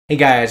Hey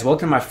guys,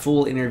 welcome to my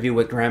full interview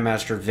with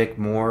Grandmaster Vic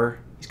Moore.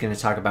 He's going to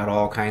talk about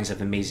all kinds of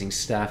amazing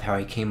stuff, how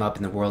he came up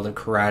in the world of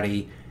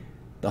karate,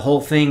 the whole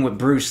thing with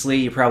Bruce Lee.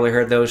 You probably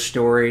heard those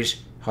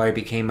stories, how he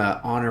became an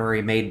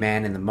honorary made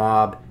man in the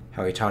mob,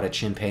 how he taught a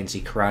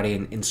chimpanzee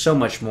karate, and so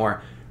much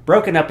more.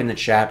 Broken up into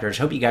chapters.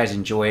 Hope you guys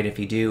enjoyed. If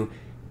you do,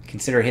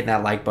 consider hitting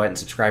that like button,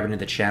 subscribing to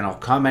the channel,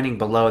 commenting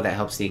below. That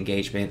helps the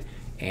engagement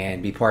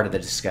and be part of the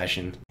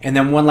discussion. And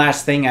then one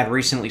last thing, I've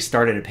recently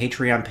started a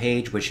Patreon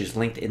page, which is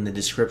linked in the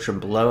description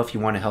below if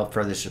you want to help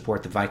further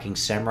support the Viking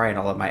Samurai and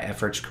all of my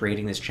efforts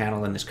creating this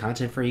channel and this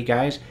content for you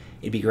guys.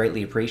 It'd be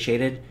greatly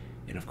appreciated.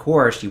 And of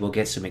course, you will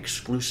get some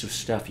exclusive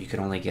stuff you can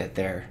only get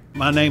there.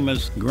 My name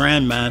is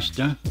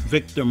Grandmaster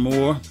Victor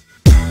Moore.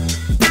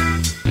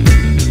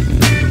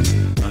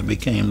 I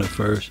became the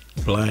first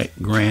black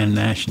Grand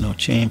National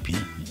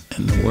Champion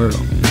in the world.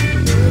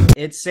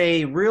 It's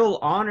a real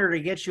honor to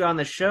get you on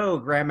the show,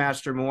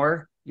 Grandmaster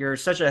Moore. You're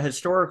such a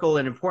historical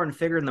and important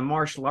figure in the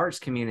martial arts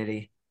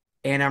community.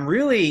 And I'm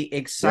really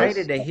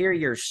excited to hear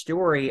your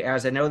story,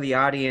 as I know the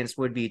audience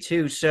would be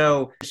too.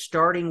 So,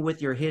 starting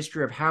with your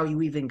history of how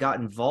you even got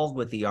involved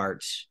with the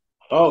arts.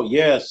 Oh,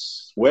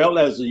 yes. Well,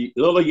 as a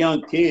little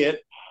young kid,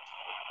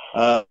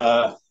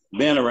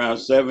 been around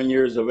 7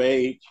 years of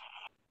age,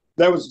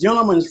 there was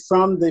gentlemen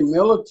from the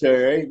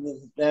military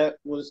that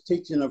was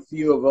teaching a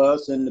few of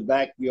us in the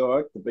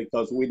backyard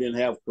because we didn't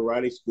have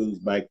karate schools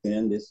back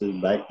then. This is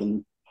back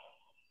in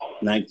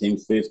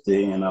 1950,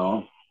 you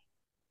know.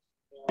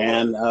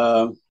 And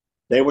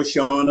they were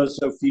showing us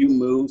a few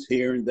moves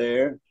here and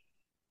there.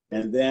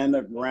 And then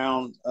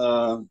around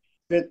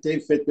 50,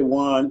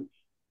 51,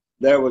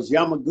 there was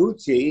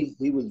Yamaguchi.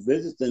 He was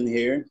visiting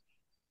here,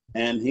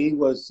 and he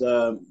was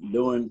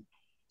doing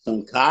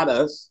some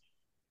katas.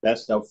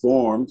 That's the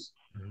forms.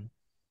 Mm-hmm.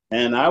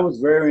 And I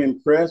was very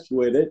impressed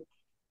with it.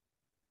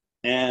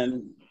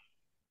 And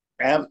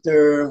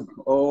after,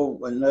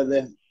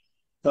 another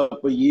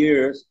couple of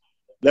years,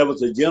 there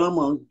was a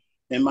gentleman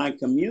in my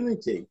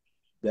community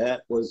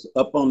that was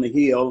up on the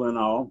hill and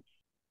all.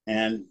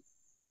 And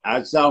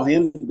I saw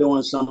him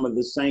doing some of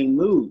the same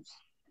moves.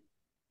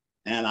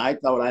 And I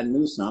thought I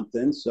knew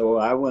something. So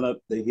I went up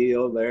the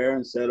hill there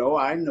and said, oh,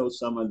 I know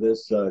some of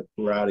this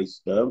karate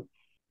stuff.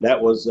 That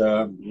was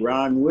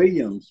Ron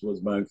Williams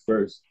was my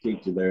first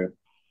teacher there.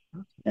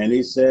 And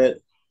he said,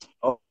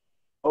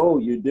 oh,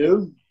 you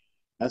do?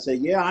 I said,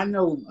 yeah, I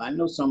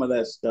know some of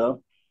that stuff.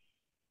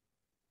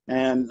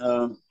 And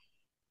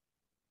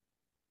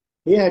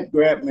he had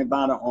grabbed me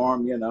by the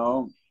arm, you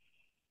know,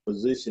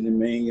 positioning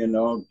me, you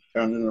know,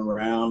 turning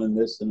around and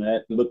this and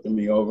that, looking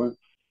me over.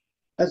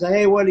 I said,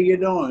 hey, what are you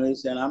doing? He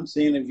said, I'm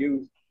seeing if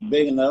you're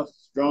big enough,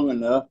 strong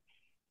enough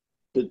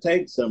to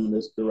take some of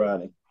this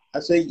karate.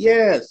 I said,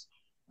 yes.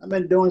 I've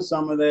been doing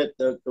some of that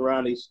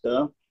karate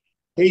stuff.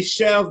 He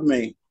shoved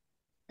me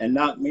and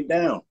knocked me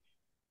down.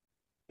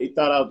 He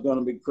thought I was going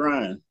to be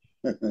crying.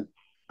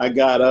 I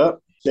got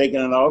up, shaking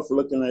it off,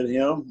 looking at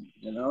him,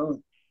 you know.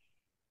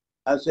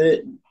 I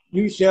said,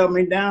 you shoved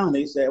me down.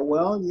 He said,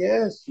 well,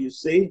 yes, you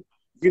see,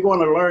 if you're going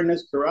to learn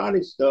this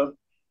karate stuff,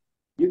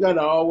 you got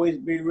to always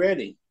be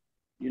ready.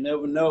 You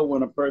never know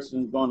when a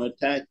person's going to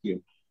attack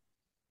you.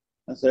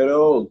 I said,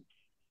 oh,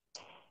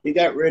 he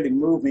got ready to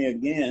move me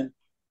again.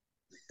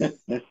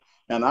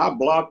 And I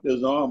blocked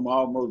his arm,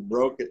 almost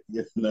broke it,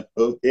 you know,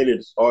 hit it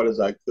as hard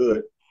as I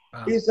could.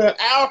 Wow. He said,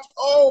 ouch,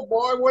 oh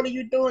boy, what are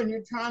you doing?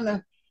 You're trying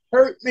to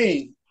hurt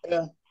me.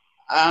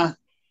 I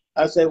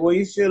said, well,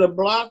 you should have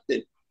blocked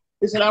it.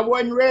 He said, I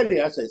wasn't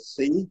ready. I said,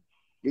 see,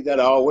 you got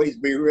to always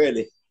be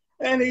ready.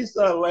 And he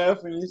started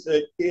laughing. He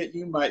said, kid,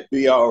 you might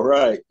be all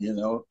right, you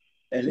know.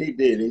 And he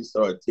did. He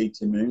started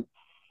teaching me.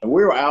 And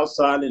we were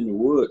outside in the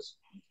woods.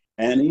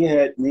 And he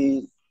had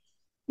me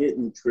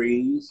hitting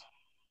trees,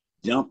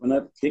 jumping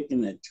up,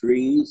 kicking at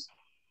trees.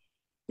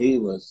 He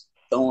was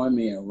throwing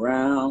me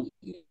around.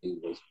 He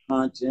was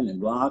punching and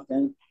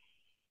blocking.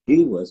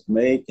 He was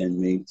making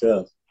me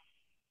tough.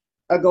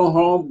 I go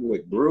home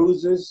with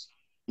bruises.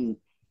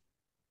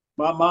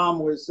 My mom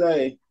would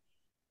say,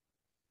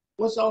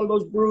 what's all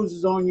those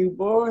bruises on you,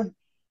 boy?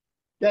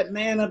 That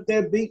man up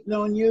there beating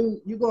on you,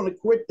 you're going to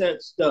quit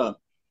that stuff.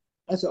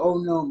 I said, oh,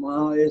 no,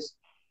 Mom,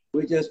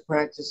 we're just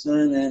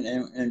practicing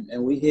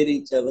and we hit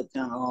each other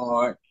kind of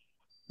hard.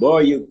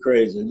 Boy, you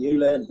crazy. You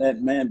let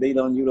that man beat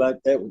on you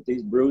like that with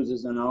these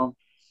bruises and all.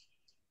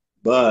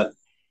 But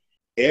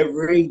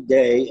every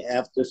day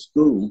after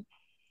school,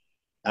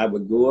 I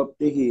would go up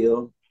the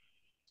hill,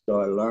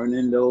 start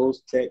learning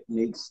those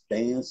techniques,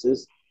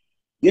 stances.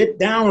 Get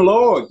down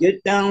lower,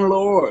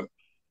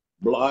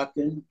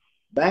 blocking.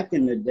 Back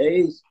in the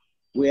days,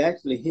 we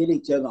actually hit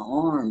each other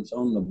arms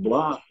on the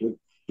block.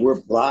 We're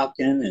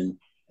blocking and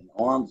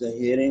arms are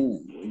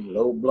hitting and we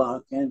low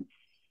blocking.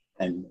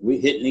 And we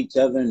hitting each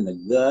other in the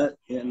gut,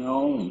 you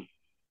know. And,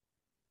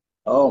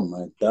 oh,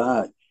 my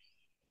God.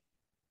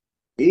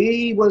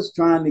 He was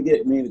trying to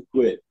get me to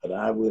quit, but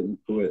I wouldn't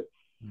quit.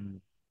 Mm.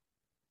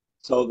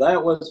 So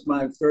that was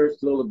my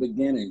first little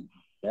beginning.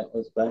 That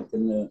was back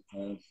in the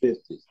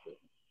 50s.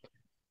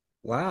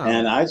 Wow.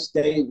 And I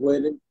stayed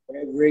with it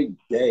every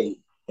day.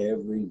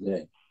 every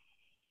day.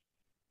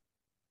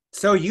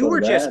 So you So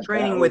were just that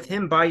training was, with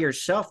him by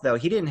yourself, though.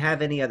 He didn't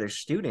have any other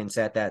students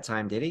at that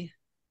time, did he?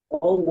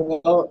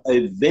 oh, well,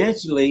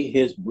 eventually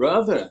his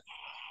brother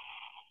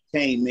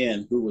came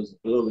in, who was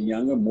a little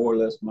younger, more or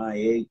less my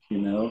age,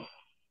 and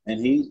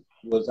he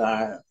was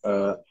our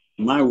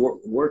my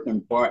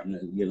working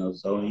partner,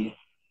 So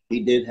he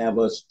did have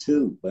us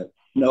too, but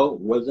no,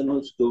 wasn't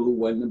no school,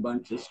 wasn't a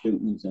bunch of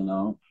students and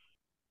all.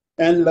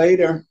 And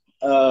later,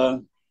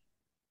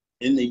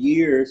 in the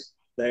years,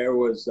 there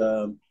was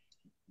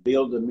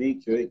Bill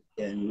Dimitri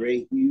and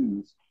Ray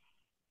Hughes.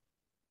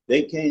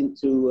 They came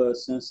to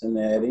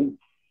Cincinnati,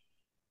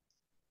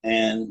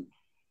 and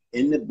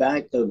in the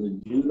back of the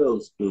judo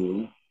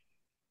school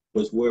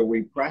was where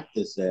we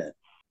practiced at.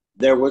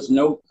 There was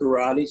no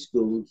karate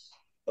schools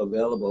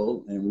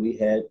available, and we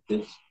had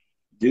this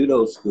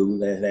judo school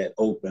that had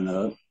opened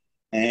up.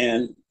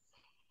 And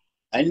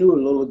I knew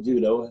a little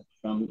judo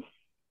from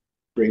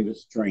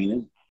previous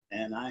training,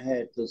 and I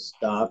had to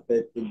stop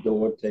at the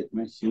door, take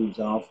my shoes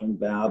off, and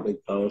bow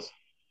because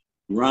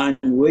Ryan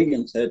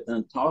Williams had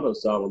done taught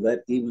us all of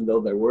that, even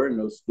though there were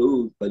no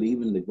schools, but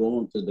even to go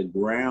onto the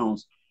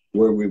grounds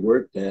where we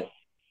worked at,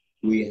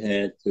 we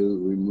had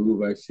to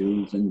remove our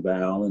shoes and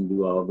bow and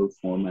do all the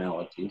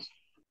formalities.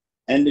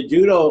 And the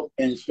judo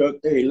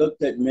instructor, he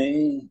looked at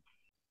me,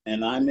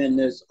 and I'm in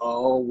this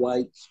all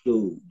white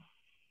school.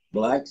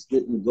 Blacks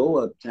didn't go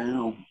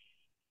uptown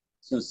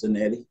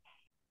Cincinnati.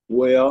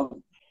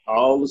 Well,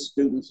 all the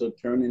students are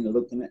turning and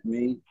looking at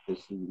me. This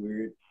is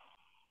weird.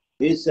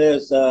 He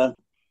says, come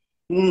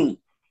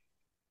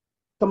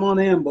on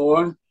in,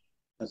 boy.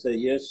 I said,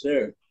 yes,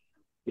 sir.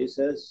 He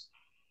says,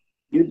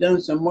 you've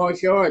done some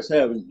martial arts,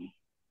 haven't you? I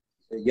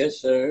said,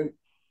 yes, sir.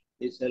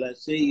 He said, I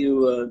see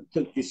you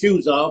took your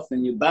shoes off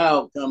and you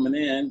bowed coming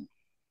in.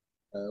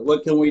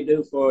 What can we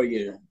do for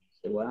you? I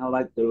said, well, I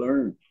like to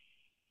learn.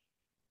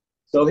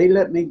 So he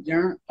let me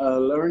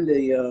learn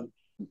the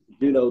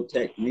judo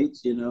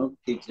techniques,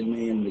 teaching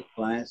me in the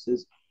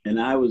classes. And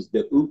I was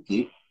the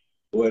uke,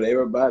 where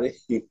everybody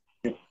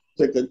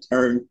took a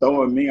turn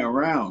throwing me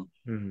around.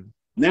 Mm-hmm.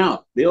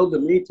 Now, Bill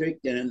Dimitri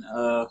and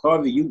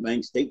Harvey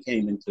Eubanks, they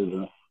came into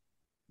the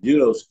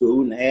judo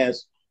school and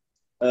asked,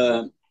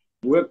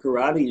 we're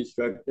karate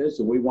instructors,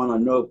 and we want to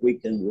know if we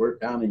can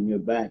work out in your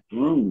back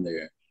room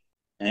there.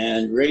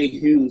 And Ray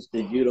Hughes,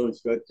 the judo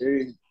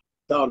instructor,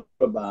 thought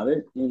about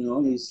it.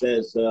 He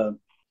says,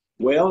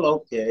 well,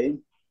 okay.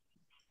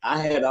 I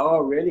had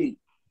already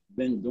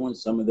been doing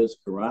some of this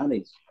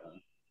karate stuff.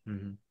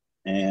 Mm-hmm.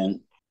 And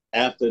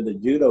after the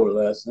judo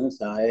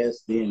lessons, I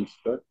asked the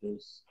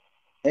instructors,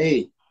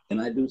 hey, can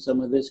I do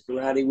some of this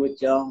karate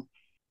with y'all?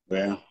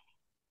 Well,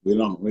 we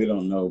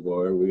don't know,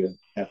 boy. We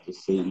have to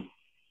see.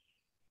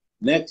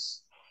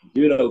 Next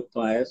judo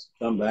class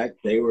come back,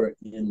 they were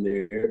in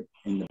there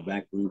in the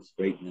back room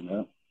straightening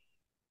up.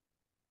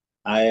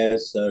 I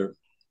asked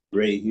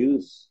Ray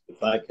Hughes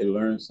if I could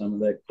learn some of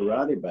that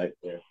karate back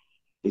there.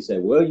 He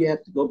said, well, you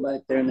have to go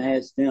back there and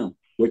ask them,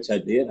 which I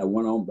did. I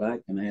went on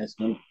back and asked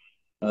them,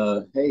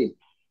 hey,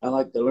 I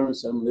like to learn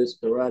some of this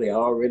karate. I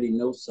already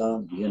know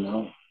some,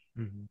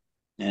 Mm-hmm.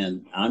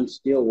 And I'm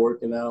still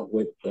working out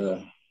with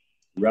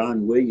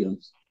Ron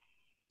Williams,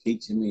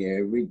 teaching me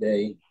every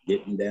day,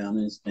 getting down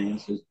in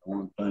stances,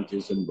 throwing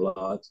punches and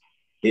blocks,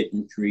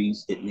 hitting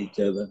trees, hitting each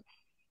other.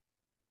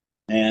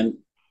 And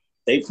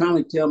they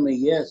finally tell me,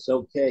 yes,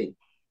 okay.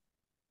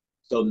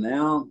 So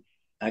now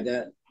I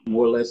got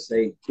more or less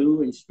say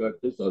 2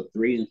 instructors or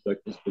 3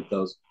 instructors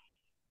because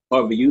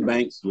Harvey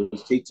Eubanks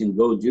was teaching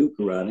Goju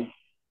karate.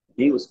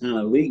 He was kind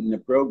of leading the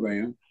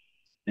program,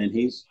 and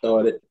he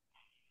started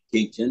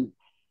teaching,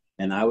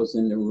 and I was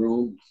in the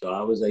room, so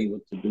I was able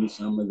to do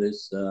some of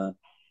this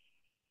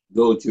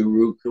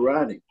Goju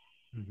karate.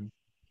 Mm-hmm.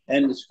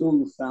 And the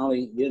school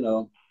finally,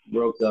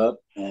 broke up,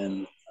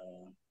 and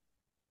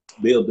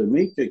Bill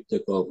Dimitri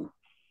took over.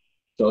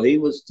 So he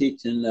was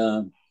teaching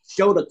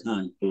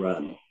Shotokan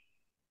karate.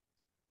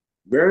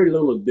 Very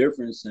little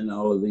difference in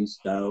all of these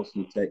styles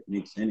and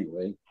techniques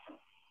anyway.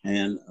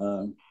 And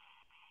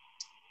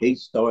he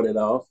started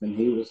off and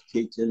he was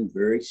teaching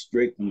very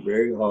strict and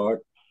very hard.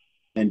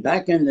 And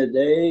back in the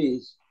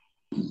days,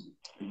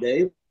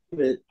 Dave,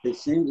 it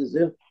seemed as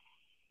if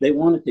they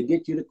wanted to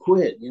get you to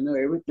quit.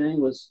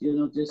 Everything was,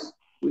 just,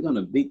 we're going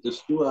to beat the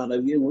stew out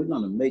of you and we're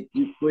going to make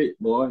you quit,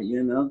 boy,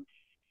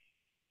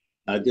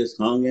 I just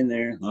hung in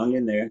there.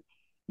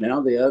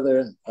 Now the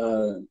other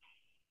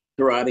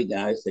karate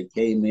guys that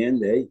came in,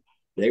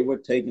 they were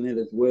taking it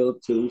as well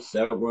too.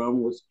 Several of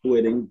them was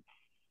quitting.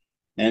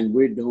 And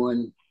we're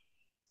doing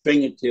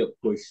fingertip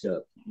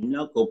push-up,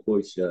 knuckle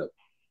push-up,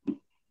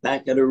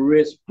 back of the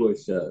wrist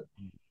push-up.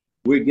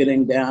 We're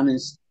getting down in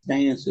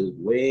stances,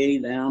 way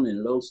down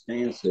in low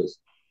stances,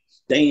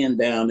 staying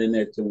down in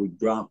there till we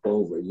drop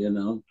over,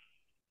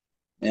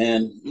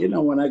 And,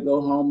 when I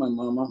go home, my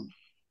mama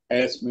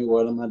asks me,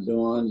 what am I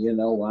doing?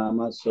 Why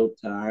am I so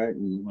tired?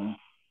 And,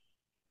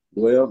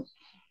 well,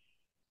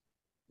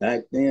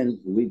 back then,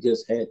 we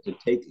just had to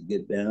take it,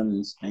 get down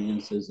in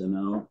stances and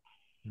all.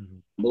 Mm-hmm.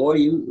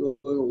 Boy,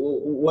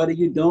 what are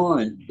you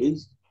doing?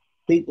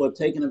 people are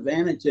taking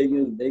advantage of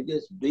you. They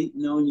just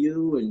beating on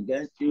you and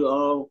got you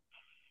all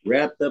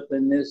wrapped up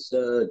in this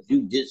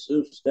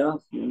jujitsu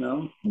stuff, you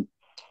know.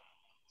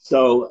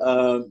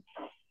 So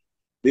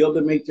Bill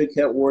Dimitri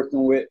kept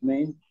working with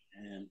me,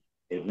 and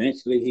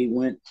eventually he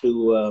went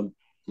to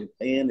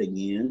Japan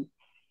again.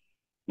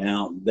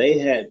 Now, they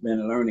had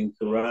been learning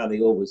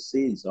karate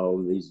overseas, all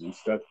of these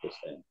instructors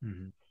had.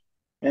 Mm-hmm.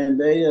 And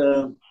they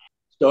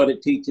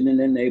started teaching in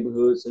their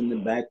neighborhoods, in the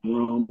back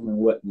room and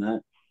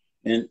whatnot.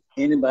 And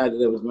anybody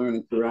that was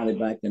learning karate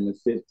back in the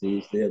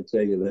 50s, they'll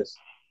tell you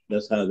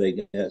that's how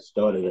they got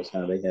started. That's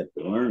how they had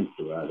to learn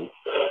karate,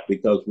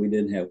 because we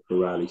didn't have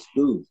karate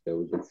schools. There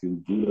was a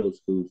few judo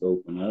schools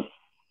open up.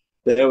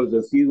 There was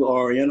a few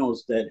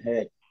Orientals that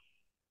had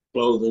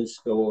clothing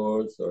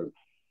stores or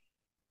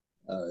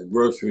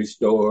grocery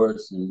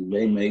stores, and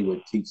they may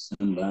would teach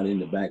somebody in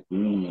the back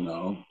room and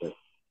all, but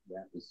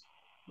that was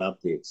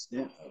about the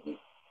extent of it.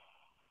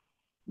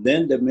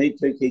 Then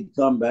Dimitri, he'd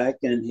come back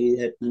and he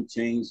had to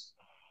change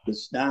the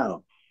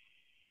style.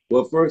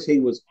 Well, first he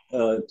was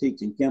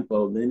teaching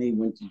Kempo, then he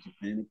went to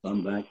Japan and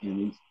come back and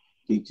he's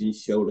teaching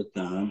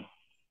Shotokan.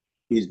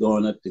 He's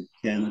going up to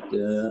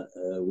Canada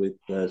with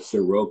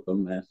Soroka,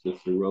 Master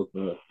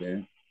Soroka up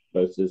there,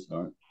 bless his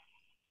heart.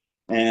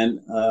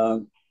 And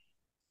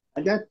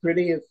I got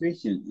pretty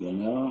efficient, you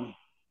know.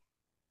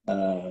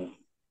 I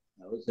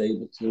was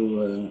able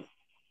to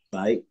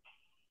fight.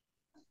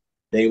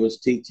 They was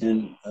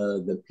teaching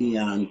the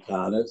peon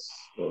katas,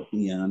 or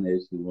peon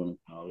as you want to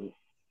call it.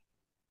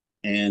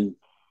 And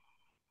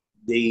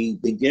the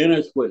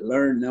beginners would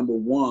learn number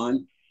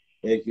one.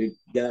 As you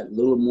got a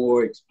little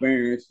more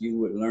experience, you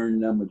would learn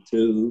number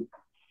two.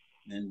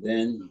 And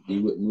then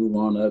you would move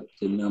on up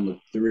to number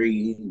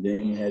three. And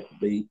then you had to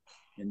be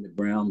in the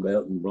brown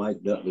belt and black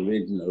belt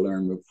division to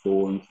learn number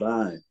 4 and 5.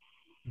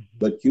 Mm-hmm.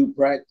 But you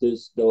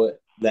practiced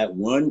that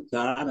one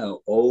kata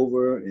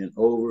over and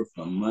over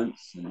for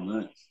months and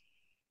months.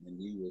 And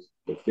you was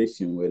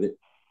proficient with it.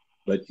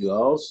 But you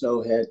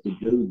also had to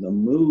do the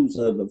moves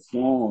of the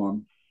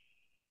form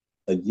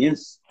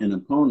against an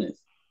opponent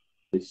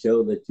to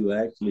show that you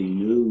actually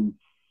knew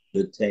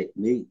the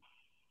technique.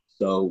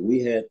 So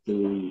we had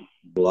to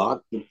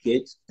block the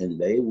kicks, and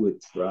they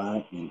would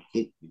try and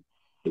kick you.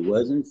 It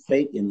wasn't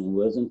faking, it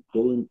wasn't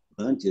pulling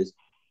punches.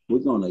 We're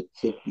going to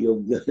kick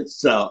your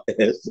guts out,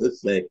 as to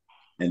say.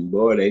 And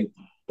boy, they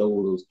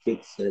throw those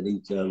kicks at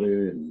each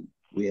other, and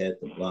we had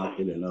to block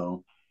it and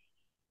all.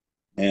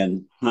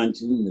 And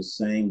punching the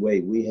same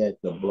way, we had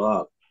to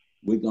block.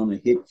 We're going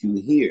to hit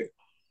you here.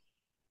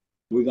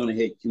 We're going to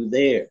hit you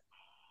there.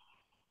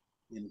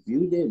 And if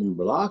you didn't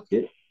block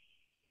it,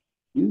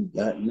 you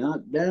got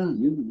knocked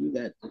down. You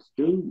got the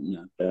student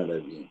knocked out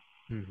of you.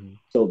 Mm-hmm.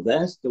 So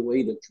that's the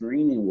way the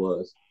training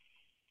was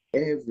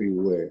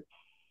everywhere.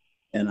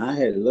 And I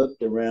had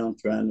looked around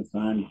trying to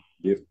find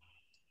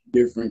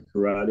different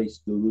karate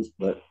schools,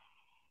 but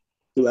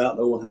throughout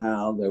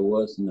Ohio, there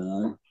was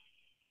none.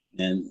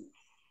 And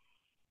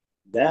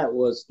that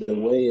was the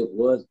way it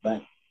was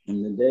back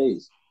in the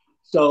days.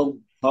 So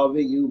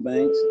Harvey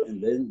Eubanks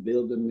and then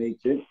Bill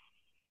Dimitri.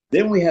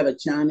 Then we had a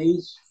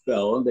Chinese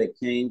fellow that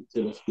came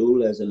to the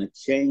school as an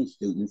exchange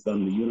student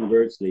from the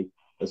University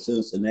of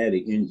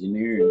Cincinnati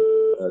Engineering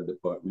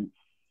Department.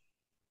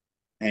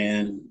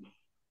 And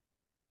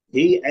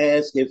he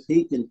asked if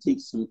he can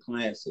teach some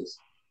classes.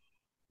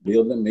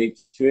 Bill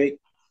Dimitri,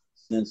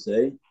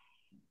 sensei,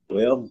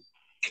 well,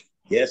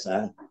 yes,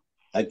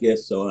 I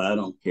guess so. I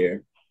don't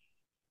care.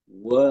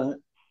 What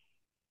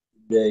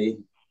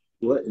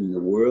in the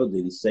world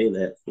did he say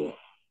that for?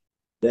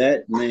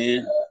 That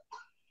man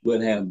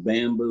would have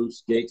bamboo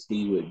sticks.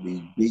 He would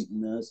be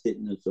beating us,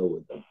 hitting us over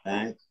the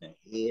back, the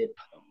head,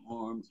 the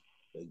arms,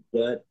 the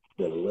gut,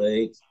 the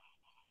legs.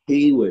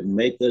 He would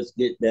make us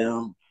get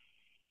down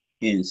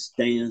in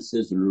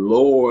stances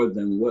lower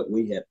than what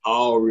we had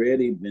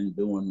already been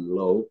doing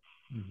low.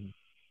 Mm-hmm.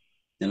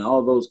 And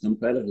all those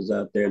competitors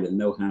out there that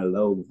know how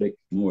low Vic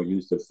Moore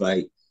used to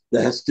fight,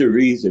 that's the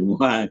reason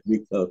why,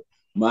 because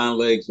my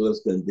legs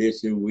was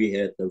conditioned, we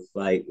had to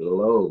fight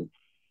low.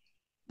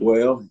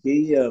 Well,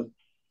 he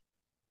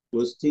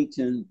was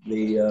teaching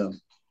the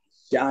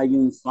Xia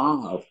Yun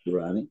Fa of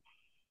karate,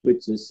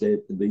 which is said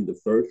to be the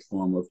first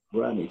form of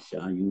karate,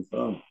 Xia Yun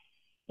Fa,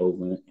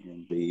 over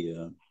in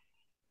the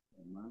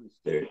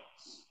monastery.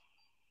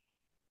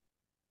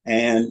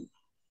 And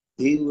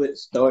he would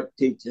start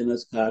teaching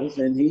us katas,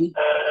 and he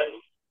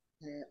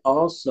had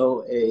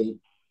also a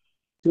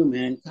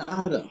 2-man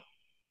kata.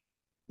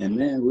 And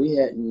man, we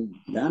hadn't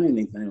done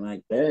anything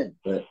like that,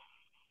 but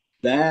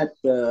that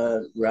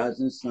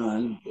Rising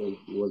Sun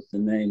was the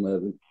name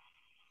of it.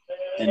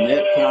 And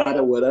that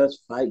kata with us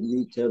fighting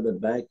each other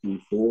back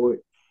and forth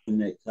in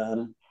that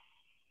kata,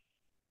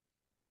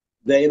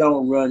 they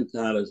don't run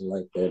katas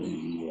like that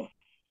anymore.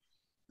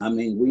 I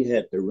mean, we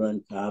had to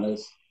run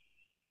katas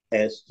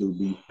as to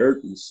be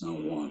hurting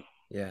someone.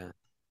 Yeah.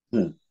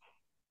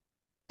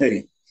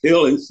 Hey,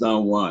 killing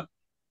someone,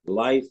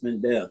 life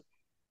and death.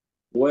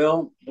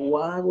 Well,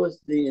 why was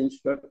the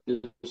instructor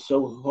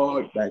so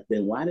hard back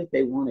then? Why did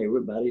they want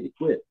everybody to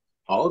quit?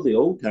 all the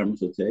old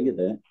timers will tell you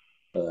that.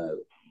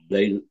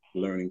 They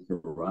learning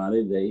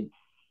karate, they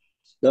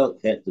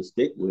had to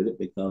stick with it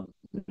because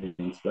the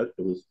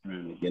instructor was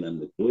trying to get them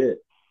to quit.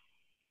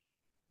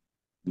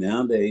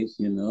 Nowadays,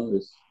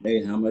 it's,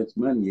 hey, how much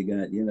money you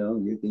got?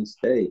 You can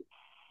stay.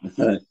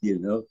 you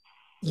know,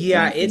 but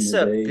Yeah, back in it's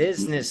the a days,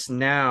 business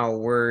now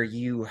where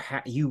you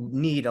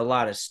need a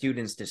lot of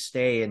students to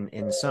stay,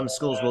 and some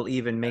schools will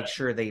even make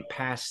sure they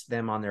pass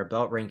them on their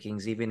belt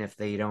rankings, even if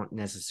they don't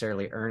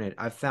necessarily earn it.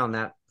 I've found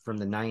that from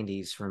the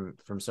 90s from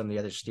some of the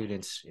other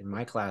students in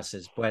my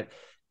classes. But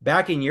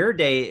back in your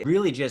day, it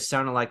really just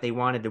sounded like they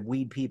wanted to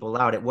weed people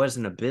out. It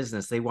wasn't a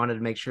business. They wanted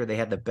to make sure they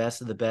had the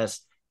best of the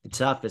best, the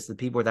toughest, the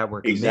people that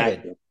were committed.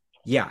 exactly,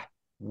 Yeah,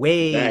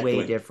 way, way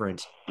exactly,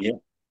 different. yeah.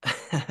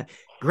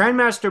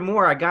 Grandmaster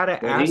Moore, I gotta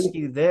But ask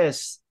you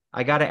this.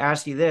 I gotta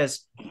ask you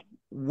this.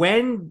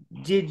 When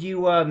did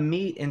you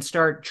meet and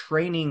start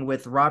training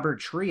with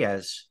Robert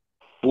Trias?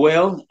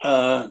 well,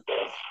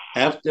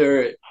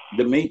 after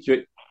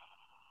Dimitri,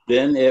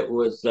 then it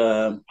was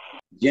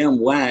Jim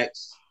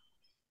Wax.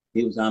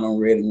 He was out on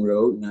Reading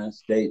Road, and I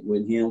stayed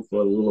with him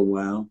for a little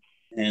while.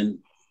 And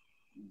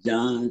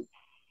John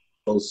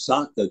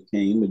Osaka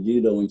came, a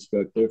judo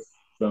instructor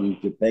from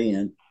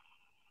Japan.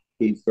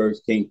 He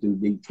first came through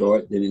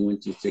Detroit, then he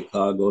went to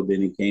Chicago,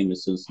 then he came to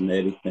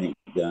Cincinnati, thank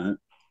God.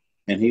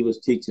 And he was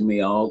teaching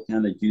me all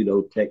kind of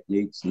judo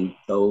techniques and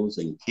throws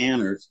and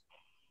canters.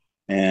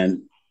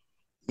 And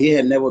he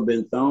had never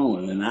been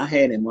thrown, and I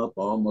had him up,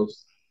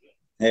 almost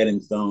had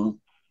him thrown.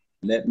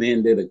 That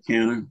man did a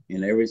counter,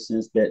 and ever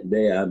since that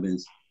day, I've been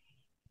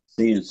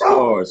seeing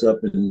stars up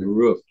in the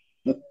roof.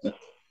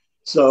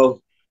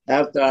 So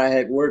after I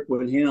had worked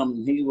with him,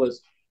 he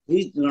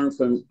learned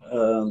from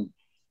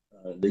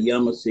the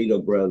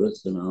Yamashita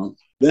brothers and all.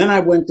 Then I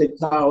went to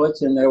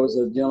college, and there was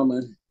a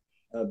gentleman,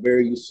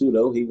 Barry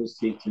Yasudo. He was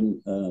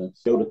teaching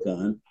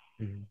Shotokan.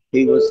 Mhm.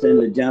 He was in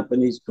the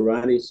Japanese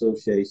Karate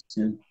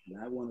Association, and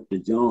I wanted to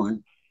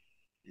join.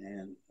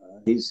 And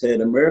he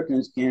said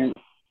Americans can't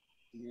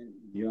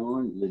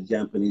join the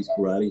Japanese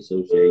Karate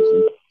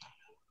Association.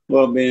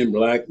 Well, being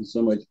black and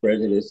so much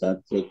prejudice, I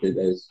took it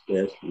as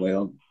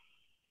well.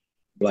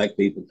 Black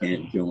people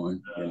can't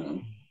join.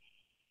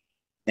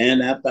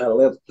 And after I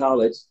left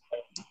college,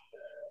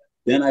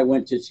 then I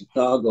went to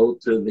Chicago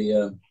to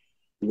the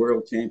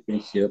World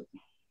Championship.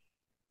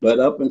 But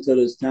up until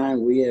this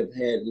time, we have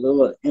had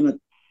little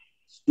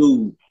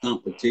inter-school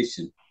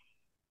competition,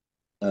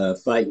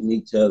 fighting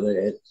each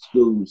other at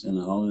schools and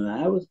all, and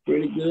I was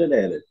pretty good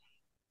at it.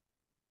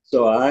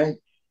 So I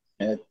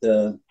had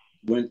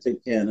went to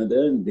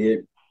Canada and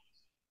did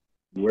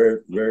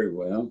very, very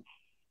well.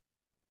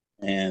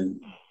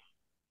 And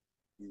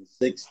in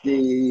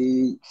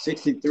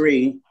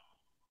 63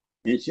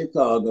 in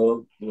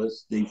Chicago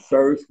was the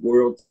first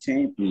world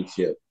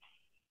championship.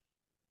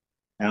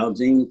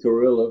 Algene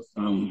Carrilla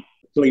from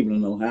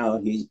Cleveland, Ohio,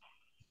 he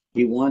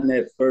won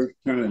that first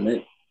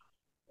tournament,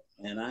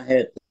 and I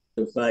had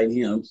to fight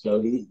him.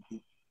 So he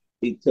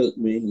took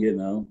me,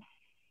 and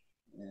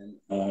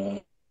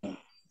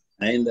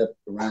I ended up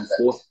around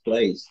fourth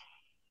place.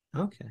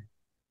 Okay.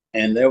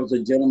 And there was a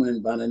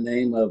gentleman by the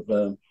name of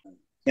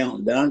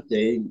Count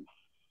Dante,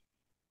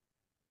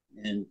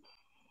 and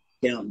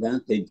Count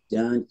Dante,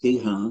 John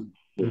Kehan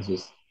was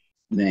his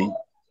name.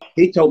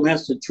 He told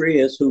Master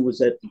Trias, who was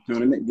at the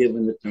tournament,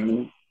 giving the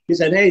tournament, he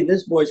said, hey,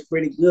 this boy's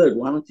pretty good.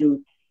 Why don't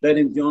you let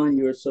him join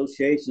your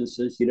association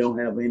since you don't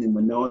have any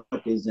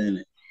minorities in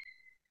it?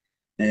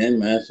 And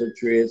Master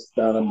Trias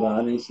thought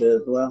about it and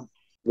said, well,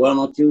 why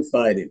don't you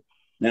fight him?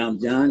 Now,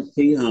 John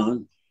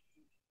Kehan,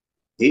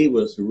 he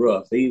was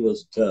rough. He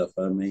was tough.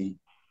 I mean,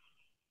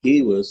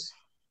 he was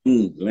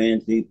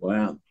laying people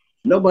out.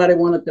 Nobody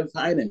wanted to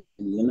fight him.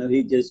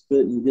 He just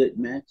couldn't get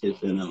matches.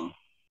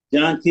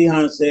 John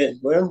Kehan said,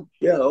 well,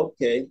 yeah,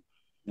 okay.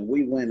 And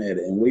we went at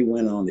it, and we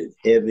went on it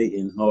heavy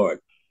and hard.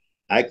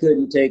 I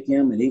couldn't take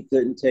him, and he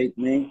couldn't take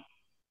me.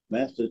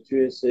 Master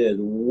Trias said,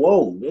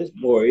 whoa, this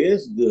boy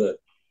is good.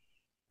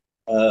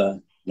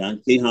 John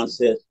Kehan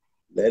said,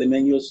 let him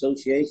in your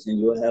association.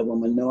 You'll have a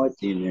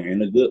minority in there,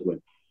 and a good one.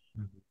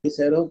 He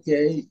said,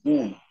 okay,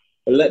 yeah.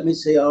 But let me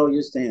see all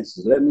your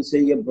stances. Let me see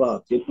your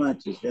blocks, your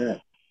punches. Yeah.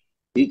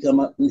 He come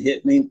up and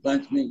hit me and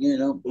punch me,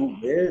 boom,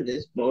 there,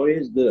 this boy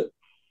is good.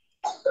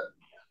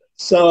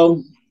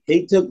 So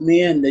he took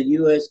me in the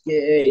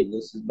USKA.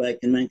 This is back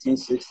in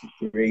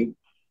 1963.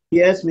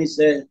 He asked me,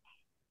 said,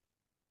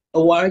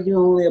 oh, why are you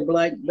only a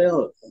black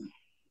belt?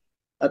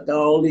 After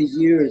all these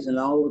years and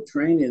all the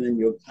training and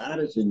your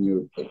katas and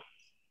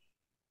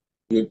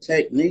your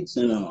techniques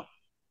and all.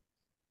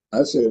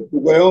 I said,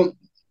 well,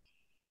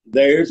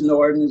 there's no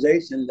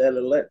organization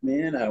that'll let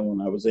me in.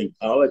 When I was in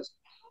college,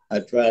 I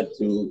tried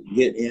to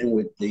get in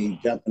with the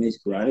Japanese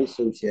Karate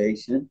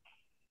Association,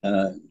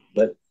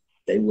 but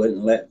they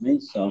wouldn't let me.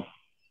 So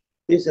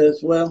he says,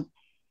 well,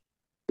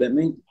 let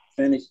me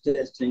finish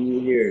testing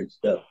you here and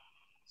stuff.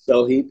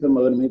 So he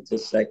promoted me to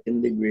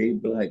second degree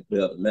black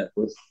belt. And that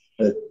was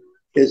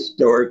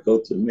historical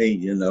to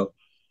me.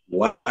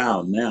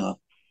 Wow, now.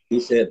 He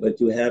said,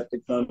 but you have to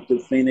come to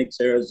Phoenix,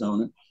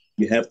 Arizona.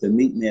 You have to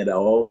meet me at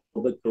all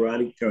the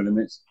karate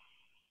tournaments,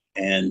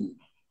 and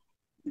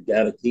you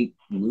got to keep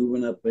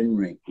moving up in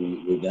rank.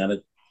 We got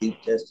to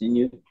keep testing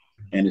you,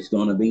 and it's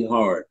going to be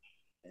hard.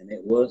 And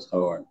it was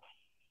hard.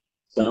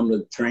 Some of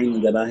the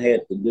training that I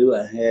had to do,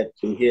 I had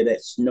to hit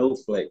at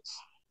snowflakes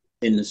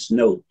in the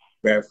snow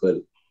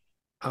barefooted.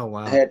 Oh I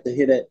wow. had to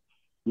hit at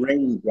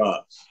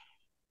raindrops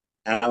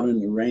out in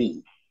the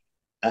rain.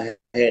 I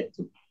had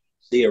to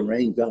see a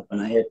raindrop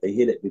and I had to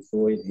hit it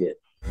before it hit.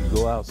 You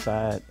go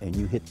outside and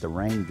you hit the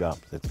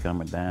raindrops that's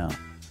coming down,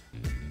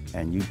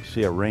 and you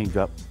see a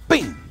raindrop,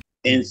 bing!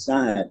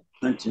 Inside,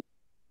 punching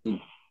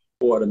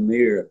for the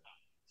mirror,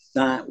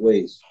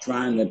 sideways,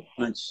 trying to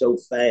punch so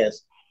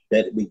fast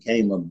that it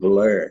became a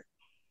blur.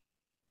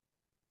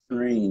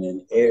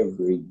 Training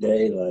every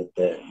day like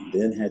that. And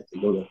then had to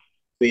go to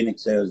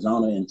Phoenix,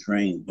 Arizona and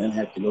train. Then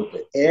had to go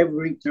to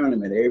every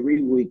tournament,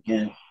 every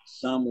weekend,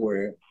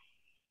 somewhere.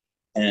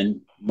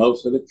 And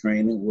most of the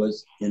training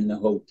was in the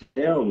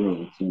hotel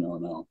rooms,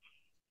 no.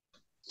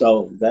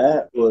 So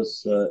that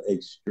was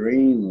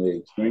extremely,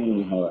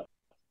 extremely hard.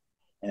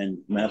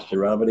 And Master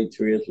Robert E.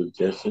 Trias was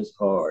just as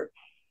hard,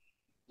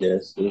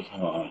 just as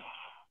hard.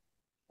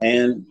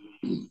 And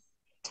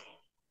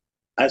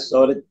I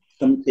started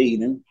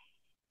competing.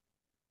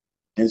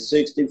 In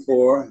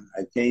 64,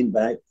 I came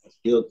back. I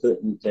still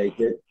couldn't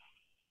take it,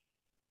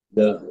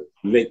 the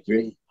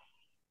victory.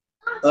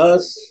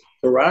 Us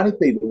karate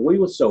people, we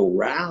were so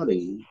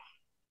rowdy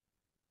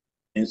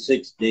in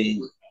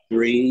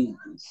 63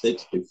 and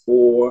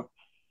 64.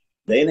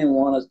 They didn't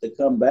want us to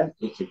come back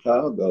to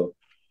Chicago.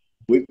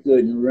 We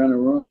couldn't rent a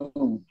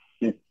room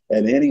at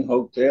any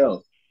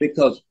hotel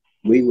because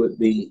we would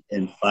be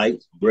in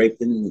fights,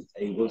 breaking the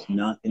tables,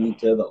 knocking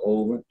each other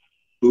over.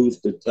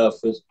 Who's the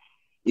toughest?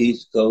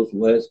 East Coast,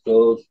 West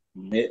Coast,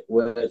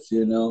 Midwest,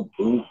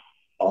 boom.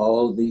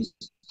 All these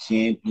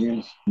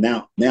champions.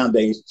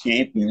 Nowadays,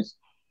 champions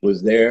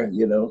was there,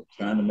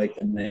 trying to make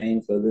a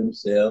name for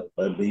themselves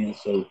by being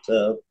so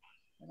tough.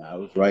 And I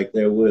was right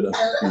there with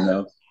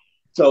them.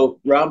 So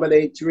Robert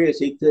A. Trias,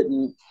 he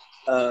couldn't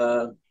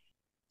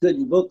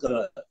book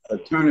a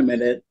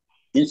tournament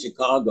in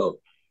Chicago.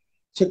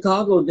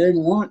 Chicago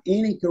didn't want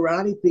any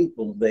karate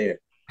people there.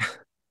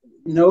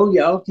 No,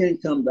 y'all can't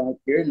come back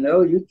here.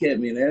 No, you can't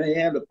be there. They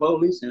have the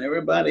police and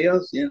everybody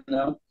else,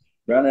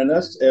 running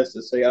us as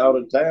to say out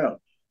of town.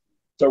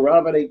 So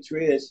Robert A.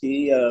 Trias,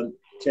 he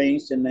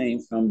changed the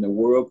name from the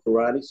World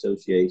Karate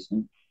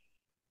Association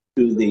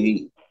to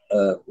the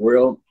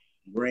World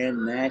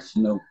Grand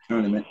National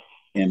Tournament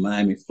in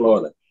Miami,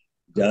 Florida.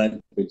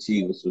 John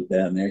Pachivas was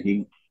down there.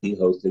 He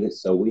hosted it.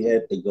 So we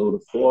had to go to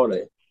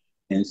Florida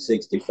in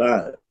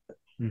 65.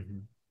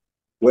 Mm-hmm.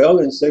 Well,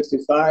 in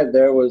 65,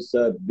 there was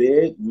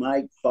big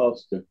Mike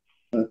Foster,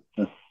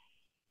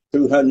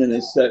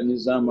 270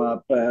 some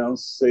odd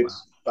pounds,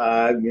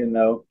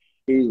 6'5",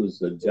 He was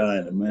a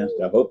giant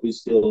master. I hope he's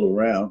still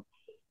around.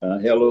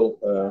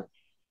 Hello,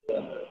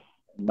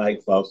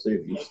 Mike Foster,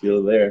 if you're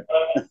still there.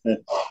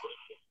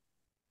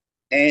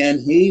 And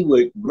he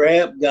would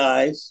grab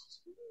guys,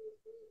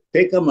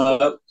 pick them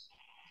up,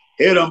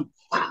 hit them,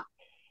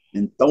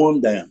 and throw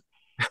them down.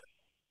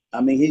 I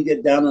mean, he'd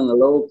get down on the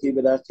low, keep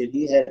it out,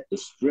 he had the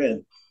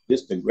strength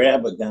just to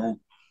grab a guy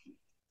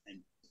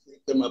and pick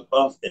him up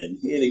off and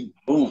hit him,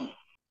 boom.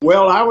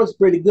 Well, I was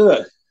pretty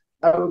good.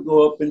 I would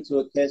go up into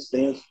a catch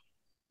stance,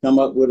 come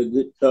up with a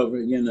good cover,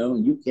 and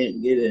you can't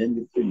get in,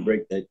 you couldn't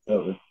break that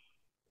cover.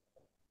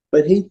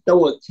 But he'd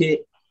throw a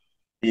kick,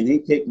 and he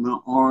kicked my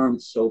arm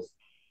so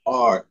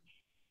hard,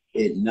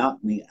 it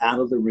knocked me out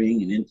of the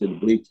ring and into the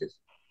bleachers.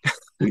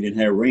 We didn't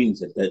have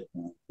rings at that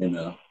time,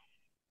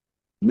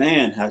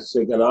 Man, I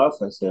shook it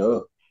off. I said,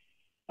 oh.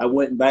 I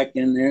went back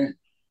in there,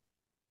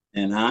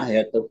 and I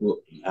had to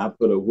whoop. I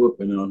put a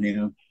whooping on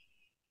him.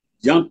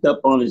 Jumped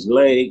up on his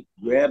leg,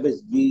 grabbed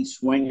his gi,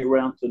 swing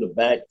around to the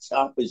back,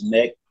 chop his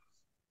neck,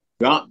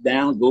 drop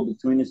down, go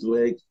between his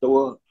legs,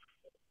 throw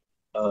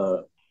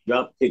a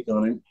drop kick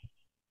on him.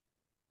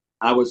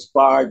 I was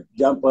sparred,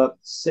 jump up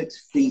 6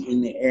 feet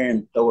in the air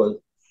and throw a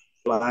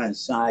flying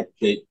side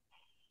kick,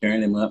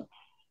 turn him up.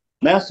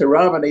 Master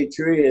Robert A.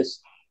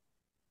 Trias,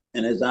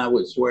 and as I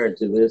would swear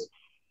to this,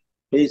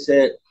 he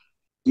said,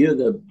 you're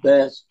the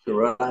best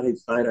karate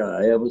fighter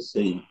I ever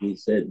seen. He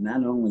said,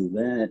 not only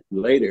that,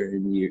 later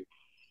in the year,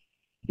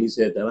 he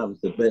said that I was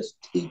the best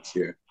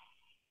teacher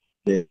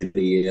that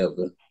he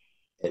ever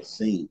had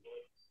seen.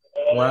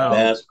 Wow.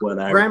 That's what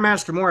I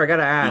Grandmaster Moore, I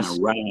gotta ask.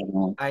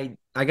 I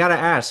gotta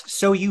ask.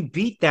 So you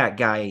beat that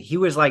guy. He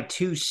was like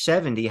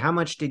 270. How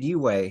much did you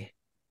weigh?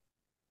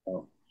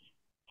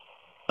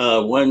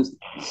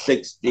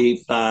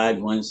 165,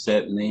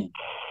 170.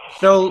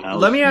 So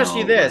let me ask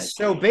you this.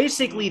 So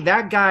basically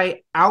that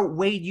guy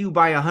outweighed you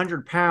by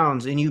 100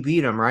 pounds and you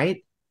beat him,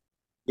 right?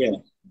 Yeah.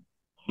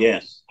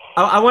 Yes.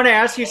 I want to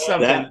ask you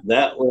something.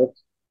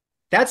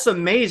 That's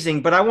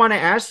amazing, but I want to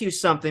ask you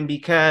something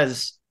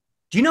because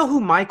do you know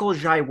who Michael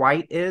Jai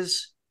White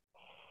is?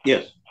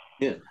 Yes.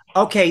 Yeah.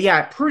 Okay,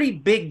 yeah, pretty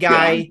big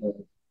guy.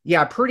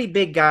 Yeah, pretty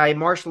big guy,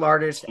 martial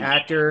artist,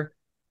 actor.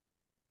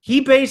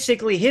 He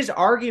basically, his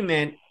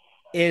argument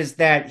is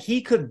that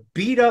he could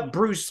beat up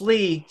Bruce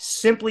Lee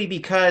simply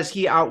because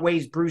he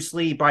outweighs Bruce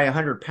Lee by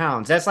 100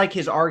 pounds. That's like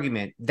his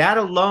argument. That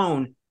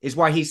alone is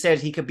why he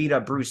says he could beat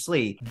up Bruce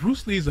Lee.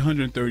 Bruce Lee is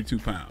 132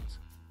 pounds.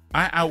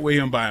 I outweigh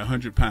him by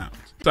 100 pounds.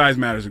 Size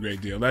matters a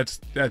great deal.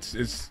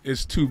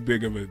 It's too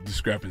big of a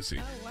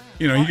discrepancy.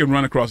 You know, he can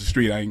run across the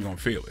street. I ain't gonna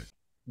feel it.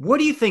 What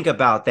do you think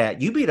about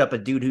that? You beat up a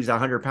dude who's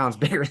 100 pounds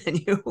bigger than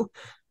you.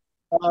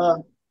 Uh,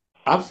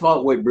 I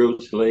fought with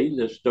Bruce Lee.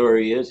 The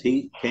story is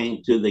he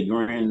came to the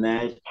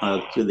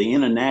to the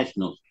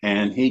internationals,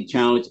 and he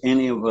challenged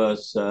any of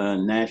us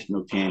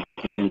national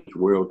champions,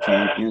 world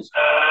champions.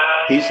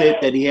 He said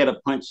that he had a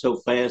punch so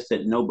fast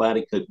that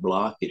nobody could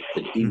block it,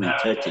 could even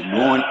touch it,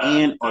 going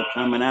in or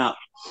coming out.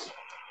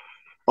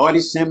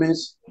 Artie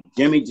Simmons,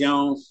 Jimmy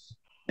Jones,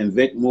 and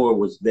Vic Moore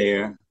was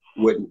there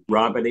with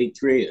Robert A.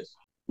 Trias.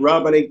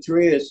 Robert A.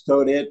 Trias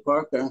told Ed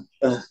Parker,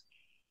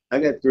 I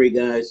got 3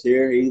 guys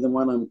here. Either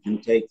one of them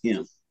can take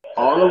him.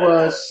 All of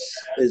us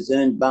is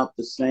in about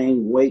the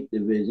same weight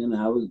division.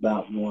 I was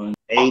about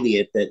 180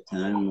 at that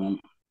time.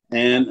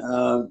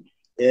 And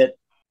Ed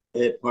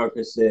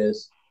Parker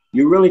says,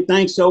 you really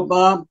think so,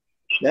 Bob?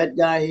 That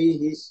guy,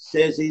 he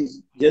says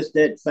he's just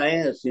that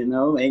fast, you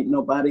know. Ain't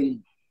nobody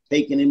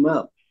taking him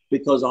up.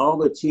 Because all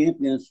the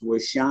champions were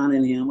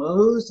shining him. Oh,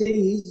 who's he?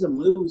 He's a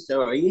movie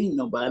star. He ain't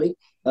nobody.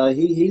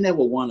 He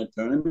never won a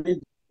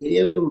tournament. He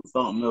haven't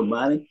fought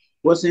nobody.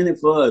 What's in it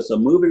for us? A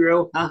movie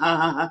role? Ha ha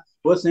ha ha.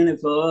 What's in it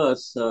for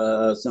us?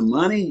 Some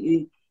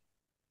money?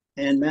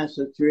 And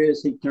Master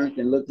Trias, he turned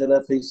and looked it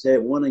up. He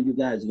said, one of you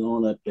guys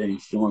going up there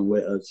and showing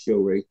what a show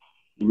Ray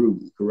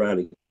Rube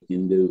karate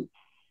can do.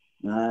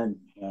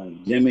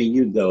 Jimmy,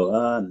 you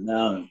go.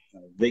 Now,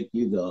 Vic,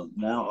 you go.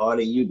 Now,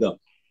 Artie, you go.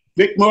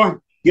 Vic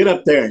Moore, get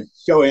up there and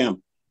show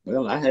him.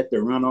 Well, I had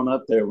to run on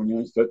up there. When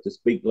you're instructed to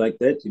speak like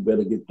that, you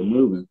better get to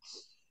moving.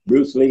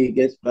 Bruce Lee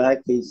gets back.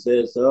 He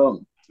says,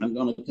 oh, I'm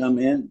going to come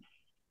in,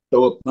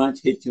 throw a punch,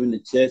 hit you in the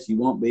chest. You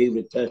won't be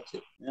able to touch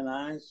it. And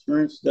I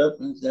scrunched up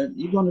and said,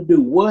 you going to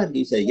do what?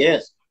 He said,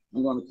 yes,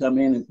 I'm going to come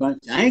in and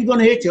punch. I ain't going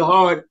to hit you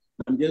hard.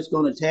 I'm just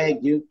going to tag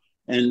you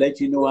and let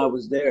you know I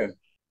was there.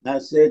 I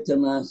said to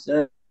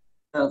myself,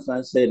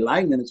 I said,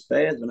 lightning is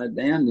fast when I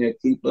damn near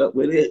keep up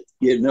with it,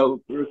 you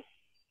know.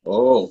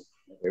 Oh,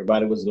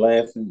 everybody was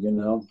laughing, you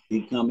know.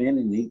 He come in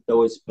and he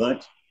throw his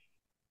punch.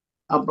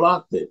 I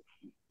blocked it.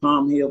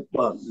 Palm heel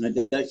block.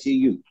 And I said,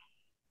 you.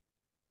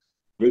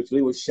 Bruce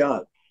Lee was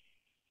shocked.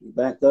 He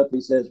backed up.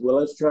 He says, well,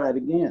 let's try it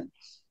again.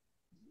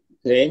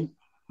 Okay.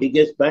 He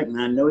gets back, and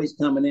I know he's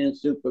coming in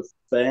super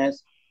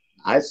fast.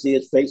 I see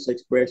his face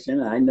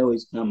expression. I know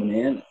he's coming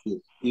in.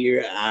 His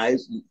ear,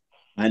 eyes.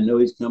 I know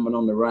he's coming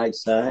on the right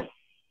side.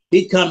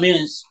 He come in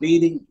and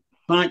speedy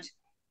punch.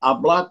 I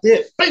blocked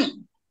it.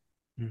 Bam!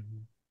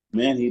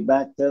 Man, he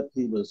backed up.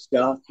 He was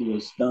shocked. He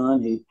was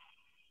stunned. He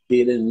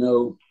didn't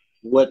know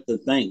what to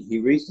think. He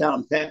reached out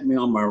and tapped me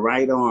on my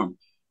right arm.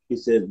 He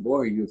said,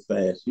 boy, you're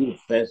fast. You're the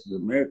fastest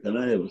American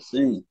I ever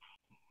seen.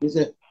 He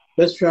said,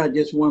 let's try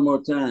just one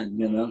more time,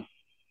 you know.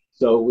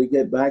 So we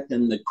get back,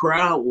 and the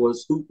crowd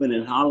was hooping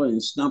and hollering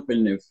and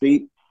stumping their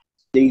feet.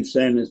 Steve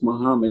Sanders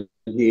Muhammad,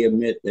 he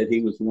admit that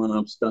he was one of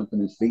them stumping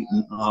his feet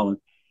and hollering.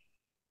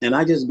 And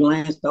I just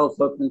glanced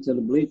off up into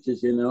the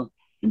bleachers, you know,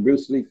 and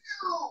Bruce Lee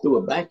threw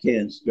a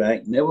backhand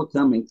strike, never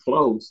coming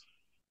close.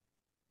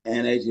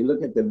 And as you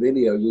look at the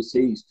video, you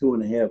see he's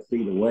 2.5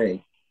 feet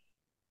away.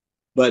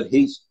 But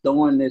he's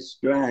throwing this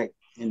strike,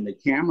 and the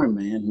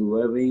cameraman,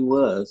 whoever he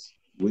was,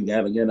 we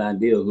got a good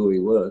idea who he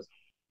was.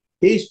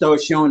 He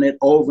starts showing it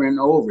over and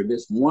over,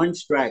 this one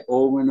strike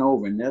over and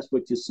over. And that's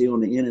what you see on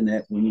the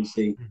internet when you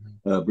see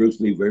Bruce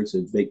Lee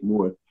versus Vic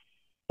Moore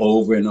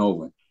over and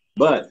over.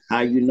 But how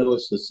you know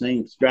it's the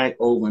same strike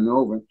over and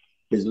over,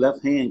 his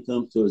left hand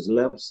comes to his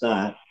left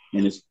side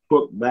and it's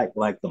crooked back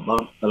like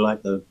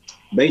a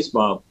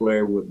baseball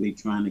player would be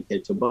trying to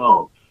catch a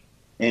ball.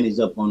 And he's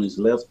up on his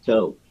left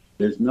toe.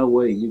 There's no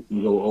way you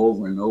can go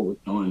over and over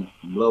throwing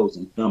blows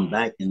and come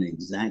back in the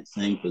exact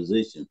same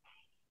position.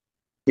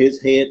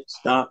 His head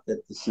stopped at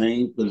the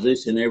same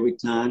position every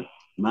time.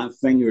 My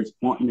finger is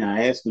pointing.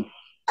 I asked him,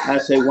 I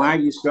say, why are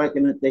you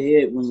striking at the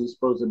head when you're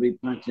supposed to be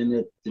punching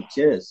at the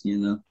chest, you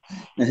know?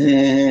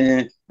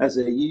 I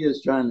said, you're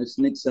just trying to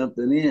sneak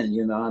something in,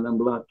 you know, I done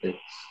blocked it.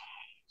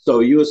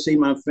 So you'll see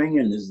my finger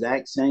in the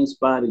exact same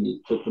spot. And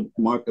you took a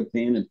marker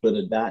pen and put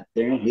a dot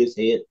there, his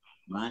head,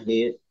 my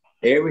head.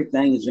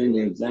 Everything is in the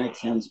exact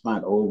same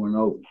spot over and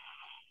over.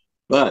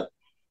 But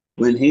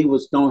when he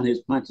was throwing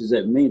his punches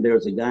at me, there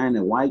was a guy in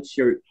a white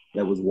shirt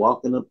that was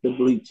walking up the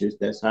bleachers.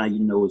 That's how you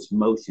know it's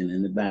motion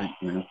in the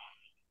background.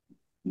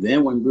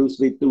 Then when Bruce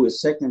Lee threw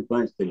his second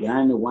punch, the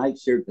guy in the white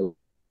shirt that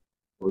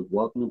was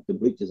walking up the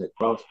bleachers had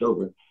crossed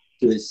over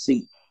to his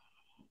seat.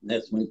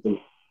 That's when he threw.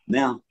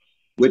 Now,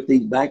 with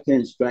these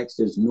backhand strikes,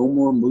 there's no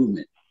more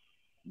movement.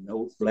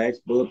 No flash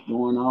bulbs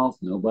going off,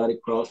 nobody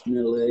crossing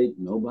their leg,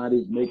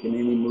 nobody's making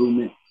any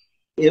movement.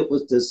 It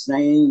was the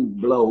same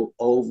blow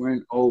over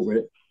and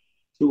over,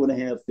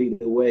 2.5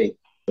 feet away,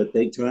 but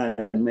they try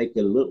to make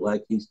it look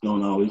like he's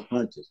throwing all these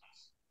punches.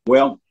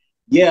 Well,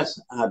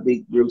 Yes, I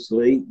beat Bruce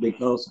Lee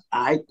because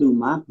I threw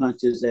my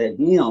punches at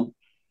him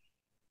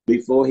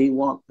before he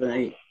walked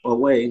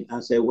away. I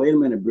said, wait a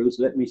minute, Bruce,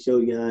 let me show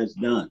you how it's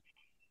done.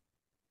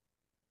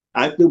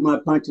 I threw my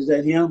punches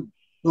at him.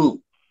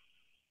 Boom.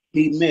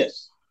 He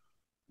missed.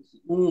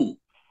 Boom.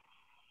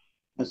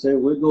 I said,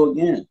 we'll go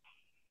again.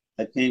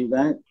 I came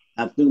back.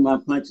 I threw my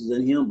punches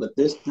at him, but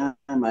this time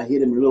I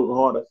hit him a little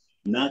harder,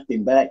 knocked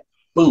him back.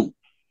 Boom.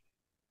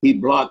 He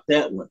blocked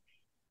that one.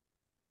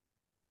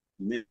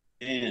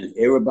 Man,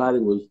 everybody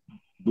was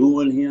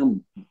booing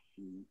him,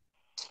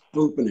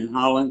 whooping and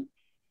hollering.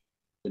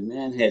 The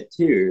man had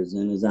tears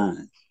in his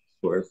eyes.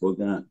 Swear for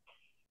God.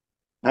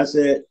 I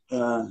said,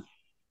 we'll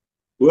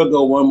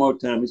go one more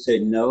time. He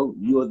said, no,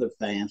 you are the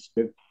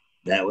faster.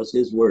 That was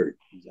his word,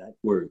 exact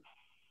word.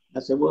 I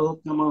said, well,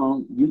 come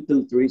on. You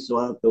threw three, so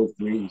I'll throw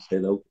three. He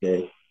said,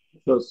 okay. I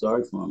felt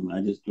sorry for him.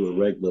 I just threw a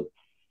regular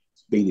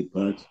speedy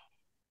punch.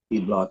 He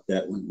blocked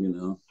that one, you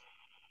know.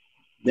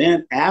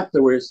 Then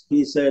afterwards,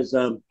 he says,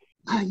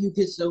 how you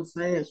get so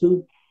fast?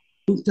 Who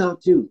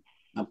taught you?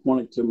 I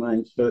pointed to my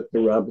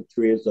instructor, Robert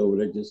Trias, over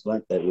there, just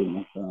like that with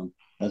my thumb.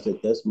 I said,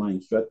 that's my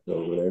instructor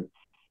over there.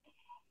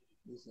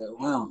 He said,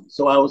 wow.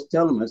 So I was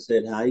telling him, I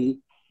said, how you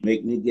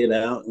make me get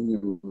out in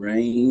the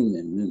rain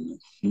and in the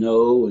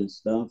snow and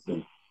stuff,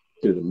 and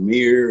to the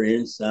mirror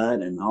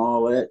inside and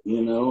all that,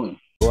 you know. And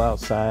Go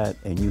outside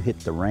and you hit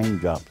the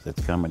raindrops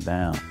that's coming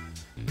down,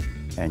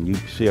 and you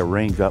see a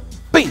raindrop,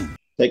 bing!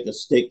 Take a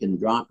stick and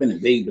drop it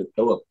and be able to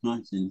throw a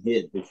punch and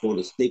hit before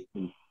the stick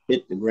can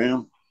hit the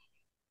ground.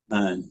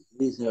 And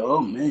he said,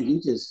 oh man, you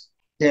just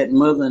had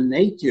Mother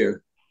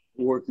Nature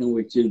working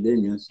with you,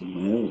 didn't you? I said,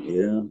 well,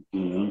 yeah,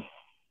 you know.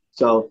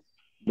 So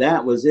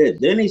that was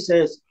it. Then he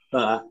says,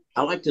 I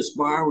like to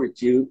spar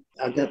with you.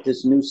 I got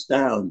this new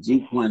style,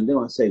 Jeet Kune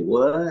Do. I say,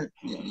 what?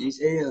 He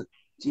said, yeah,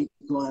 Jeet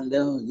Kune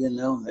Do, you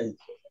know.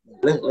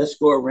 Let's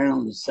go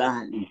around the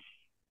side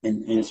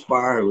and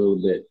spar a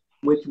little bit,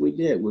 which we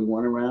did. We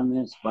went around there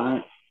and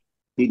sparred.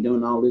 He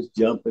doing all this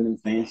jumping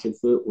and fancy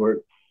footwork.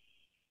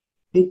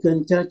 He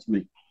couldn't touch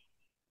me.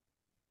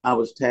 I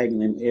was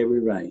tagging him every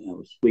right. I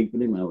was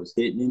sweeping him. I was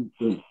hitting him.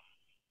 Boom.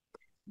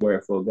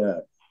 Wherefore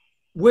God.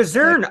 Was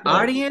there an That's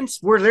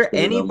audience? Were there put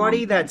it on my anybody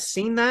mind. that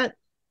seen that?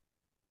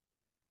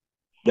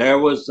 There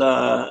was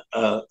a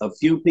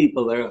few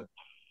people there.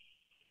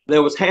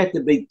 There was had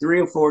to be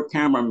 3 or 4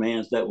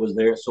 cameramans that was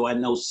there, so I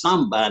know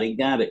somebody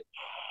got it.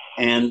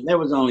 And there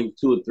was only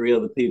 2 or 3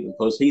 other people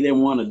because he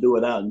didn't want to do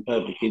it out in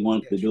public. He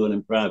wanted to do it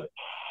in private.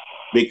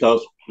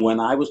 Because when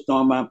I was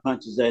throwing my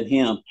punches at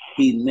him,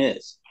 he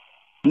missed.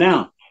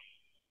 Now,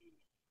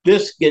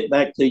 just get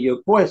back to your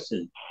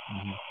question.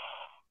 Mhm.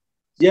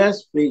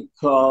 Just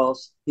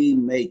because he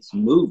makes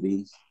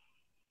movies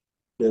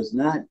does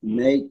not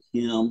make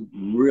him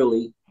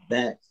really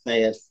that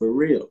fast for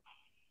real.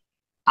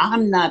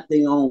 I'm not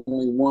the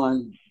only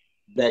one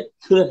that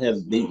could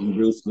have beaten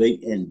Bruce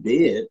Lee and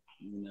did,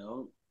 you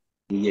know,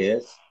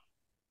 yes.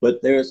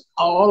 But there's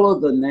all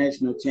of the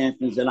national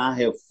champions that I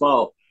have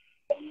fought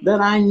that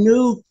I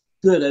knew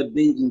could have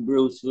beaten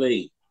Bruce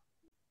Lee.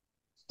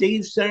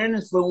 Steve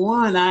Cernas, for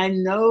one, I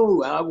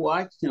know. I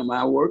watched him.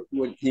 I worked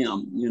with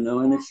him, you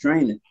know, in his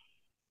training.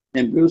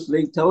 And Bruce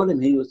Lee told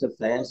him he was the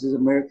fastest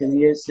American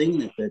he had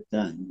seen at that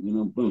time, you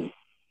know, boom.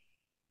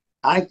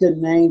 I could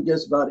name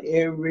just about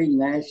every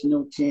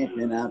national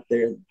champion out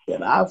there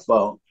that I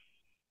fought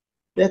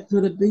that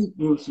could have beat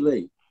Bruce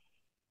Lee.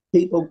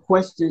 People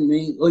question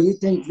me, oh, you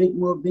think Vic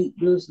Moore beat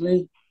Bruce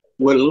Lee?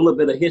 With a little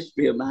bit of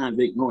history behind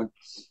Vic Moore.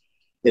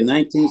 In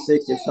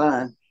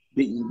 1965,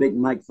 beating Big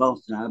Mike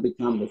Foster, I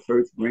became the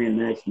first grand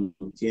national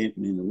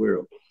champion in the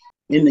world.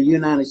 In the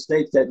United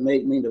States, that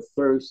made me the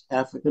first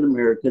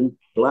African-American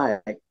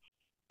black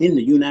in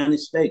the United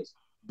States.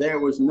 There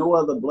was no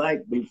other black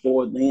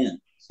before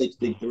then,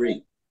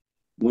 63,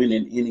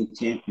 winning any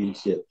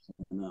championships.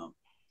 No.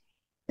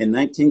 In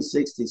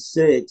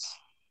 1966,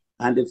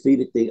 I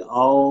defeated the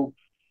all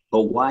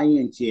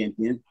Hawaiian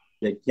champion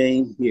that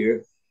came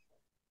here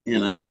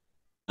in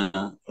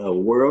a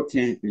world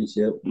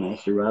championship.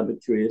 Master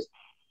Robert Trias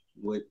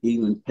would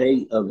even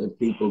pay other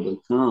people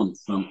to come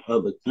from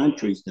other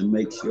countries to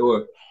make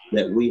sure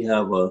that we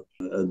have a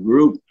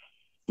group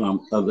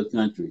from other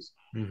countries.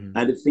 Mhm.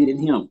 I defeated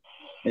him.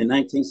 In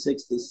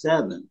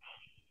 1967,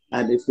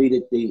 I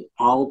defeated the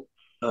all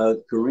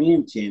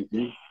Korean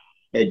champion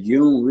at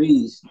June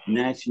Reed's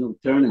national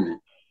tournament.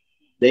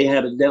 They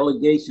had a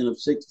delegation of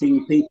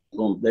 16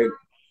 people their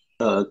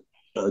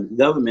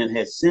government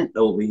had sent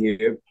over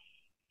here,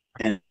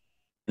 and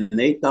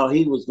they thought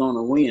he was going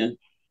to win.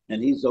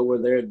 And he's over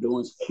there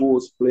doing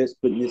full splits,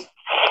 putting his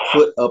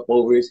foot up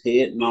over his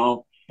head and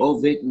all.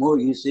 Oh, Vic Moore,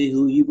 you see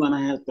who you going to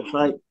have to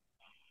fight?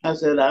 I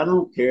said, I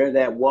don't care.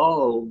 That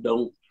wall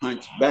don't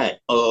punch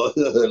back. Oh,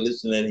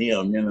 listen to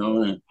him, you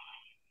know. And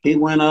he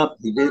went up.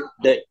 He did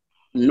that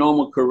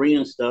normal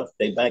Korean stuff.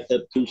 They back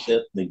up 2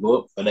 steps. They go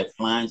up for that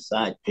flying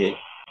side kick.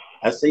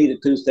 I see the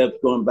 2 steps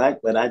going back,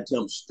 but I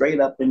jumped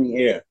straight up in the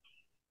air.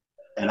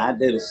 And I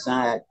did a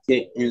side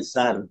kick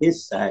inside of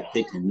his side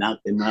kick and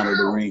knocked him out of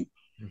the ring.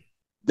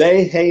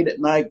 They hated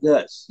my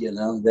guts, you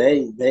know.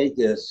 They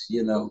just,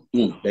 you know,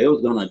 they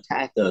was gonna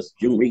attack us.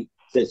 Junior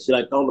said, "Should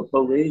I call the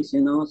police?"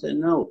 You know, I said,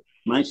 "No."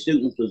 My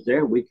students was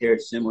there. We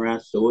carried samurai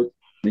swords,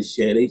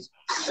 machetes,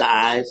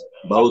 knives,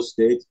 bow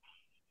sticks.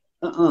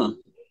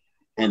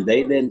 And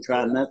they didn't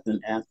try nothing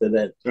after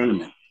that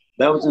tournament.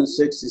 That was in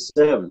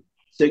 '67.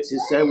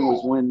 '67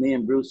 was when me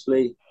and Bruce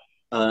Lee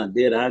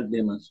did our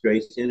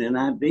demonstration, and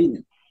I beat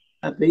him.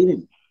 I beat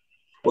him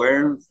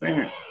square and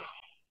fair.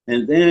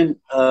 And then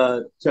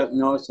Chuck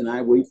Norris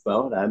and we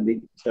fought. I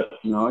beat Chuck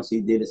Norris. He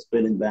did a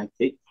spinning back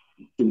kick,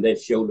 threw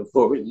that shoulder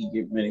forward. He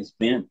did many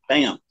spin.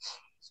 Bam.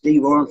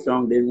 Steve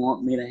Armstrong didn't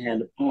want me to have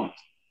the points.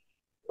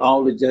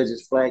 All the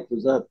judges' flag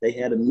was up. They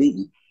had a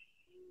meeting.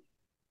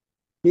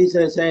 He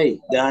says, "Hey,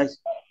 guys,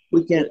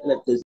 we can't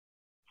let this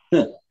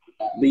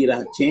beat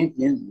our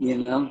champion, you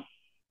know."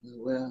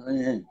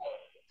 Well,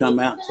 come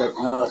out, Chuck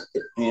Norris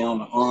hit me on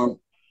the arm.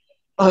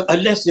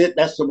 That's it.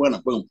 That's the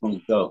winner. Boom,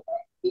 boom, go.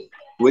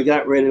 We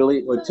got ready to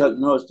leave. Well, Chuck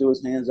Norris threw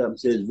his hands up and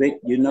says, "Vic,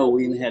 you know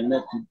we didn't have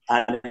nothing.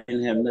 I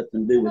didn't have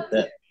nothing to do with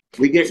that."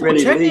 We get So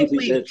ready to leave. He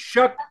technically, says,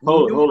 Chuck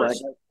 "Hold,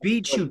 Norris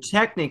beat you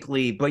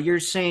technically, but you're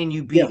saying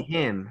you beat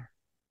him.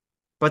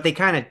 But they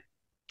kind of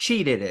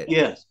cheated it.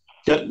 Yes,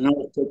 Chuck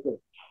Norris took it.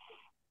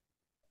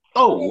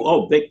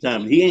 Oh, big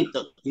time.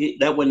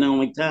 That wasn't the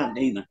only time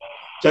either.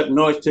 Chuck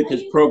Norris took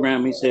his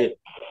program. He said,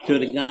 "To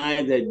the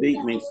guy that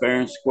beat me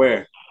fair and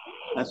square."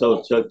 I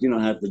told Chuck, "You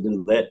don't have to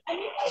do that."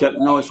 Chuck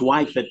Norris'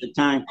 wife at the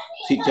time,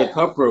 she took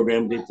her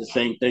program, did the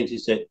same thing. She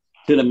said,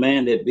 "To the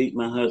man that beat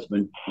my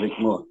husband, Vic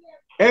Moore."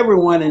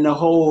 Everyone in the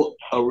whole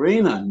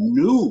arena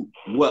knew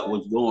what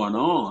was going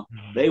on.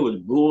 They was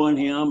booing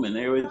him and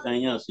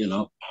everything else, you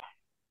know.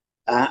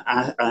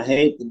 I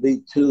hate to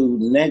be too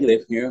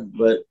negative here,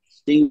 but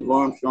Steve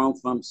Armstrong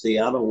from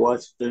Seattle,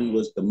 Washington,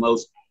 was the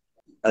most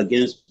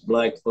against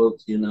black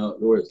folks, you know.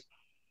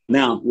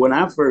 Now, when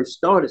I first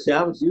started, see,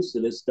 I was used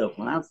to this stuff.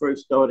 When I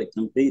first started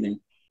competing,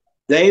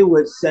 they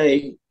would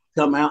say,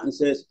 come out and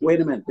says,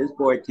 "Wait a minute, this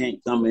boy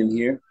can't come in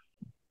here."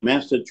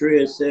 Master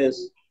Trias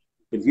says,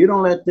 "If you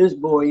don't let this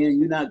boy in,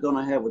 you're not going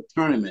to have a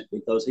tournament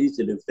because he's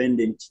the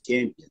defending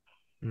champion."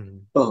 Mm-hmm.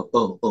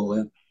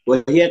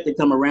 Well, he had to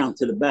come around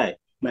to the back.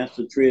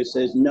 Master Trias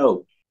says,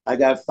 "No, I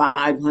got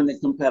 500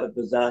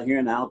 competitors out here,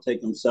 and I'll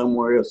take them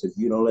somewhere else if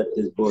you don't let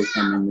this boy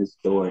come in this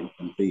door and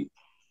compete."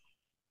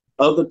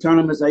 Other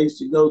tournaments I used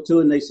to go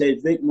to, and they say,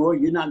 "Vic Moore,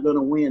 you're not going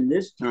to win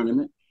this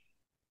tournament."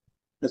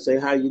 I say,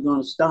 "How are you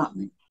going to stop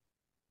me?"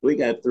 We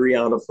got 3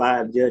 out of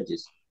 5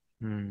 judges.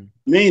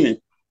 Meaning,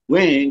 we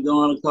ain't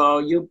going to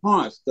call you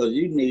points because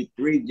you need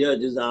 3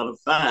 judges out of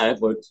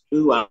 5 or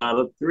 2 out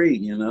of 3,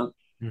 you know.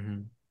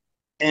 Mm-hmm.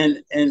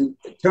 And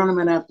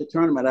tournament after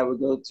tournament I would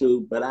go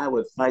to, but I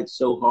would fight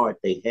so hard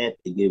they had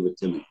to give it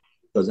to me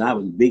because I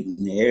was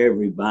beating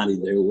everybody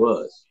there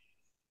was.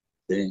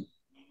 See?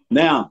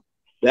 Now,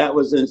 that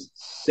was in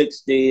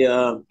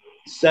 '67.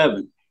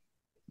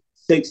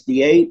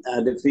 '68,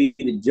 I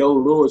defeated Joe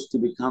Louis to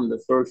become the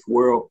first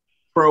world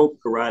pro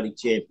karate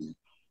champion.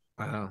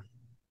 Wow.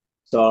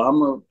 So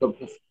I'm a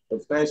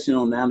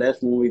professional now.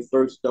 That's when we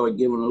first started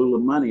giving a little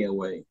money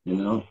away, you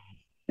know.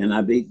 And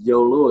I beat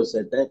Joe Louis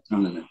at that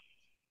tournament.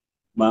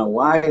 My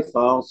wife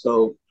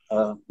also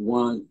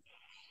won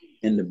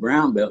in the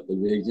brown belt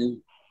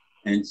division,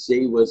 and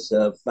she was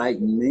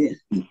fighting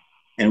men.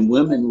 And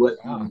women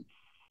wasn't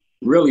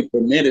really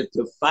permitted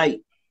to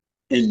fight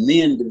in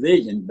men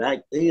division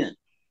back then.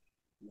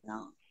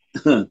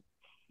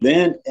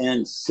 Then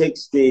in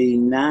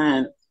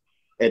 '69,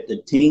 at the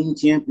team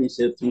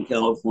championships in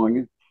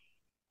California,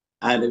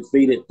 I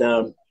defeated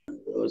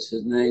what's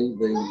his name,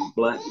 the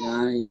black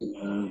guy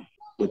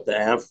with the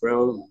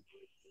afro,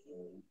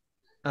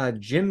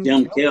 Jim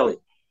Kelly.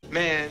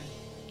 Man,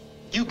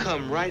 you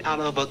come right out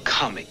of a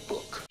comic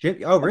book.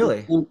 Oh,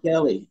 really? Jim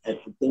Kelly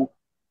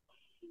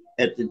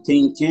at the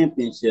team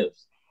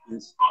championships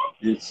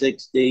in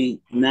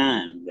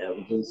 '69. That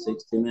was in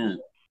 '69.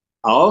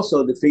 I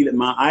also defeated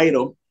my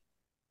idol,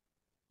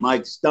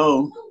 Mike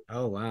Stone.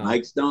 Oh, wow.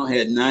 Mike Stone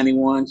had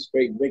 91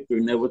 straight victory,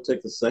 never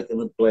took a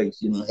second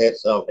place. You know,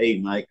 hats off. Hey,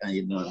 Mike, how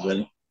you doing,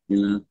 buddy?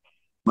 You know,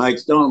 Mike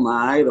Stone,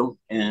 my idol,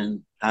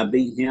 and I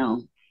beat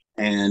him.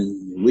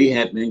 And we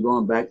had been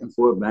going back and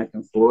forth, back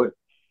and forth.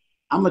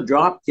 I'm a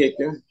drop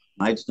kicker.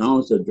 Mike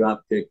Stone's a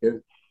drop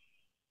kicker.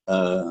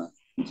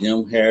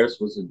 Jim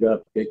Harris was a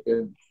drop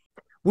kicker.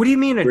 What do you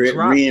mean a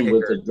drop kicker?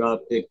 Was a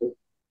drop kicker.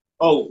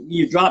 Oh,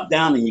 you drop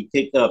down and you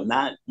kick up,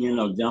 not, you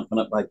know, jumping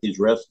up like these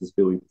wrestlers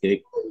doing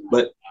kick,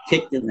 but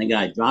kicking the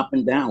guy,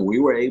 dropping down. We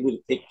were able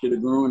to kick to the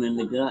groin and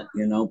the gut,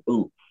 you know,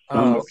 boom,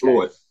 from the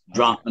floor,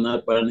 dropping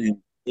up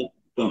and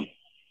boom.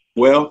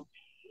 Well,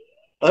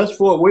 us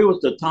four, we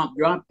was the top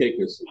drop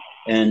kickers,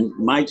 and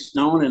Mike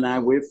Stone and I,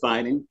 we're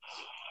fighting,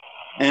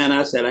 and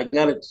I said, I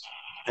gotta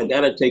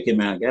take him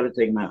out.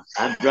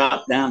 I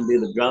dropped down,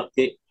 did a drop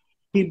kick.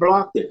 He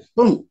blocked it.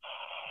 Boom.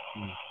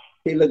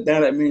 He looked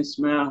down at me and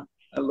smiled.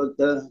 I looked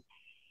up.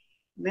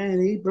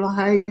 Man, he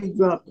dropped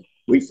it.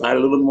 We fight a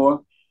little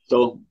more.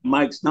 So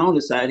Mike Stone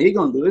decided he's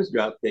gonna do his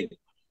drop kick.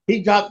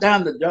 He dropped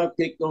down the drop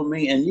kick on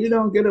me, and you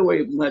don't get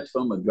away much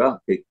from a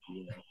drop kick,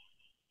 you know.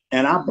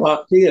 And I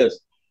blocked his.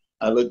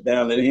 I looked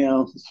down at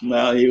him,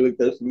 smiled. He looked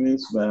at me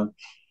and smiled.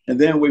 And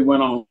then we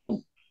went on.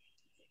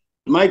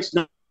 Mike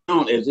Stone,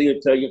 as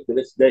he'll tell you to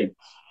this day,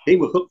 he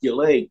would hook your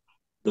leg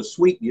to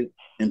sweep you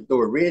and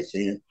throw a red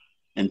hand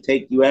and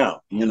take you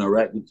out, you know,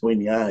 right between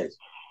the eyes.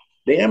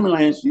 The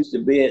ambulance used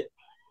to be at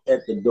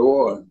the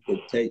door to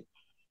take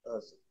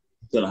us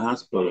to the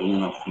hospital, you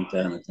know, from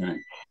time to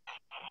time.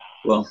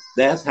 Well,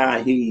 that's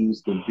how he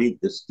used to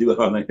beat the stew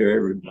out of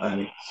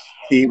everybody.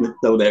 He would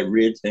throw that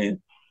red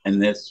hand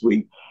and that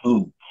sweep,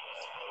 boom.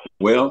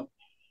 Well,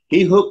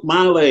 he hooked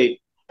my leg.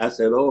 I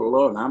said, oh,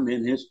 Lord, I'm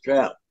in his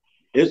trap.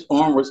 His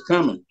arm was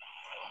coming.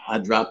 I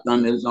dropped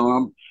on his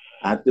arm.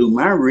 I threw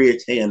my red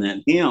hand at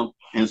him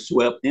and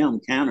swept him,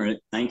 countered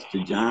it, thanks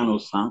to John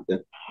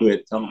Osaka, who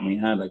had taught me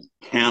how to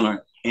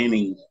counter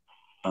any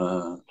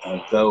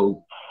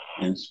throw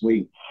and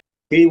sweep.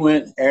 He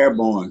went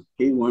airborne.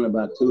 He went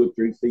about 2 or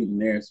 3 feet in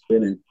the air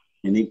spinning,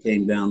 and he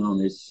came down on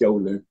his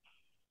shoulder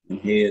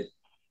and head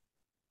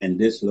and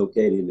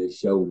dislocated his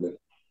shoulder.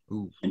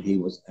 Ooh. And he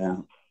was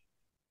out.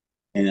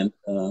 And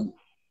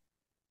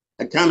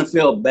I kind of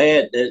felt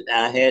bad that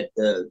I had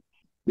to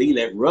be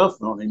that rough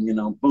on him, you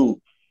know,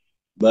 boom.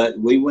 But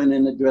we went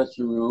in the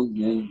dressing room,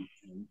 and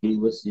he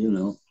was, you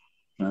know,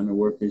 trying to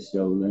work his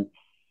shoulder.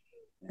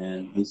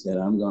 And he said,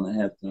 I'm going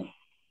to have to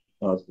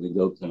possibly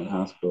go to the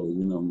hospital.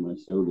 You know, my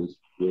shoulder's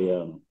way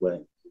out of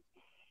whack.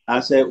 I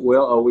said,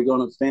 well, are we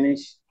going to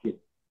finish?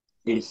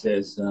 He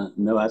says,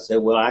 no. I said,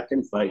 well, I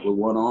can fight with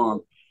one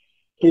arm.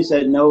 He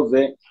said, no,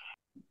 Vic,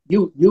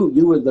 you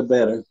were the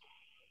better.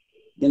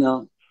 You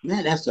know,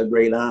 man, that's a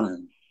great honor.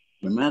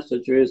 When Master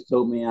Trias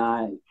told me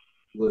I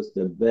was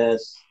the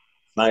best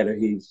fighter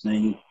he's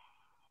seen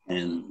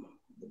and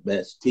the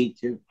best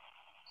teacher,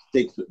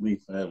 sticks with me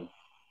forever.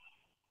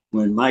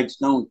 When Mike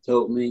Stone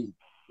told me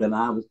that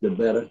I was the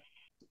better,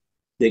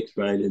 sticks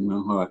right in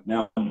my heart.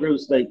 Now,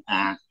 Bruce Lee,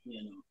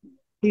 you know,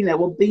 he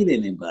never beat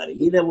anybody.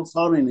 He never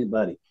fought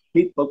anybody.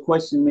 People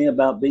question me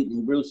about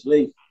beating Bruce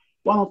Lee.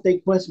 Why don't they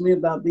question me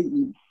about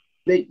beating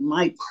Big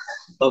Mike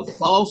of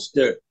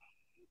Foster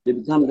to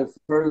become the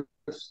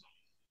first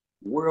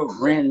world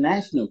grand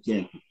national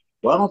champion?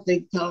 Why don't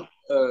they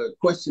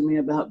question me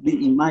about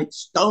beating Mike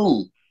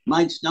Stone?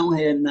 Mike Stone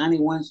had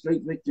 91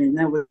 straight victories,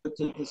 never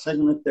took the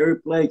second or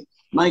third place.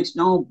 Mike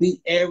Stone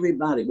beat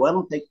everybody. Why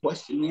don't they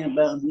question me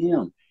about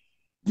him?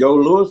 Joe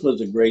Louis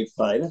was a great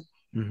fighter.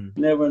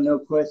 Mm-hmm. Never, no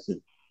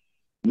question.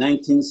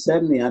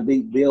 1970, I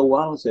beat Bill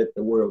Wallace at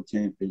the World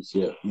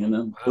Championship. You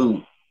know, wow.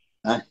 Boom.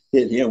 I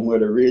hit him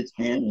with a rich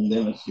hand and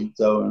then a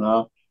shooto and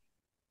all.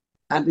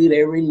 I beat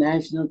every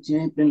national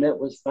champion that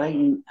was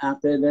fighting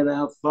out there that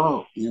I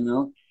fought, you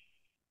know.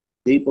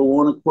 People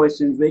want to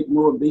question Vic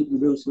Moore beating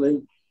Bruce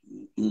Lee.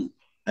 Mm-hmm.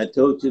 I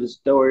told you the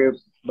story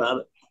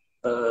about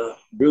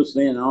Bruce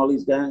Lee and all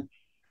these guys.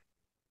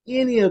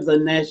 Any of the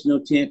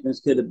national champions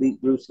could have beat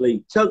Bruce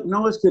Lee. Chuck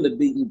Norris could have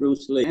beaten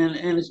Bruce Lee. And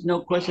there's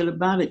no question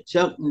about it.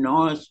 Chuck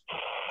Norris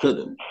could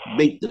have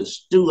beat the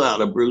stew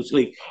out of Bruce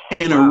Lee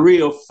in a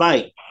real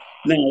fight.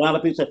 Now, a lot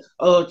of people say,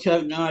 oh,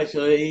 Chuck Norris,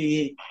 Chuck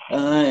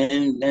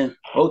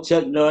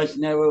Norris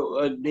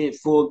never did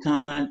full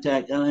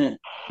contact.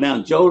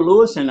 Now, Joe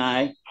Louis and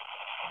I,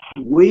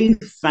 we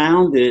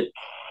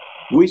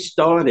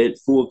started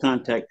full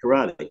contact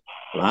karate.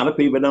 A lot of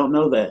people don't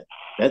know that.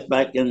 That's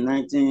back in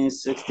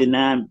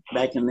 1969,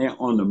 back in there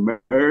on the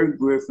Merv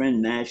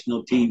Griffin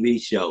national TV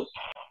show.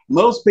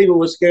 Most people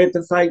were scared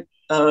to fight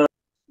Joe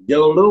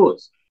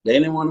Louis. They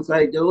didn't want to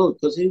fight Joe Louis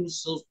because he was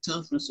so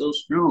tough and so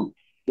strong.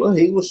 Well,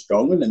 he was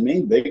stronger than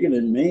me, bigger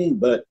than me,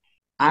 but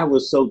I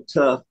was so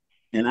tough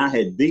and I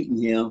had beaten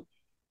him.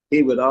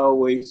 He would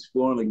always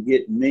want to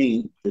get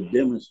me to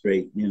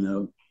demonstrate, you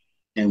know,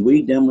 and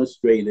we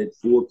demonstrated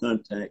full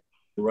contact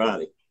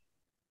karate.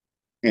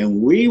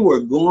 And we were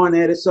going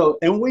at it. So,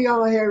 and we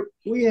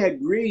had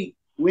agreed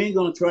we ain't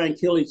going to try and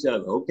kill each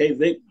other. Okay,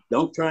 Vic,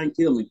 don't try and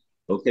kill me.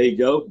 Okay,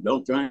 Joe,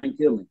 don't try and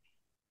kill me.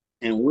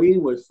 And we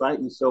was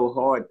fighting so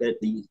hard that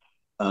the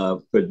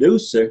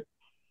producer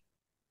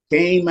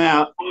came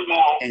out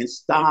and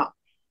stopped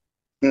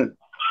the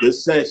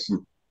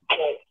session.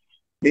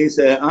 He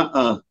said,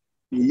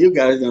 you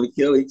guys are going to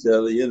kill each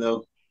other, you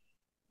know.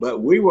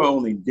 But we were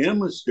only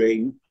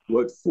demonstrating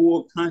what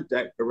full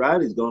contact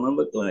karate is going to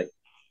look like.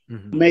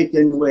 Mm-hmm.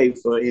 Making way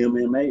for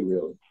MMA,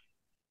 really.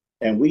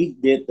 And we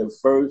did the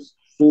first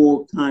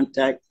full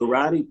contact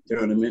karate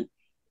tournament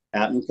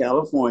out in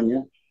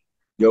California.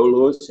 Joe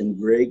Louis and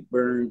Greg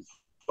Burns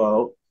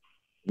fought,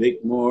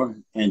 Vic Moore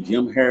and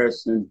Jim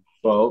Harrison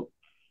fought,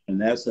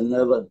 and that's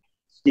another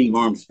Steve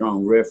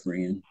Armstrong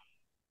refereeing.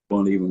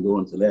 Won't even go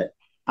into that.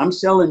 I'm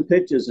selling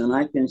pictures, and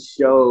I can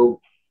show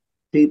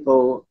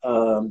people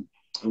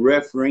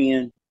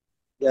refereeing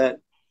that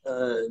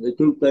the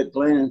Ku Klux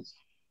Klans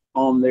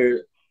on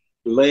their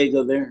leg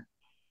of their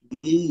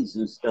knees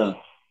and stuff.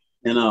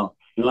 You know,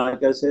 and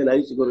like I said, I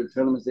used to go to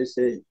tournaments. They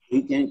said,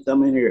 he can't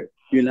come in here.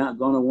 You're not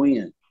going to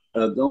win.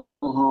 Go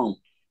home.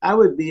 I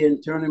would be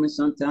in tournaments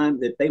sometimes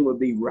that they would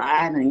be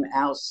riding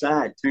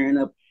outside, tearing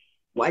up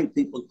white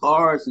people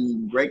cars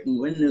and breaking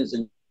windows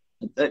and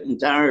cutting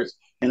tires,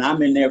 and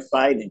I'm in there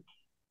fighting,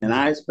 and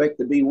I expect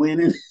to be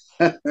winning.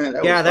 That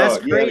Yeah, was that's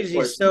hard. Yeah,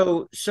 crazy.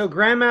 So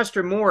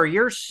Grandmaster Moore,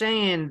 you're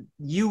saying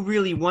you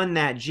really won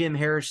that Jim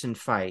Harrison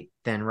fight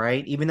then,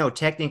 right? Even though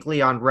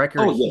technically on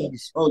record oh yeah,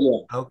 he's oh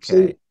yeah.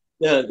 See,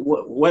 okay.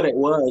 what it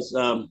was,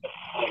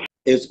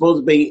 it's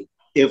supposed to be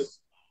if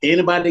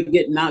anybody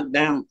get knocked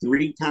down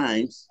 3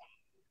 times,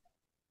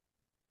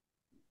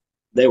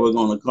 they were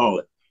going to call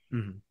it.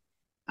 Mm-hmm.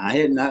 I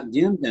had knocked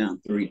Jim down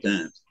 3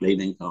 times. They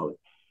didn't call it.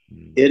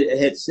 Mm-hmm. It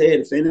had said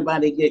if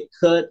anybody get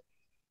cut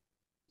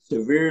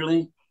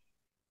severely,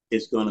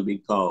 it's going to be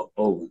called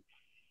over.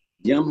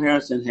 Jim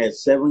Harrison had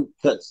 7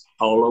 cuts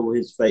all over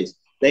his face.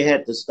 They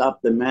had to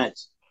stop the match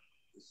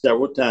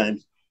several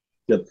times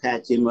to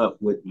patch him up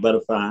with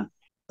butterfly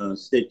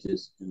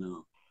stitches.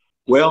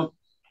 Well,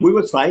 we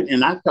were fighting,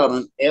 and I caught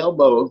an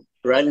elbow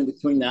right in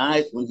between the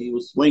eyes when he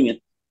was swinging,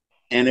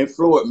 and it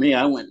floored me.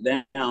 I went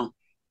down.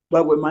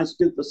 But with my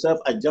stupid self,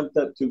 I jumped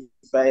up too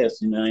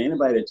fast.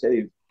 Anybody tell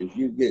you if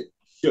you get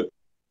shook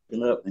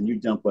up and you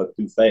jump up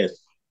too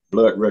fast,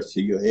 blood rush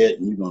to your head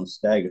and you're going to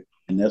stagger.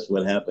 And that's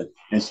what happened.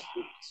 And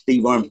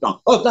Steve Armstrong,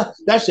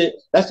 that's it.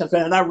 That's the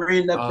fan. I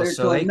ran up there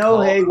So to they him. No,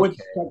 call hey, what okay.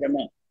 you talking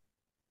about?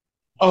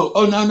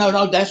 Oh,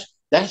 no.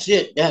 That's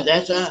it.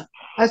 That's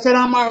I said,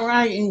 I'm all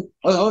right. And,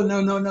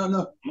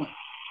 no.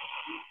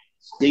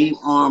 Steve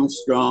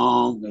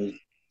Armstrong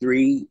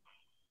 3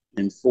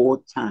 and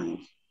 4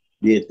 times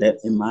did that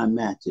in my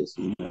matches.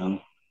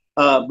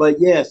 But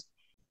yes,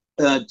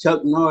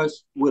 Chuck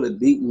Norris would have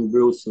beaten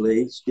Bruce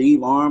Lee.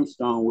 Steve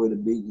Armstrong would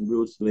have beaten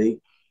Bruce Lee.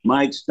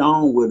 Mike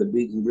Stone would have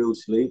beaten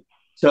Bruce Lee.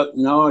 Chuck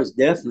Norris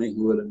definitely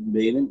would have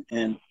beaten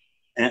him.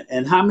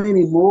 And how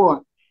many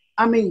more?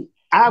 I mean,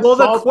 I've Well,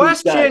 the fought these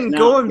guys. question Now,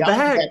 going y'all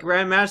back, had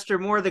Grandmaster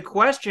Moore, the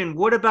question,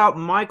 what about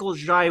Michael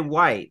Jai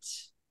White?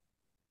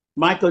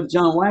 Michael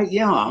John White,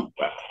 yeah,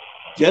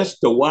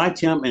 just to watch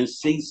him and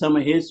see some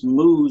of his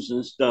moves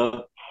and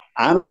stuff.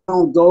 I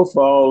don't go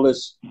for all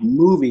this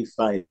movie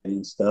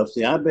fighting stuff.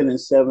 See, I've been in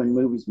 7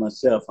 movies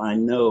myself. I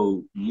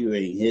know you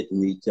ain't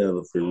hitting each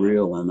other for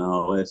real and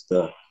all that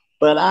stuff.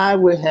 But I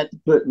would have to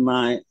put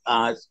my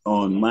odds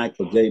on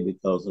Michael J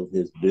because of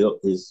his build,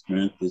 his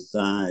strength, his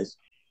size.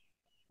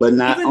 But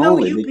not Even though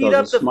only you beat because a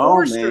up the small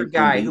Forster man can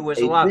guy who beat was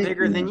a a lot big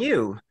bigger than man.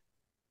 you.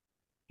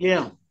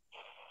 Yeah,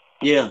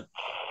 yeah.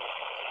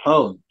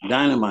 Oh,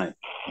 dynamite.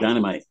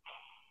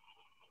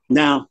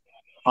 Now,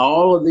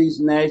 all of these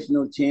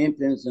national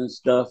champions and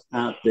stuff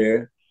out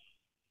there,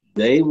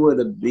 they would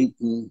have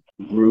beaten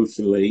Bruce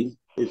Lee.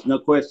 It's no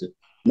question.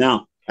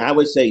 Now, I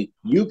would say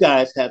you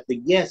guys have to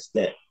guess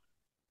that.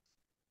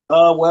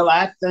 Well,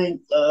 I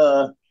think,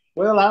 I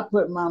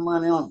put my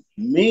money on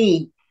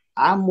me.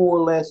 I more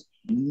or less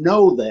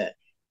know that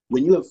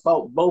when you have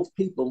fought both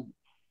people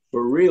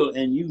for real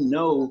and you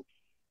know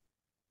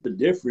the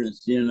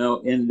difference,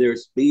 in their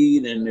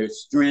speed and their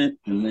strength,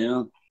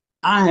 and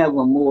I have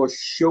a more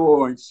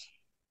assurance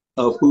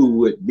of who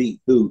would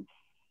beat who.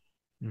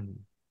 Mm-hmm.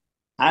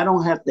 I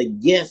don't have to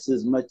guess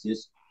as much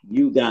as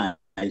you guys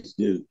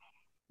do.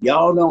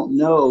 Y'all don't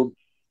know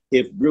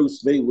if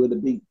Bruce Lee would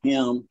have beat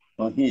him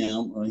or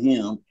him or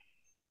him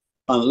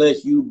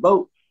unless you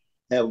both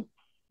have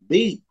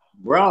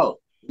brought,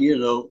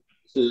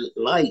 to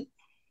light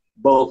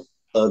both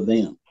of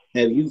them.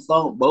 Have you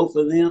fought both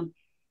of them?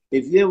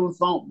 If you ever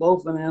fought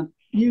both of them,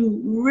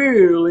 you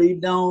really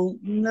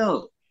don't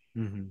know.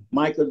 Mm-hmm.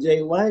 Michael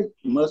J. White,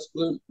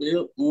 muscular,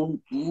 built.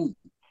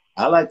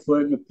 I like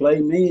for him to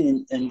play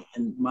me in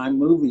my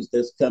movies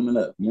that's coming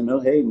up.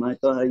 Hey,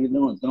 Michael, how you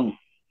doing?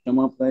 Come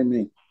on, play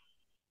me.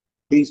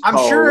 He's I'm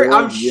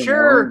taller,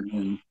 sure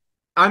and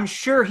I'm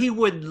sure he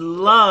would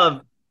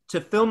love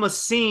to film a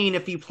scene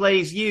if he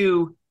plays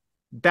you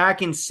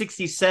back in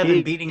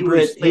 '67 beating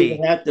Bruce he would Lee.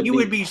 have to You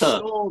would be be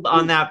tough. sold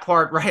on that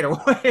part right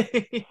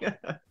away.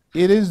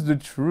 It is the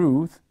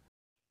truth.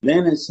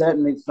 Then in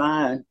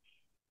 '75,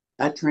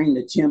 I trained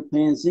a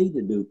chimpanzee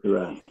to do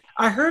karate.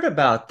 I heard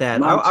about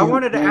that. My I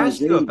wanted to ask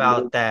you chimpanzee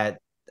about was,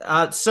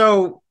 that.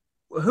 So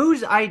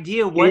whose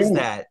idea was yeah.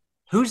 that?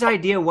 Whose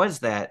idea was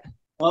that?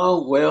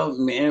 Oh, well,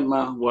 me and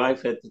my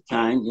wife at the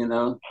time,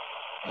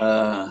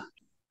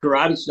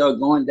 karate started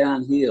going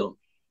downhill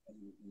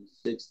in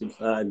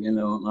 65,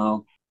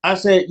 I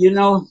said,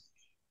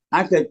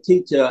 I could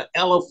teach an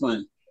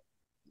elephant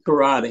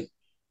karate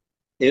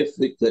if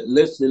it could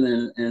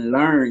listen and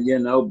learn,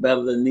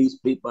 better than these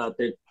people out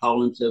there call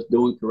themselves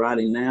doing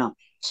karate now,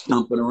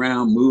 stumping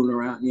around, moving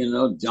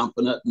around,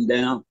 jumping up and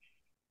down.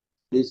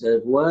 He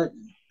said, what?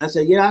 I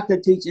said, yeah, I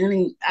can teach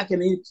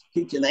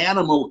an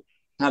animal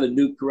how to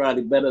do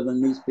karate better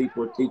than these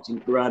people are teaching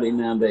karate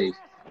nowadays.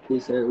 He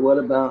said, what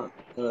about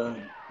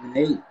an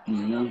ape?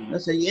 I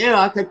said, yeah,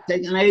 I could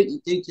take an ape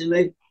and teach an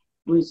ape.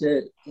 We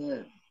said,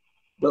 yeah,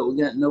 but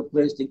we got no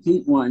place to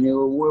keep one.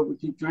 Where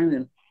would you train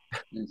him?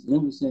 And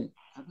then we said,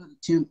 how about a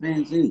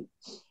chimpanzee?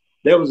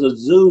 There was a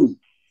zoo,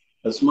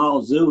 a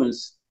small zoo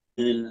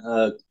in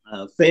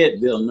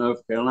Fayetteville,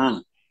 North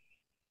Carolina.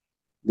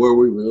 where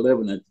we were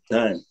living at the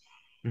time.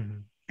 Mm-hmm.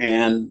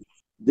 And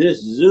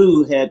this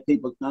zoo had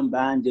people come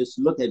by and just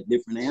look at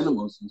different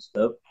animals and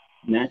stuff.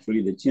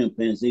 Naturally, the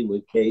chimpanzee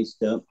was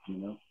caged up, you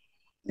know,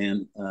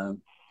 and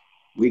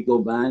we go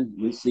by and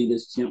we see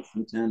this chimp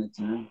from time to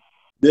time.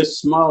 This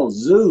small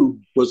zoo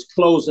was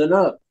closing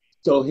up,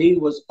 so he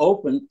was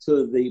open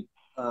to the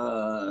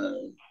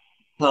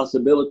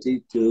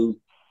possibility to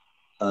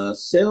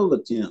sell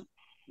the chimp.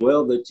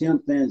 Well, the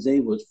chimpanzee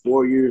was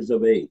 4 years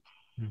of age.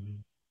 Mm-hmm.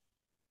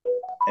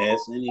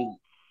 Ask any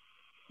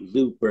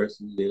zoo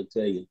person, they'll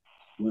tell you.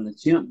 When a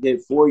chimp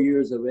get 4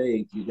 years of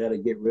age, you got to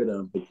get rid of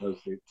them because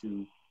they're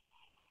too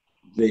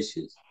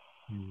vicious.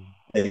 Mm-hmm.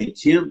 A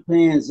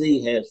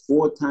chimpanzee has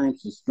 4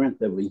 times the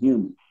strength of a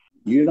human.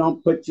 You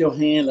don't put your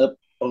hand up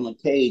on a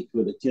cage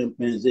with a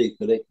chimpanzee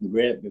because they can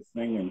grab your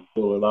finger and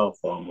pull it off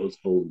almost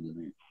holding it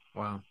in.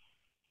 Wow.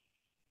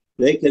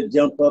 They could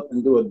jump up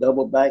and do a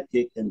double back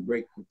kick and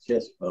break the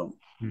chest bone.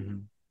 Mm-hmm.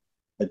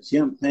 A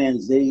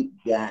chimpanzee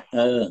got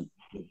the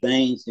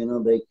things, you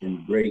know, they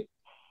can break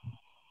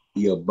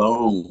your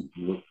bone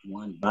with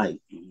one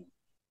bite. You know.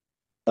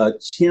 A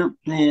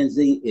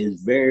chimpanzee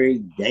is very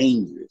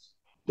dangerous.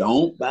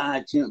 Don't buy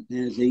a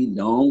chimpanzee.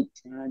 Don't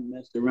try and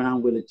mess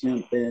around with a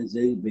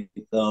chimpanzee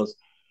because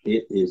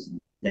it is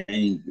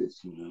dangerous.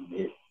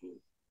 You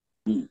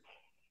know.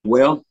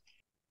 Well,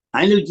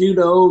 I knew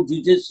judo,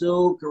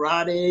 jiu-jitsu,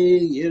 karate,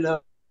 you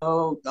know,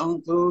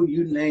 kung fu,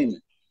 you name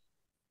it.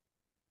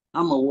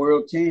 I'm a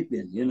world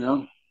champion, you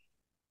know.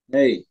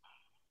 Hey,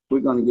 we're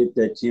going to get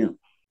that chimp.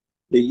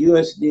 The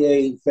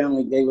USDA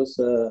family gave us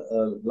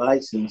a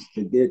license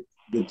to get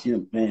the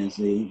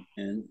chimpanzee,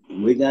 and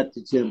we got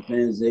the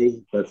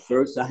chimpanzee. But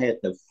first, I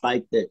had to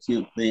fight that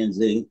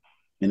chimpanzee.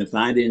 And if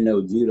I didn't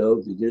know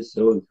judo,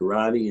 jiu-jitsu, and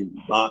karate, and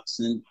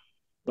boxing,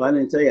 well, I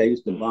didn't tell you I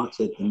used to box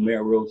at the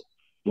Melrose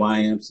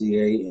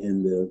YMCA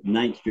and the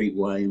 9th Street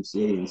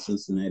YMCA in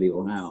Cincinnati,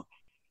 Ohio.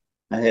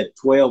 I had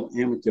 12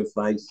 amateur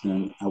fights,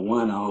 and I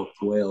won all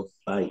 12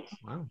 fights.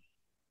 Wow.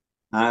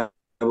 I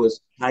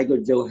was Tiger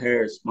Joe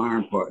Harris'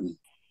 sparring partner,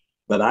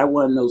 but I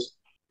won those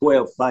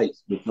 12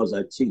 fights because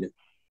I cheated.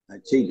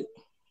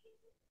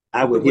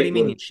 I would What do you hit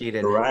mean with you a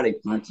cheated? karate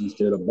punch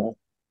instead of boxing.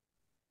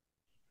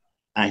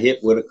 I hit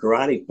with a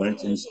karate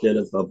punch instead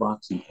of a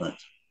boxing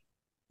punch.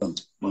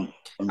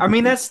 I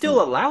mean, that's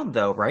still allowed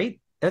though, right?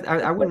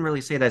 I wouldn't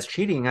really say that's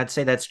cheating. I'd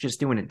say that's just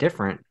doing it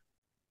different.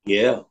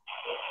 Yeah,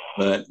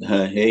 but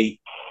hey,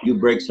 you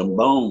break some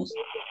bones.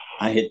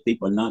 I hit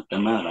people, knock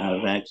them out.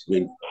 I've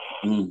actually,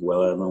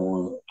 well, I don't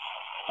want to.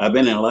 I've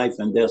been in life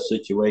and death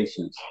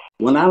situations.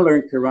 When I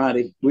learned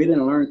karate, we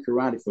didn't learn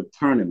karate for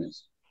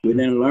tournaments. We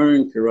didn't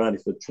learn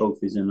karate for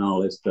trophies and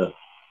all that stuff.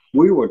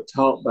 We were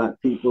taught by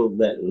people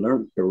that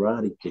learned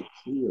karate to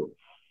kill.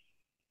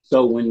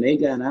 So when they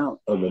got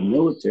out of the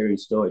military and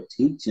started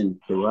teaching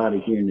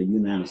karate here in the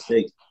United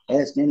States,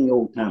 ask any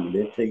old timer,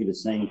 they'll tell you the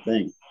same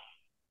thing.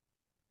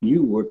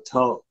 You were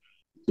taught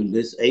to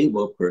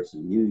disable a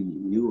person.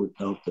 You were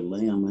taught to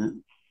lay them out.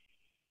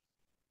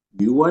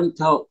 You weren't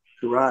taught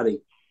karate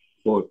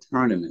for a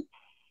tournament,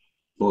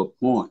 for a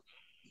point.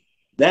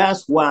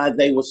 That's why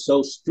they were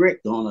so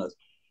strict on us.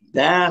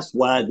 That's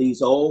why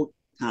these old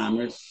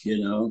timers,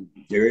 you know,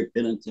 Jerry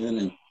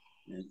Pennington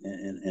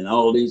and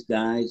all these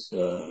guys,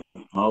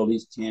 all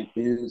these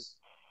champions,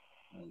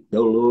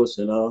 Joe Louis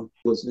and all,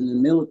 was in the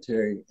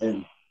military.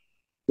 And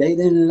they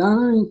didn't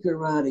learn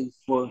karate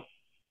for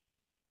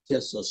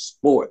just a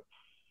sport.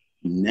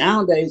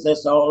 Nowadays,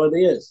 that's all it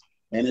is.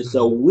 And it's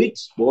a weak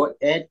sport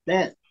at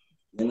that,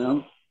 you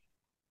know.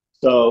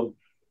 So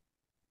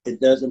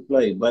it doesn't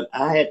play. But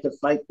I had to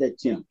fight that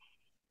chimp.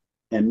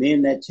 And me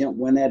and that chimp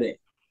went at it.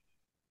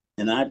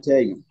 And I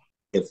tell you,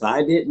 if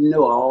I didn't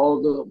know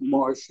all the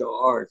martial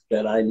arts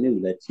that I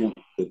knew, that chimp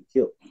could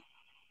kill me.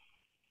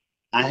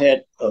 I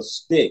had a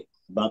stick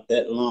about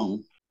that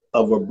long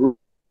of a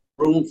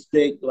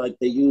broomstick like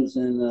they use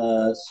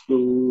in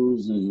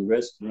schools and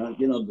restaurants,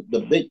 you know, the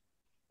big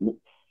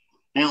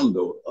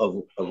handle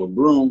of a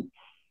broom,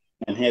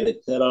 and had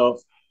it cut off,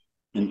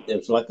 and it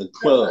was like a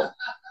club,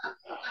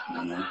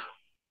 you know.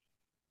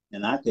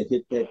 And I could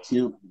hit that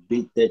chimp,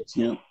 beat that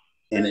chimp,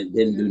 and it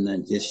didn't do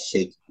nothing, just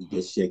shake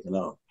it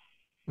off.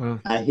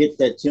 I hit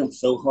that chimp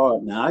so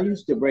hard. Now, I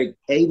used to break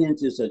 8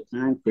 inches of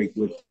concrete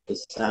with the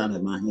side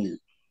of my hand.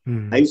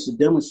 I used to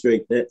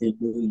demonstrate that in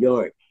New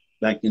York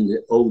back in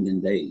the olden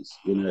days,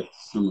 you know, at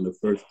some of the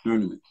first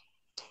tournaments.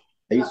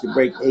 I used to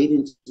break 8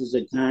 inches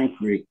of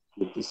concrete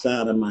with the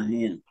side of my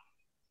hand.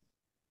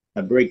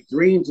 I break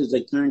 3 inches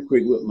of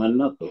concrete with my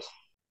knuckles,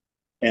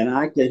 and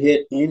I could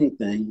hit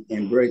anything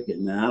and break it.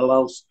 Now, I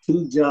lost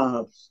 2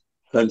 jobs,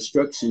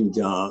 construction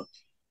jobs,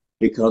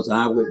 because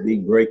I would be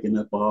breaking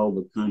up all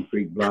the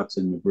concrete blocks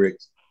and the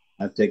bricks.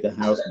 I'd take a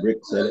house brick,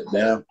 set it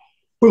down,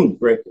 boom,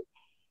 break it.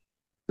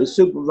 The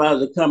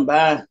supervisor come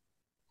by.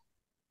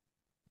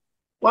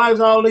 Why is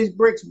all these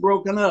bricks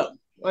broken up?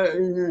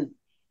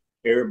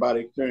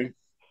 Everybody turned,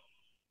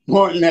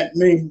 pointing at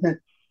me.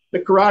 The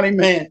karate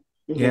man.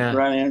 Yeah.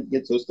 Karate man,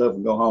 get your stuff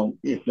and go home.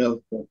 You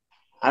know.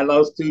 I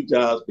lost 2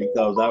 jobs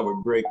because I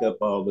would break up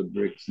all the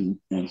bricks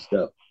and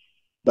stuff.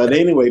 But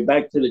anyway,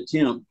 back to the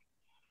chimp.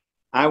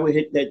 I would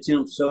hit that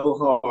chimp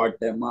so hard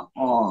that my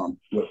arm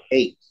would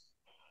ache.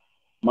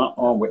 My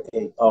arm would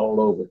ache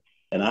all over.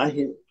 And I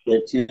hit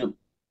that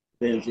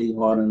chimpanzee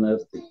hard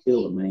enough to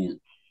kill a man.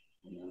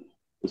 You know,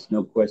 there's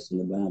no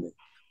question about it.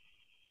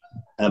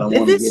 I don't Did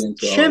want to get this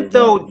into all chimp of that.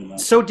 though? You know,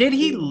 So did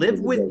he here live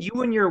we with go.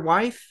 you and your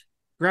wife,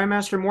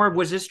 Grandmaster Moore?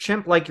 Was this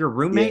chimp like your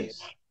roommate?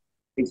 Yes.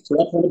 He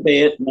slept in the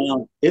bed.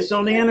 Now, it's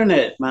on the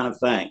internet, matter of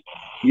fact.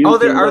 You Oh,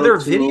 there can are go there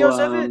to, videos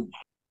of it?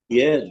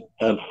 yes,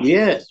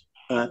 yes.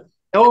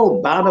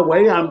 Oh, by the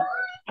way,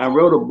 I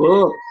wrote a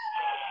book.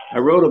 I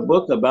wrote a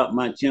book about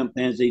my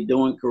chimpanzee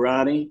doing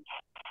karate.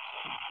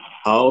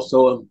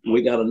 Also,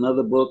 we got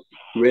another book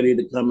ready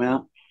to come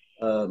out.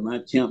 My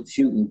chimp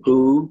shooting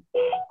pool.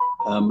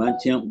 My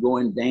chimp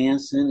going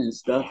dancing and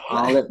stuff.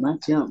 All that. My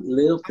chimp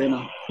lived in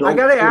a I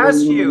gotta total ask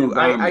human you.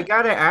 I environment.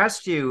 gotta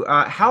ask you.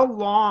 How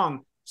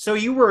long? So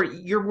you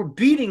were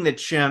beating the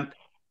chimp,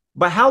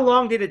 but how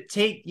long did it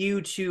take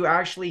you to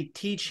actually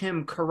teach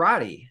him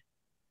karate?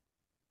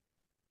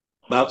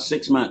 About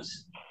 6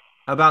 months.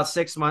 About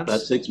six About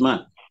months. 6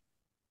 months.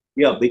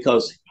 Yeah,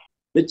 because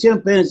the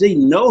chimpanzee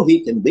know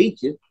he can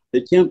beat you.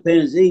 The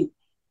chimpanzee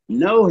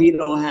know he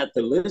don't have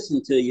to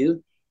listen to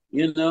you,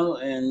 you know,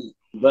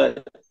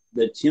 but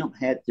the chimp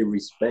had to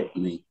respect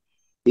me.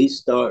 He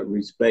started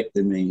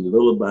respecting me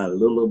little by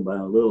little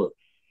by little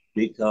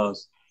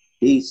because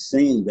he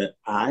seen that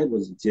I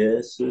was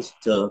just as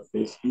tough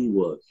as he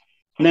was.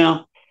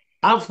 Now,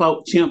 I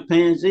fought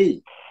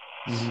chimpanzees.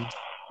 Mm-hmm.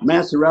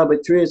 Master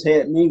Robert Trias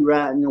had me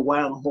riding the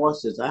wild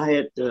horses. I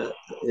had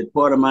as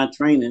part of my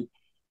training,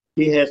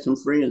 he had some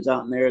friends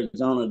out in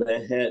Arizona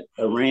that had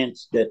a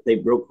ranch that they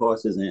broke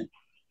horses in.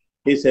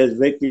 He says,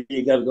 Victor,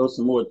 you got to go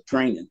some more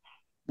training.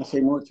 I say,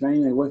 more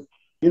training? What?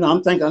 You know,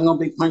 I'm thinking I'm going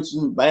to be punching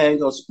some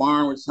bag or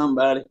sparring with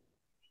somebody.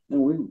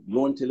 And we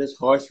going to this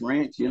horse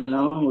ranch, you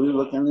know, we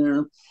looking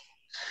there,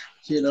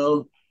 you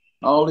know,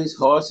 all these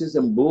horses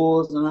and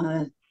bulls.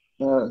 And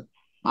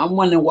I'm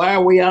wondering, why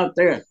are we out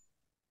there?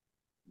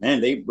 Man,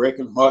 they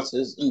breaking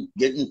horses and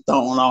getting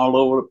thrown all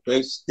over the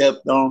place,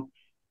 stepped on.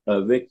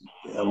 Vic,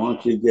 I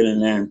want you to get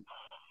in there and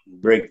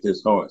break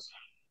this horse.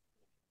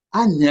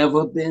 I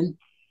never been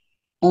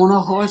on a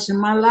horse in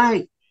my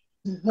life.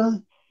 Huh?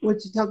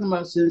 What you talking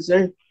about,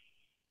 Sensei?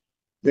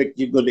 Vic,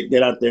 you're going to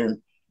get out there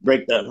and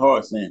break that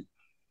horse in.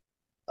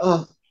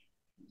 Oh,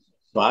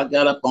 so I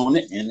got up on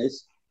it and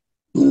it's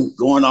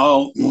going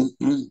all.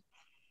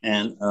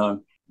 And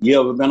you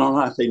ever been on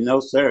a horse? I say, no,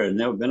 sir, I've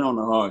never been on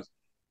a horse.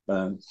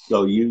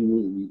 So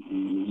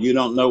you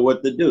don't know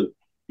what to do.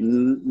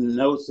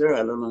 No, sir, I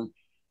don't know.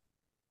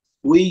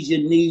 Squeeze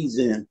your knees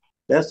in.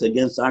 That's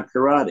against our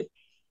karate.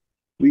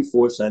 We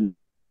force our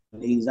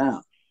knees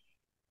out.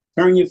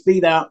 Turn your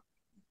feet out.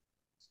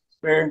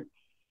 Fair.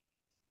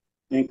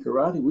 In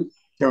karate, we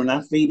turn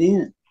our feet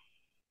in.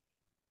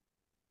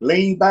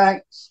 Lean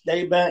back,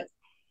 stay back.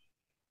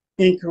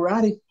 In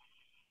karate,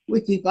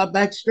 we keep our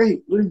back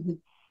straight.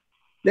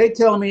 They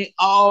tell me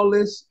all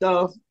this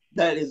stuff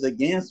that is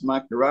against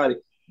my karate.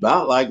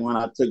 About like when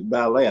I took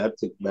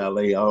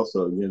ballet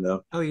also, you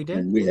know, Oh, you did?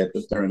 and we had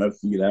to turn our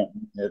feet out,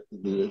 we had to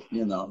do this,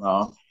 you know, and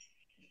all.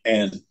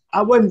 And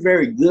I wasn't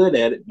very good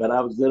at it, but I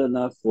was good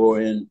enough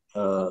for in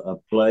a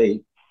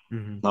play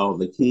called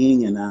The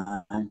King and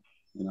I,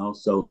 and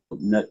also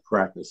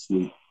Nutcracker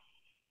Suite.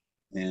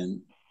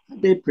 And I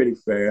did pretty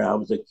fair. I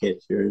was a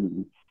catcher,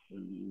 you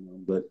know,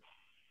 but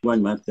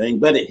wasn't my thing.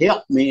 But it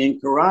helped me in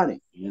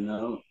karate, you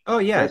know, Oh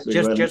yeah,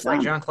 especially running just like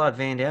time. Jean-Claude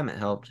Van Damme, it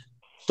helped.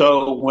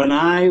 So when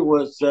I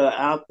was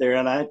out there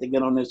and I had to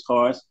get on this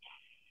horse,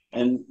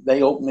 and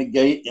they opened the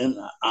gate and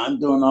I'm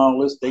doing all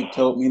this they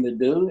told me to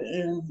do,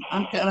 and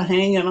I'm kind of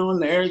hanging on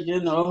there,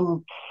 you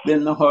know.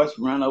 Then the horse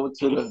ran over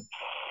to the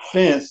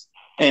fence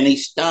and he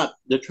stopped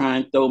to try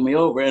and throw me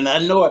over, and I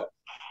know it.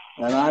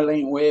 And I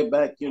leaned way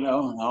back, you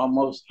know,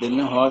 almost. Then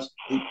the horse,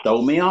 he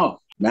threw me off.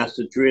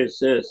 Master Trias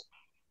says,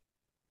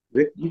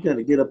 Vic, you got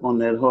to get up on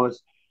that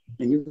horse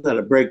and you got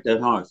to break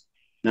that horse.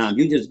 Now,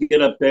 you just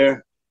get up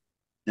there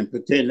and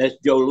pretend that's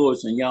Joe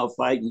Louis and y'all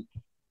fighting,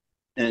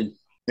 and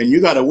you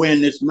got to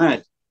win this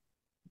match.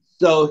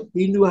 So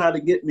he knew how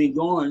to get me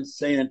going,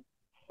 saying,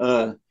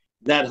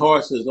 that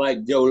horse is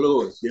like Joe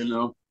Louis, you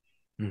know.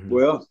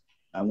 Well,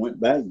 I went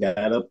back, got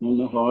up on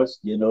the horse,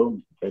 you know.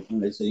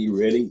 They say, you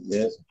ready?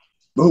 Yes.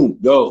 Boom,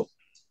 go.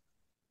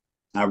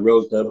 I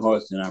rode that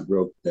horse and I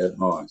broke that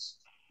horse.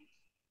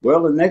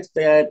 Well, the next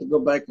day I had to go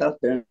back out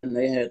there and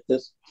they had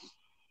this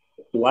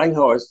white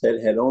horse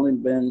that had only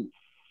been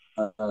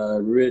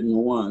ridden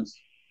once.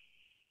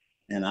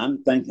 And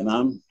I'm thinking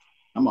I'm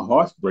a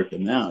horse breaker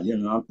now, you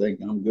know. I'm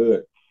thinking I'm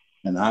good.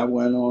 And I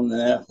went on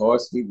that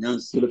horse. He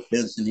runs to the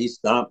fence and he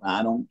stopped.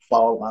 I don't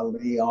fall. I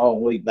lay all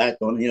the way back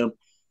on him.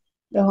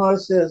 The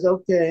horse says,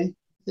 okay.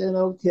 I said,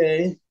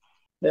 okay.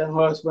 That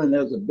horse went,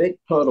 there was a big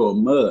puddle of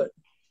mud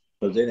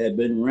because it had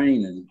been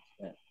raining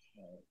that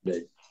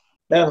day.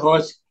 That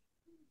horse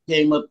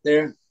came up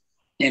there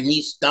and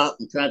he stopped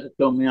and tried to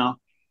throw me off.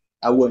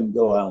 I wouldn't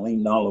go. I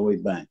leaned all the way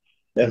back.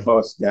 That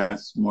horse got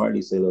smart.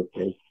 He said,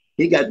 okay.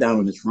 He got down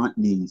on his front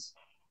knees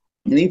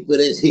and he put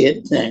his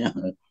head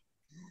down.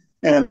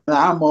 And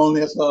I'm on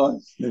this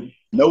horse,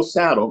 no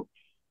saddle.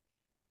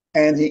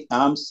 And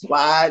I'm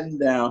sliding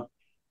down.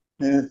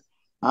 And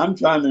I'm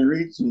trying to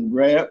reach and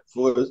grab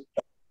for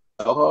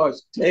a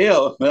horse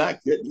tail, but I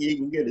couldn't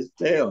even get his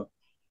tail.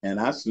 And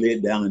I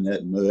slid down in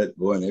that mud,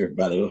 boy, and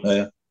everybody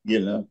laughed, you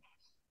know.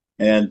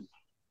 And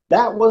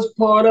that was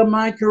part of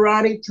my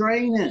karate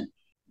training.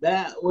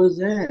 That was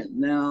it.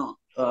 Now,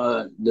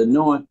 the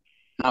knowing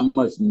how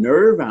much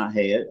nerve I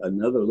had,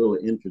 another little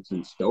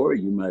interesting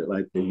story you might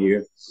like to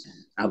hear.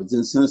 I was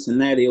in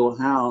Cincinnati,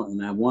 Ohio,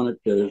 and I wanted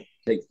to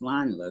take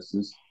flying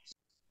lessons.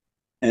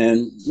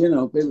 And, you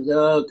know, people say,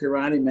 oh,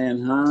 karate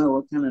man, huh?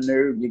 What kind of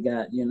nerve you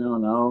got, you know,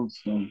 and all.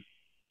 So,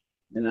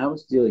 and I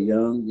was still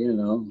young, you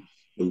know,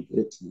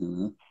 stupid,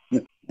 you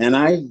know. And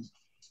I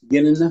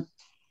get in the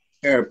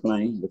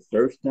airplane the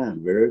first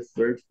time, very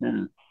first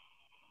time,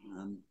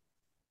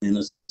 in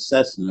a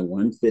Cessna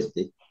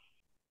 150.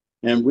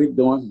 And we're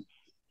doing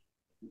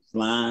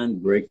flying,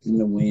 breaking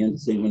the wind.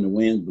 See, when the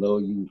wind blow,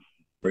 you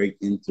break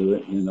into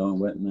it, you know, and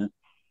whatnot.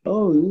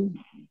 Oh, you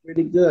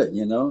pretty good,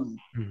 you know.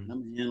 Mm-hmm.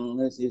 I'm handling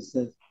this. He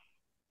says,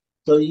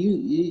 so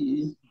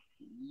you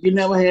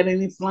never had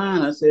any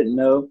flying? I said,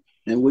 no.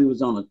 And we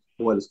was on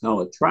what is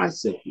called a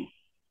tricycle.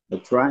 A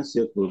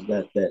tricycle's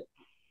got that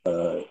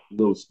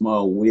little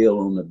small wheel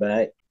on the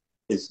back.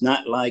 It's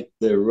not like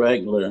the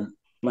regular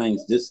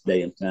planes this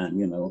day and time,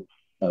 you know,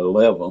 a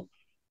level.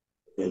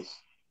 It's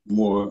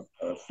more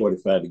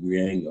 45-degree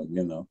angle,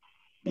 you know,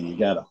 and you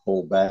got to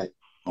hold back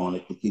on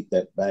it to keep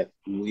that back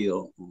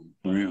wheel on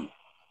the ground.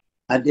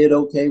 I did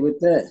okay with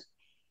that.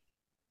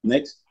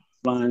 Next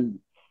flying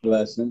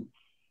lesson,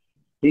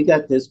 he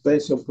got this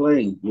special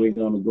plane we're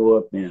going to go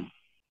up in.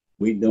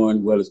 We're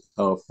doing what is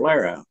called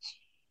flare outs.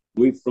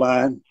 We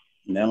fly, and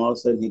then all of a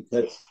sudden he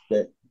cuts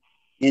that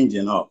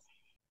engine off.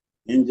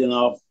 Engine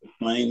off, the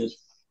plane is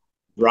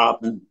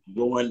dropping,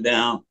 going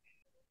down.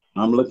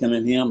 I'm looking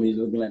at him, he's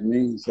looking at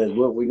me. He says,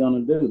 what are we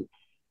going to do?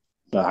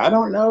 So I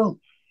don't know.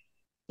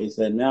 He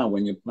said, now,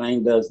 when your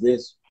plane does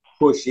this,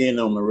 push in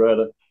on the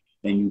rudder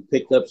and you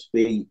pick up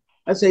speed.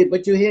 I say,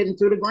 but you're heading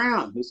to the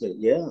ground. He said,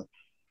 yeah.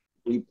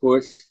 We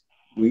push,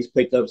 we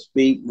pick up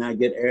speed, and I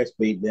get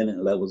airspeed, then it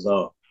levels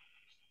off.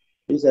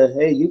 He said,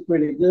 hey, you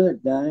pretty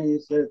good, guy. He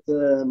said,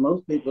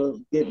 most people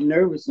get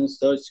nervous and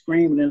start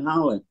screaming and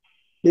hollering.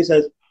 He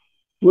says,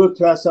 we'll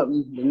try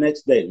something the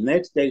next day. The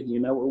next day, you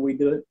know what we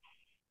do?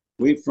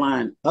 We're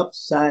flying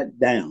upside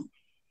down,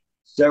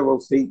 several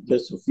feet,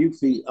 just a few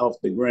feet off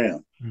the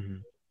ground. Mm-hmm.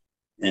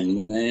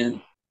 And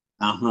man,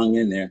 I hung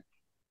in there.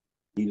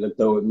 He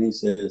looked over at me and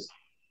says,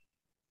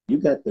 you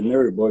got the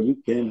nerve, boy. You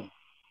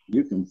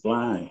can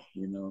fly,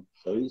 you know.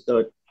 So he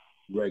started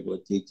regular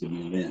teaching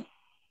me then.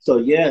 So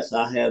yes,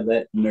 I have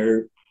that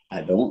nerve.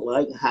 I don't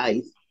like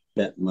height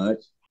that much,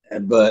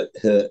 but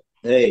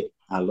hey,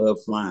 I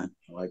love flying.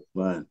 I like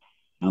flying.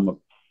 I'm a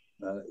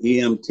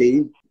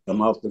EMT.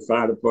 I'm off the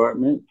fire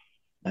department.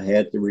 I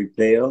had to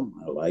rappel.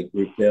 I like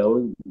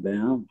rappelling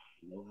down.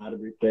 I know how to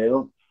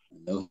rappel.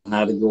 I know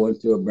how to go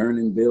into a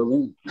burning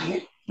building,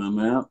 come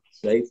out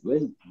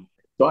safely.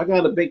 So I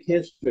got a big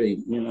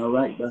history, you know,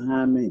 right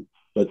behind me.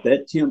 But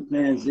that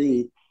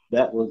chimpanzee,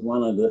 that was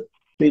one of the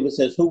people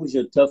says, who was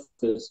your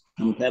toughest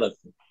competitor?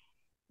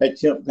 That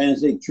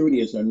chimpanzee,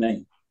 Trudy is her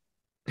name.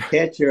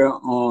 Catch her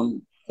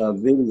on a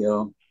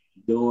video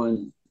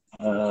doing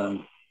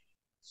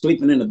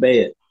sleeping in the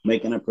bed,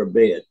 making up her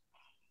bed,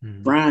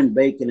 frying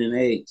bacon and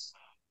eggs,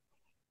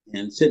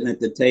 and sitting at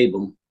the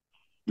table,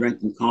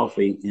 drinking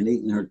coffee and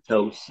eating her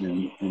toast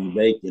and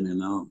bacon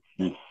and all.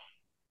 And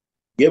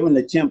giving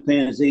the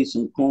chimpanzee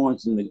some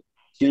corns, and the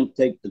chimp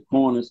take the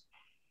corners,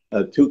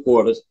 2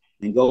 quarters,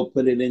 and go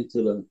put it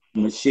into the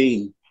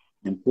machine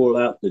and pull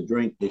out the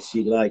drink that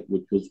she liked,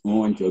 which was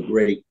orange or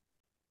grape.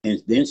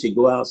 And then she'd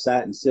go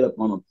outside and sit up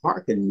on a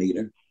parking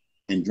meter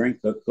and drink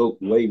her Coke,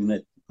 waving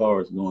at the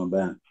cars going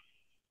by.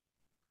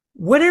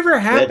 Whatever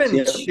happened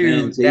to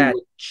that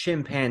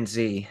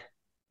chimpanzee?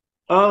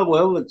 Oh,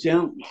 well, the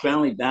chimp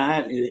finally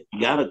died. It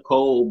got a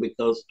cold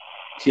because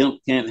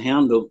chimp can't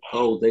handle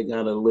cold. They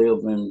got to live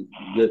in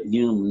good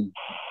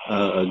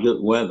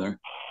good weather.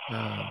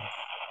 Oh.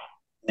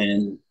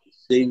 And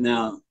see,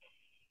 now,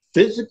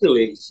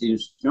 physically,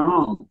 she's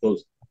strong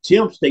because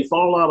chimps, they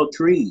fall out of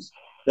trees.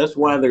 That's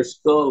why their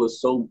skull is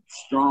so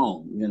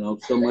strong, you know,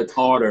 so much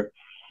harder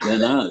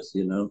than us,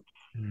 you know.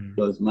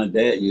 Because my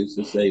dad used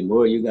to say,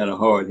 boy, you got a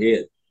hard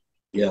head.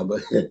 Yeah,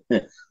 but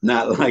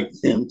not like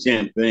them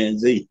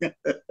chimpanzee.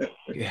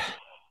 Yeah.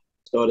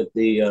 Started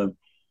the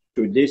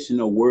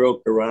Traditional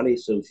World Karate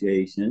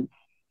Association.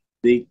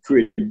 The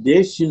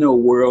Traditional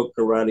World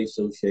Karate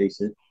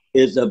Association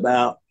is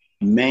about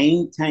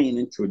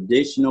maintaining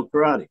traditional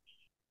karate.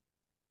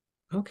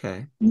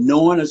 Okay.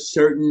 Knowing a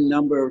certain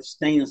number of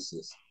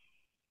stances,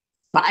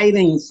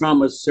 fighting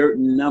from a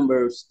certain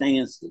number of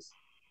stances,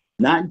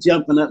 not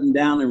jumping up and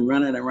down and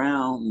running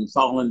around and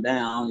falling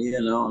down,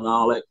 you know, and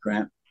all that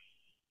crap.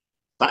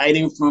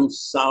 Fighting from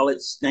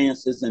solid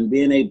stances and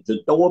being able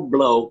to throw a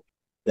blow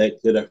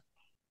that could have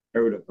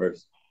hurt a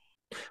person.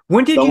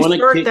 When did So I you want to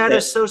start kick that that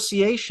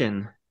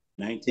association?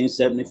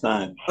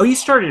 1975. Oh, you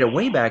started it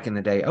way back in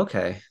the day.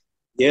 Okay.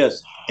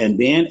 Yes, and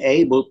being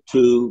able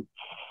to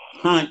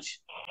punch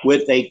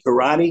with a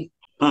karate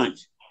punch,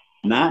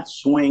 not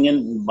swinging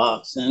and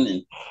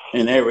boxing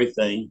and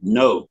everything.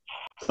 No,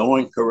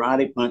 throwing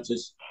karate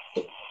punches,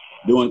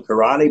 doing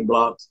karate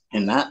blocks,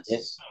 and not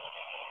just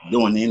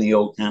doing any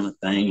old kind of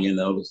thing, you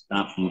know, to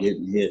stop from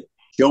getting hit.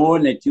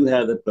 Showing that you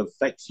have the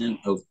perfection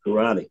of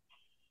karate.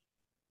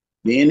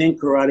 Being in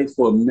karate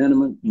for a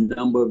minimum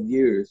number of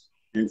years,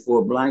 and for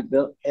a black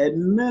belt at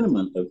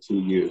minimum of 2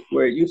 years,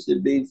 where it used to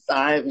be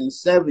 5 and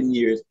 7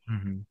 years.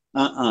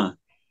 Mm-hmm.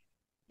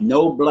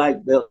 No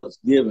black belts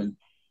given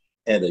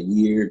at a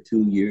year,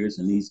 2 years,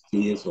 and these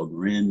kids are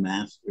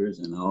grandmasters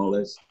and all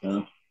that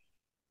stuff.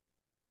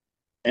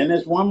 And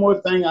there's one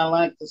more thing I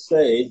like to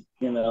say,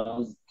 you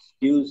know,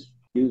 excuse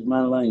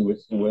my language.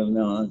 Well,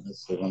 no,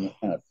 that's what I'm gonna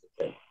have to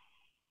say.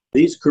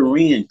 These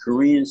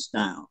Korean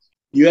styles.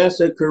 You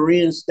ask a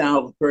Korean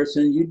style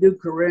person, you do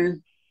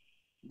Korean?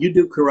 You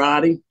do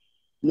karate?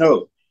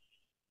 No,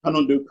 I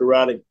don't do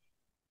karate.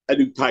 I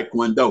do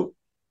Taekwondo.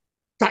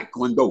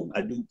 Taekwondo.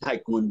 I do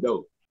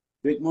Taekwondo.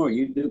 Vic Moore,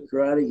 you do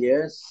karate?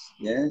 Yes,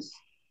 yes.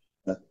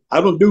 I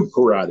don't do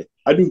karate.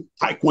 I do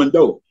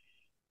Taekwondo.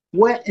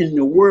 What in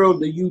the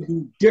world do you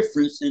do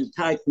difference in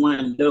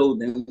Taekwondo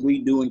than we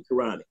do in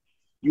karate?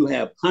 You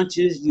have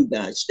punches, you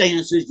got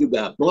stances, you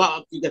got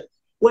blocks, you got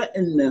what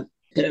in the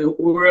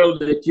world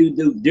that you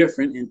do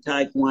different in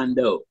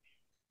Taekwondo?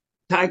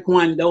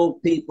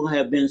 Taekwondo people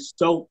have been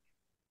so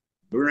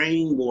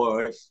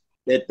brainwashed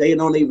that they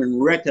don't even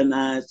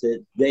recognize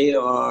that they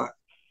are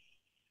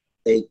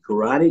a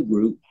karate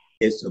group.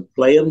 It's a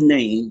play of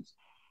names.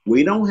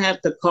 We don't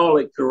have to call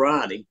it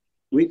karate.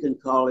 We can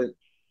call it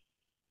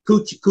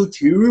coochie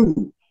coochie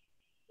roo.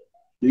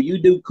 Do you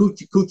do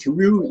coochie coochie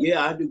roo?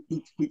 Yeah, I do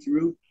coochie coochie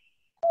roo.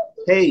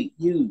 Hey,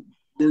 you,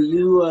 do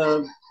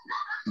you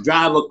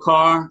drive a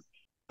car?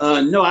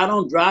 No, I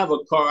don't drive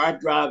a car. I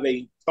drive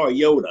a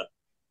Toyota.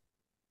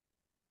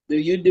 Do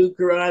you do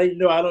karate?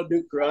 No, I don't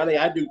do karate.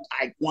 I do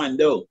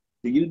Taekwondo.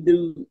 Do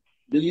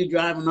you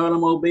drive an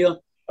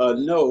automobile?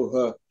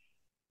 No,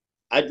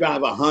 I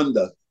drive a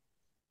Honda.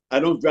 I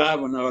don't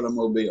drive an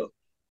automobile.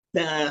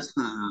 That's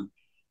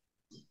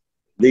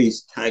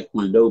these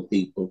Taekwondo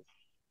people.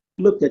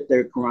 Look at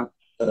their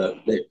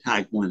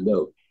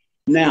Taekwondo.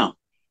 Now,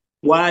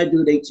 why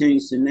do they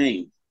change the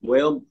name?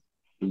 Well,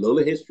 a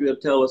little history will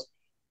tell us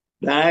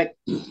back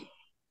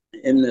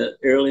in the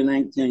early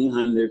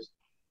 1900s,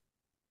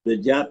 the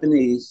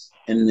Japanese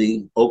and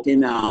the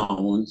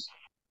Okinawans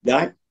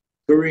got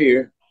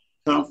Korea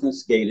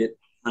confiscated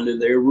under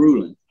their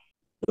ruling.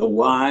 The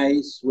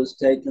wives was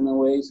taken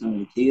away, some of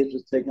the kids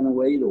was taken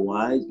away, the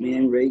wives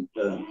being raped,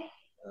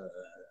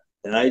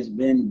 guys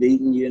being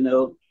beaten, you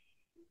know.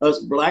 Us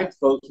black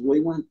folks, we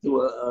went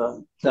through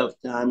a tough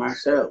time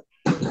ourselves.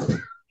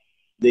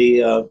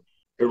 The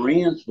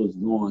Koreans was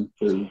going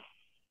through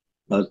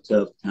a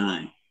tough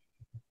time.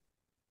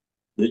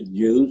 The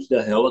Jews,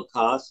 the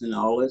Holocaust and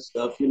all that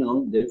stuff, you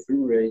know,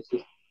 different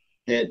races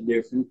had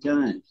different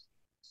times.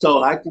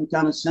 So I can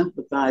kind of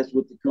sympathize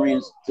with the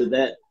Koreans to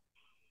that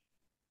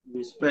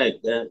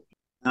respect, that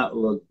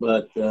outlook.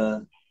 But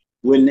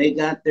when they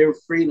got their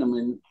freedom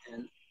and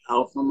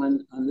out from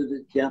under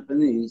the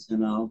Japanese, you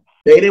know,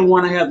 they didn't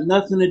want to have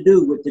nothing to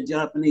do with the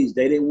Japanese.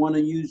 They didn't want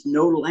to use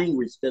no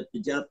language that the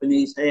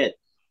Japanese had.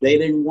 They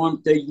didn't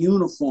want their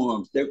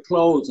uniforms, their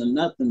clothes, and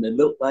nothing that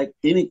looked like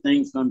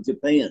anything from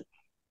Japan.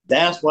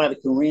 That's why the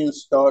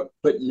Koreans start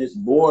putting this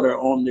border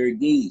on their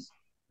gis.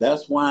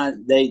 That's why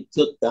they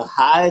took the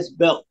highest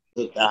belt,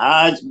 the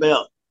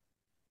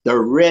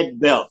red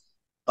belt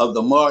of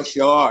the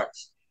martial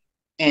arts,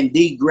 and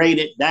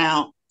degraded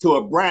down to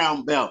a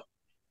brown belt.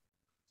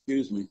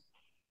 Excuse me.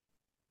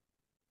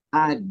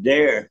 How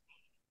dare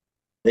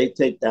they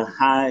take the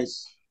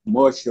highest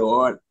martial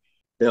art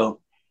belt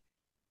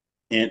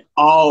in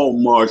all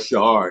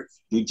martial arts,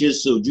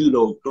 jiu-jitsu,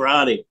 judo,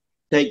 karate,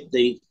 take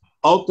the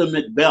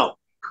ultimate belt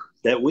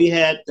that we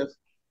had to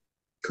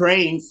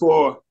train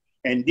for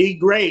and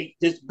degrade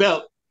this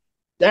belt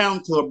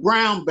down to a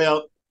brown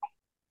belt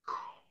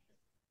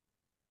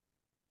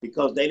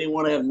because they didn't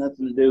want to have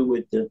nothing to do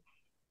with the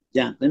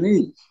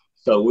Japanese.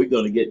 So we're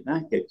going to get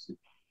back at you,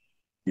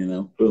 you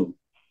know, boom.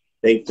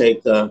 They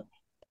take a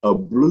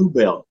blue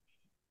belt.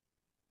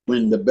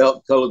 When the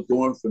belt color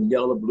going from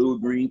yellow, blue,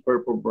 green,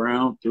 purple,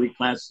 brown, 3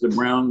 classes of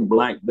brown,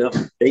 black belt,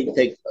 they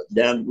take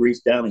down,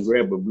 reach down and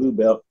grab a blue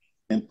belt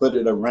and put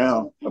it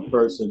around a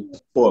person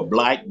for a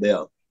black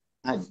belt.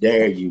 How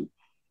dare you?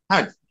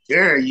 How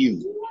dare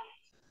you?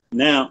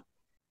 Now,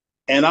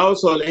 and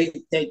also they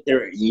take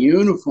their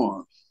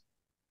uniforms.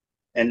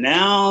 And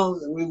now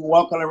we're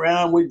walking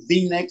around with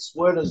V-neck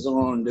sweaters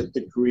on that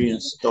the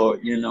Koreans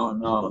start, you know,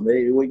 no,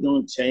 we're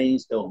going to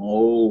change the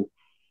whole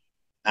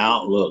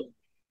outlook.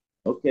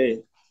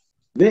 Okay,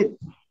 Vic,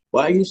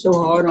 why are you so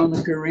hard on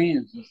the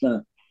Koreans?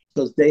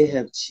 Because they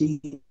have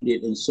cheated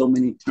in so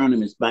many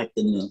tournaments back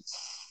in the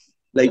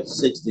late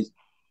 60s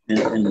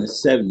and the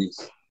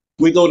 70s.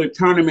 We go to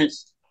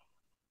tournaments.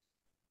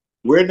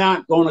 We're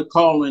not going to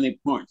call any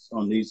points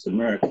on these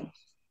Americans.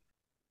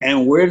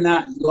 And we're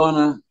not going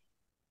to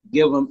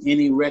give them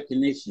any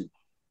recognition.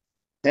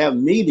 Have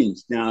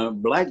meetings. Now,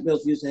 black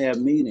belts used to have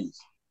meetings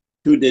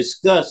to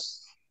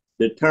discuss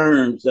the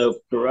terms of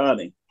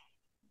karate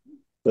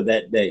for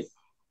that day.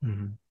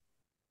 Mm-hmm.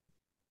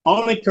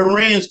 Only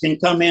Koreans can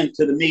come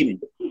into the meeting.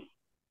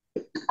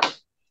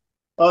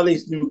 All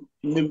these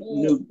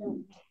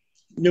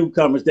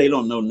newcomers, they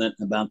don't know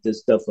nothing about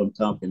this stuff I'm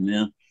talking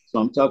now. So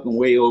I'm talking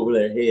way over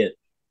their head.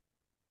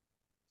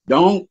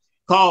 Don't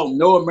call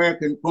no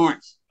American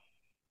points.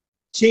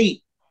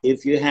 Cheat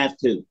if you have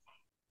to.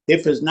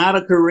 If it's not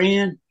a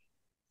Korean,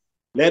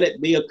 let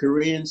it be a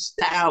Korean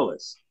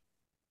stylist.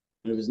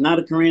 If it's not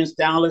a Korean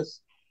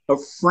stylist, a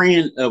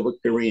friend of a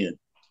Korean.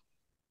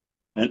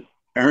 And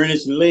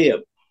Ernest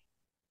Libb,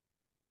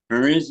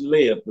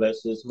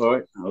 bless his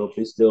heart. I hope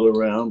he's still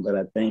around, but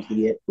I think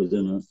he was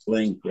in a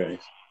plane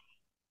crash.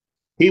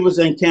 He was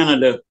in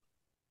Canada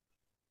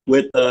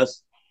with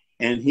us,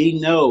 and he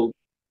knows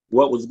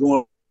what was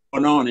going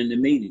on in the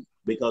meeting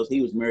because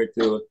he was married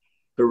to a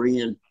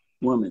Korean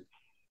woman.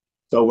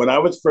 So when I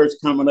was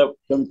first coming up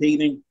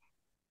competing,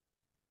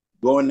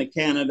 going to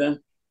Canada,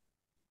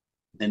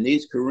 and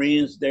these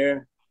Koreans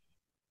there,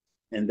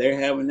 and they're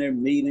having their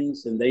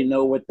meetings, and they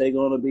know what they're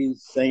going to be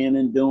saying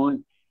and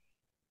doing,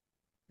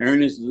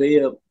 Ernest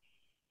Libb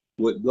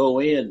would go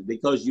in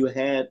because you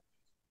had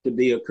to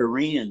be a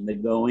Korean to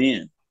go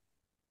in,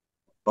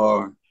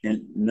 or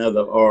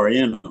another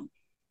RN.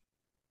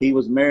 He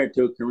was married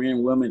to a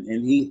Korean woman,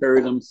 and he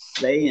heard them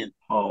saying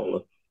all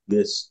of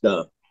this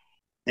stuff.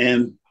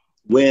 And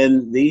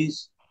when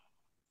these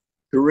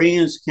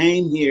Koreans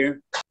came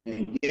here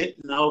and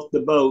getting off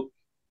the boat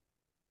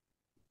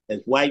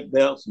as white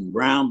belts and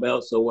brown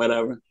belts or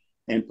whatever,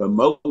 and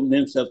promoting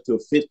themselves to a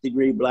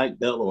 5th-degree black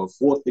belt or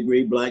a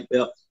 4th-degree black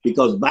belt,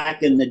 because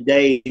back in the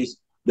days,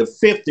 the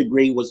 5th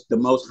degree was the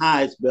most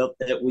highest belt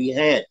that we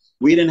had.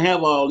 We didn't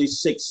have all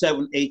these 6th,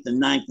 7th, 8th,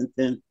 and 9th and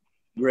 10th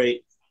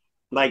grade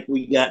like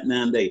we got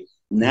nowadays.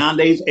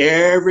 Nowadays,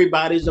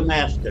 everybody's a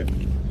master.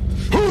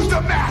 Who's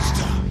the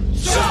master?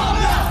 Show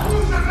us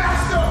who's the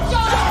master. Show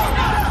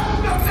us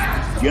who's the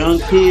master. Young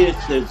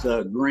kids is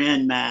a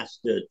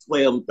grandmaster,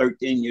 12 and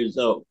 13 years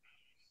old.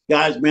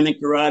 Guys been in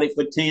karate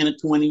for 10 or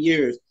 20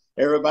 years.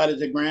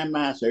 Everybody's a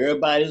grandmaster.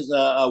 Everybody's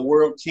a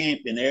world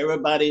champion.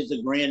 Everybody's a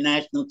grand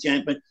national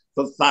champion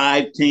for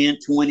 5, 10,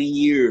 20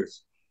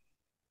 years.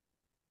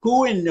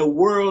 Who in the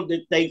world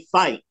did they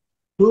fight?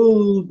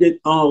 Who did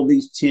all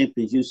these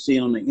champions you see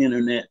on the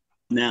internet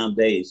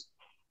nowadays?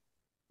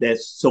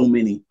 There's so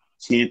many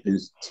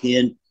champions,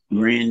 10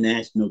 grand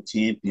national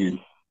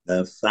champions,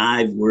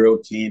 5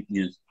 world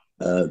champions,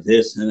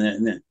 this and that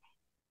and that.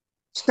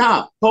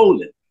 Stop,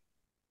 hold it.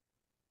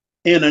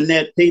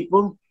 Internet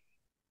people,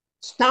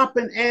 stop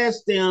and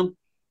ask them,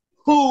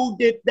 who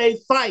did they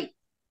fight?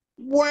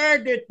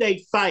 Where did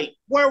they fight?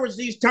 Where was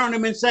these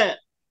tournaments at?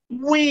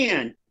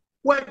 When?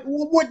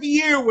 What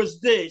year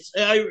was this?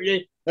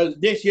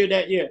 This year,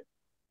 that year?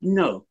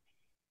 No,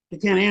 they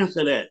can't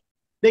answer that.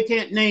 They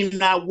can't name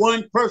not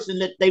one person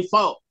that they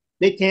fought.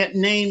 They can't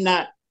name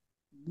not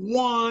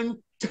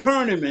one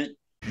tournament.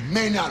 You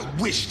may not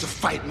wish to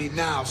fight me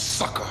now,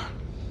 sucker,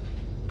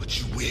 but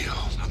you will.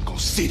 I'm gonna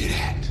see to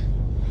that.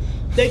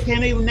 They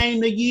can't even name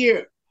the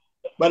year.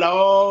 But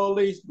all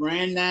these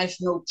grand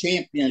national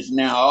champions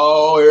now,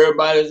 oh,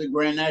 everybody's a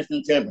grand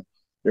national champion.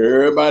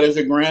 Everybody's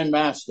a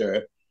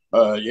grandmaster.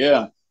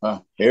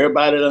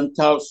 Everybody done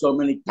taught so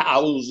many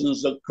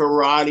thousands of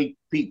karate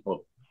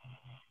people.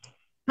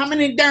 How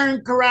many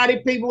darn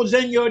karate people was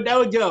in your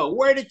dojo?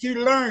 Where did you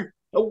learn?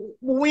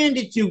 When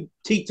did you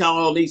teach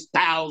all these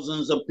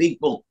thousands of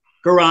people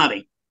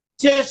karate?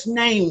 Just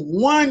name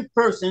one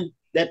person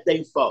that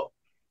they fought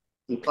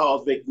and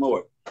call Vic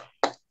Moore.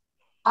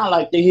 I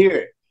like to hear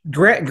it.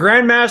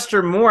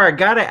 Grandmaster Moore, I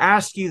got to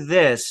ask you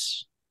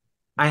this.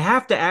 I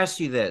have to ask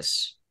you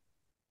this.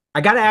 I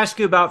got to ask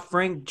you about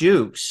Frank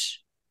Dukes.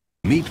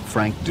 Meet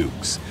Frank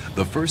Dukes,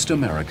 the first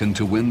American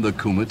to win the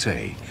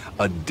Kumite,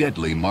 a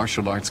deadly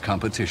martial arts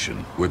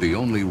competition where the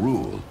only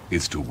rule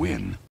is to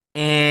win.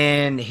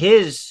 And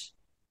his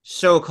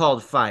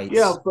so-called fights.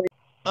 Yeah,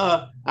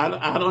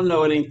 I don't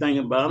know anything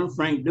about him.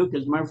 Frank Duke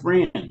is my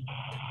friend.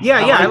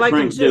 I like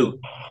him too. Duke.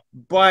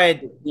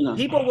 But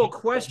people will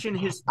question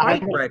his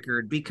fight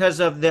record because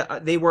of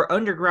they were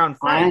underground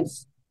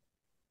fights.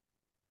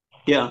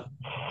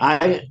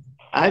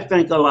 I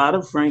think a lot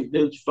of Frank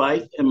Duke's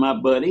fight and my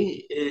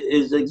buddy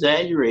is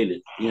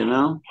exaggerated,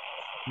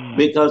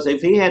 because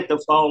if he had to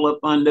fall up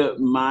under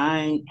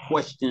my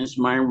questions,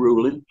 my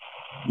ruling,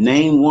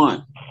 name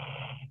one,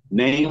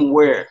 name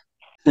where,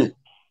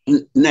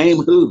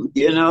 name who,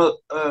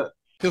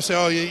 He'll say,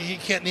 oh, you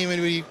can't name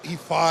anybody he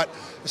fought.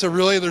 I said,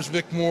 really? There's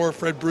Vic Moore,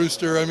 Fred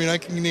Brewster. I mean, I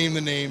can name the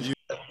names.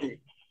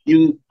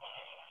 You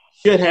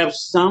should have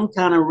some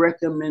kind of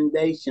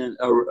recommendation,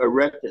 a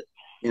record,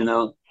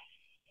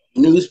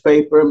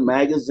 newspaper,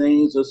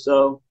 magazines or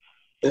so.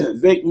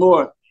 Vic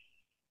Moore,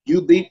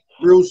 you beat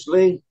Bruce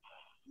Lee?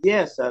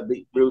 Yes, I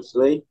beat Bruce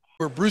Lee.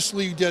 where Bruce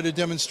Lee did a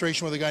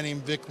demonstration with a guy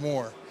named Vic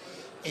Moore.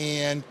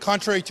 And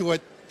contrary to what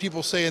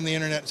people say on the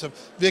internet and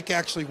stuff, Vic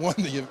actually won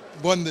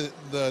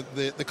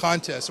the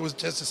contest. It was a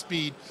test of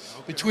speed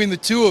between the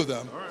two of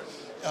them.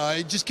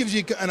 It just gives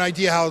you an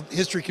idea how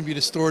history can be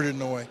distorted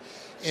in a way.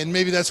 And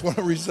maybe that's one of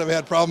the reasons I've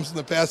had problems in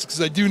the past,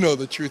 because I do know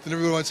the truth and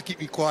everyone wants to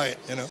keep me quiet,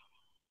 you know.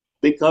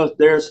 Because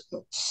there's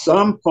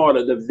some part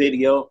of the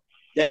video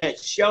that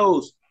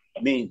shows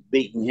me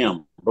beating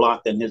him,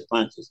 blocking his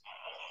punches.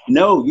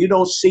 No, you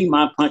don't see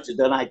my punches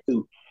that I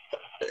threw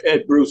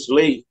at Bruce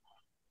Lee.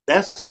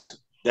 That's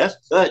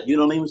cut. You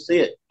don't even see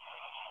it.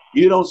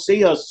 You don't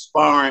see us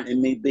sparring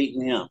and me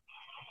beating him.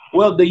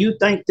 Well, do you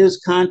think this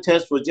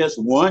contest was just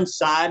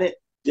one-sided?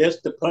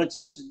 Just the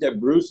punches that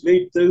Bruce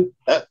Lee threw?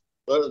 That's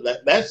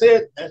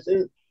it. That's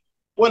it.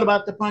 What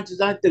about the punches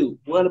I threw?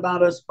 What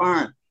about us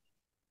sparring?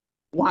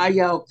 Why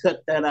y'all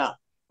cut that out?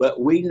 But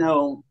we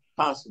know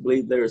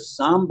possibly there's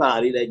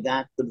somebody that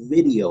got the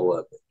video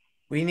of it.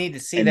 We need to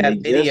see and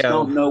that they video. Just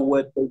don't know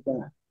what they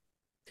got.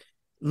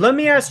 Let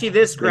me ask you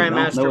this, They don't know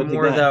Grandmaster what they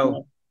Moore, got.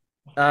 though.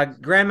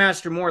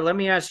 Grandmaster Moore, let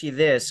me ask you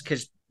this,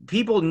 because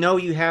people know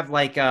you have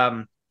like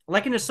an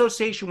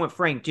association with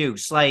Frank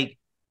Dukes. Like,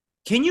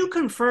 can you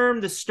confirm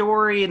the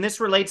story? And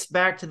this relates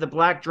back to the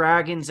Black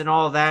Dragons and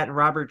all that, and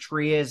Robert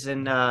Trias,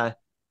 and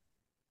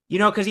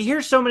because you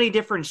hear so many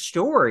different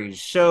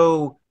stories.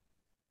 So,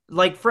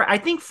 like, I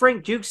think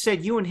Frank Dukes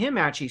said you and him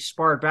actually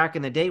sparred back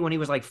in the day when he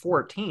was like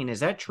 14. Is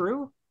that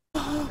true?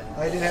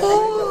 I didn't have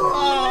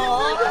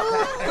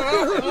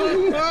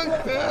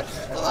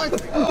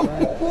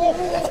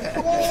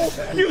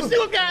You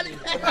still got it.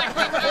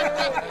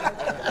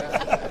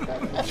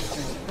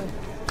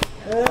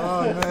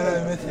 Oh man,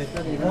 I miss it.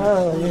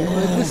 Oh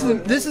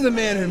yeah. This is the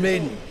man who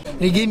made me.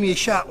 And he gave me a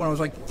shot when I was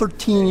like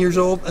 13 years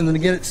old, and then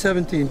again at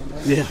 17.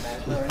 Yeah.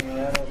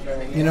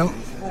 You know,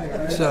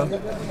 so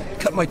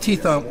cut my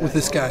teeth on with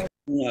this guy.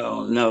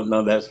 No,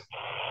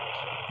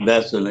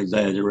 that's an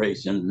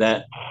exaggeration.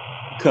 That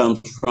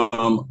comes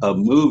from a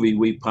movie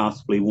we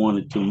possibly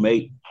wanted to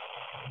make,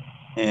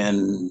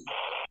 and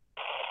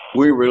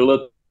we were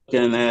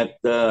looking at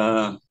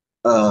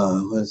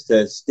what's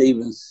that?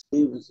 Steven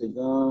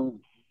Seagal.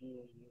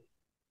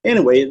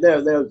 Anyway,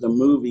 there was a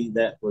movie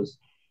that was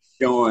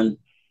showing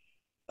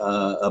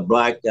a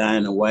black guy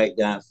and a white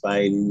guy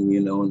fighting,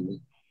 and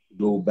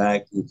go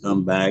back and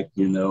come back,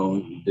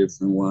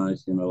 different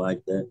ones,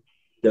 like that,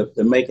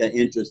 to make an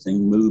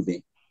interesting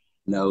movie.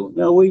 No,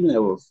 we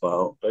never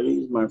fought, but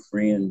he's my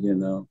friend,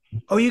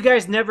 Oh, you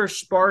guys never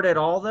sparred at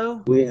all,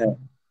 though? We have.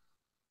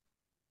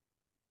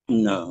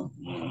 No.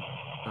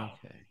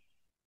 Okay.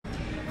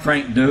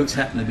 Frank Dukes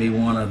happened to be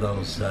one of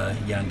those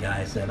young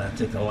guys that I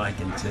took a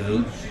liking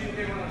to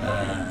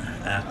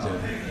after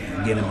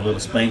getting a little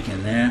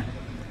spanking there.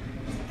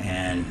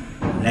 And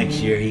next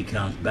year he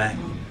comes back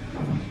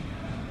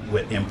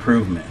with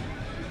improvement.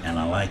 And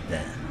I like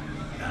that.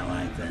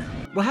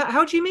 Well,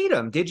 how'd you meet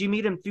him? Did you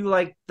meet him through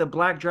like the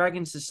Black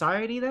Dragon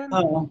Society then?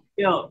 I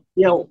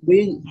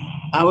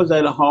was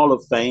at a Hall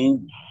of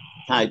Fame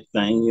type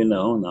thing,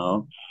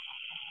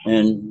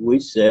 and we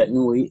sat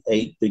and we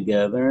ate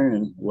together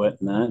and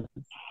whatnot,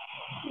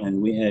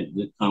 and we had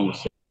good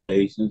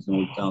conversations, and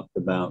we talked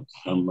about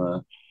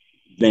some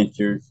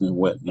ventures and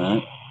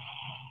whatnot,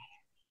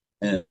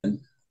 and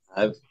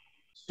I've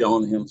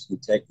shown him some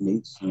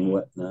techniques and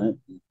whatnot.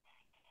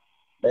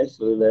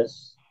 Basically,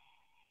 that's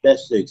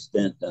the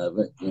extent of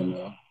it,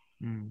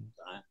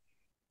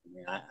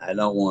 I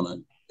don't want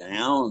to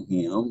down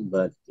him,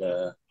 but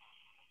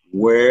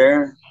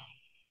where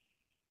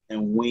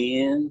and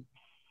when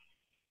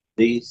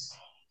these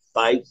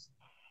fights,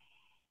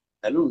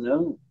 I don't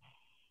know.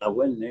 I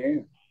wasn't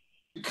there.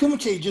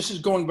 Kumite just is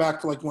going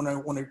back to like when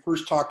I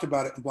first talked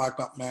about it in Black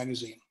Belt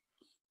magazine.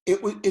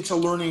 It's a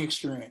learning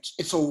experience.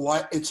 It's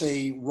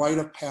a rite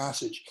of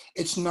passage.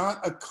 It's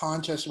not a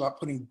contest about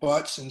putting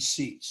butts in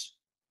seats.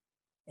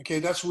 Okay,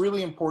 that's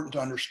really important to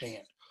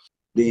understand.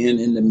 Being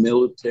in the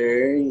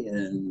military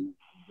and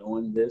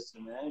doing this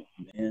and that,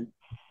 and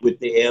with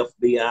the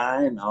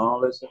FBI and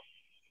all this,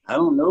 I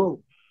don't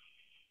know.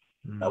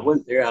 I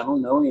wasn't there. I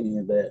don't know any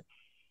of that.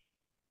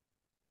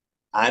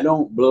 I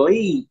don't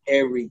believe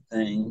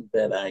everything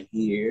that I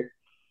hear.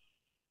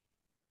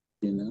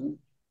 A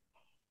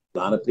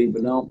lot of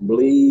people don't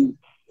believe,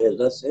 as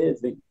I said,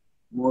 Vic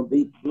Moore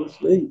beat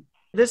Bruce Lee.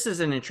 This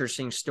is an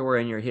interesting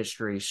story in your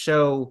history.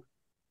 So,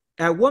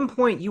 at one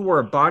point, you were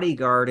a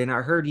bodyguard, and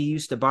I heard you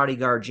used to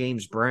bodyguard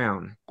James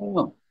Brown.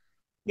 Oh,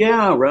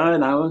 yeah,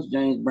 right. I was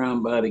James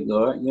Brown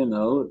bodyguard. It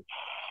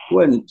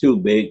wasn't too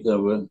big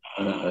of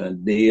a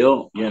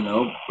deal,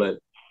 but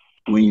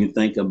when you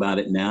think about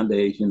it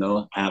nowadays,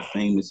 how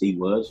famous he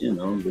was,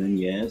 then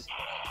yes.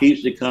 He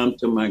used to come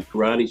to my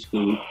karate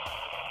school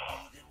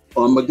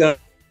on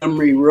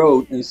Montgomery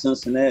Road in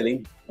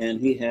Cincinnati, and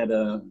he had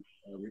a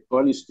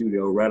recording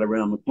studio right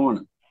around the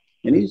corner.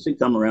 And he used to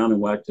come around and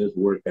watch us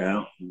work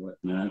out and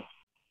whatnot.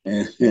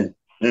 And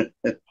I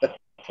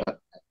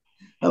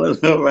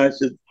don't know if I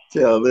should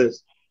tell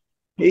this.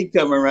 He'd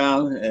come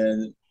around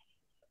and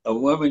a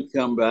woman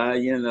come by,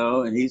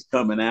 and he's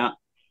coming out.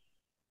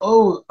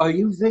 Oh, are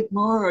you Vic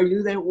Moore? Are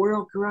you that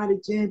world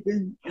karate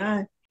champion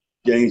guy?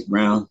 James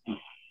Brown.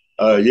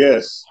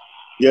 Yes,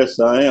 yes,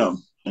 I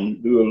am.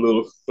 And do a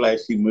little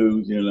flashy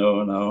moves, you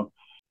know, and all.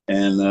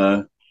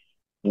 And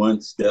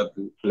one step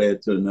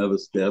led to another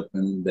step,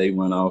 and they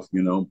went off,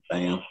 you know,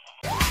 bam.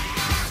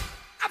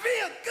 I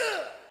feel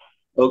good.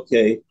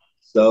 Okay,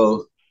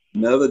 so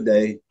another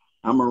day,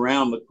 I'm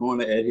around the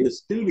corner at his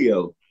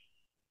studio,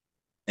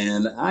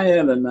 and I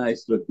had a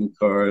nice looking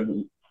car,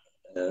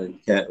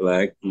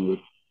 Cadillac, with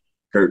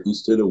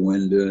curtains to the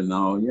window and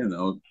all, you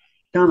know,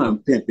 kind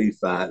of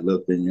pimpy-fied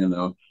looking, you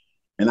know.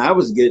 And I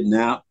was getting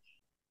out,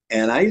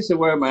 and I used to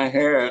wear my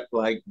hair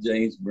like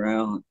James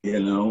Brown,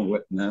 you know,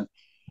 whatnot.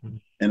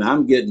 And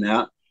I'm getting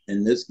out,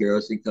 and this girl,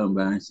 she come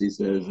by and she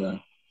says,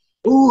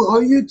 "Oh,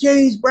 are you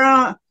James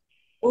Brown?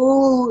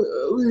 Oh,"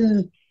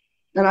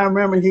 and I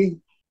remember he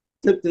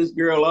took this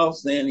girl off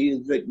saying he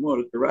was Vic Moore,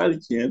 the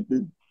karate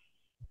champion.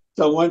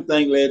 So one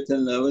thing led to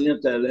another,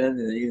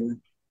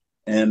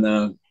 and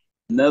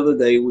another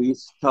day we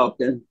was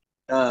talking.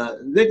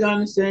 Vic, I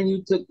understand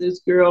you took this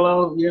girl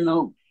off, you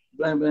know,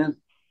 blah, blah.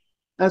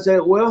 I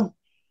said, well,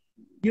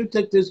 you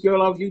took this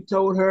girl off. You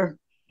told her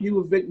you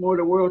were Vic Moore,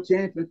 the world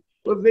champion.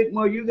 Well, Vic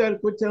Moore, you got to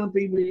quit telling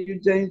people you're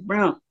James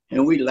Brown.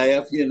 And we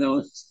laugh, you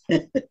know.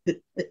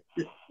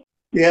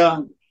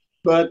 Yeah,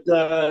 but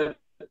the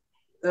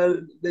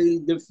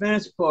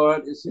defense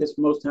part is just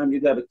most time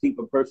you got to keep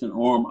a person's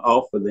arm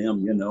off of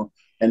them, you know,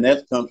 and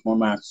that comes from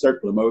my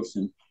circular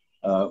motion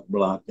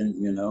blocking,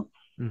 you know.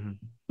 Mm-hmm.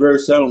 Very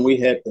seldom we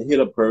had to hit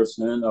a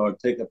person or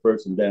take a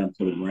person down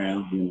to the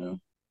ground, you know.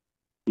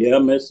 Yeah,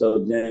 Miss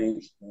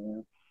James.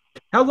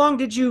 How long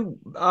did you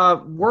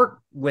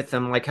work with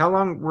him? Like, how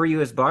long were you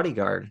his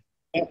bodyguard?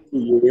 2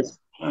 years,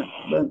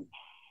 about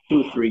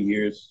 2 or 3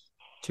 years.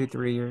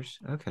 2-3 years.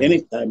 Okay.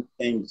 Anytime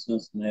came to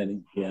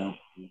Cincinnati, yeah.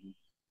 Mm-hmm.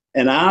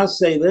 And I'll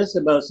say this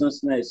about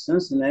Cincinnati.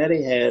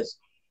 Cincinnati has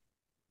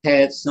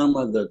had some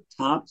of the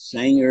top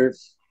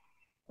singers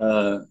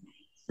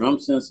from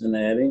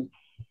Cincinnati,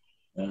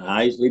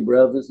 Isley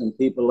Brothers and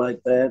people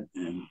like that,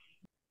 and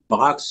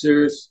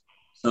boxers,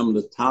 some of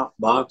the top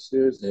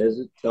boxers,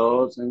 Ezra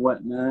Charles and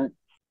whatnot.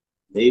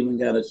 They even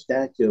got a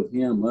statue of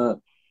him up.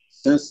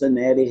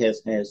 Cincinnati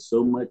has had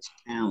so much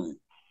talent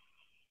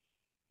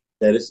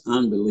that it's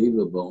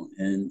unbelievable,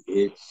 and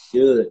it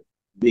should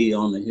be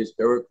on the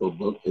historical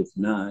book, if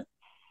not.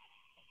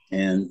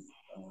 And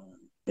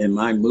in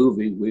my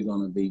movie, we're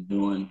going to be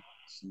doing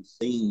some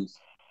scenes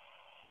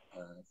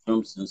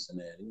from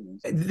Cincinnati.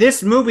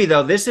 This movie,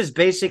 though, this is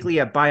basically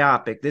a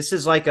biopic. This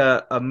is like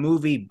a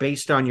movie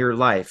based on your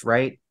life,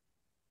 right?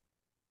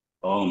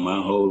 Oh,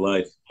 my whole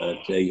life, I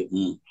tell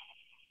you.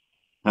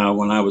 How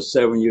when I was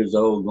 7 years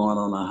old going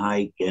on a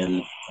hike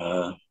and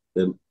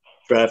the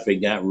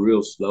traffic got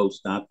real slow,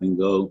 stop and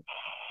go.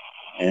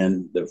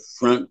 And the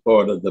front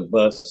part of the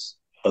bus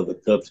of the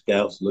Cub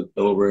Scouts looked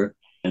over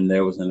and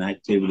there was an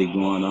activity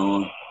going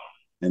on.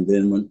 And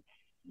then when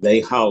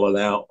they hollered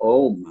out,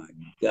 "Oh my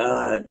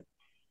God,"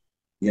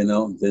 you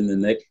know, then the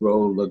next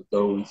row looked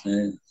over and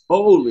said,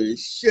 "Holy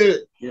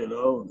shit," you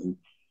know. And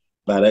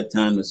by that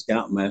time, the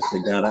Scoutmaster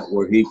got up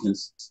where he can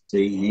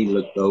see, and he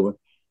looked over.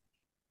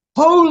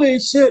 "Holy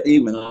shit,"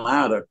 even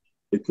louder.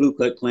 The Ku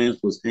Klux Klan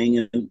was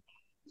hanging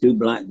 2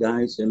 black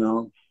guys, you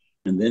know,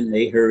 and then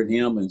they heard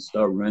him and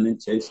started running,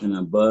 chasing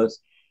a bus,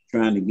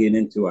 trying to get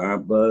into our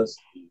bus.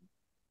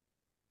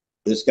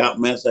 The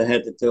Scoutmaster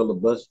had to tell the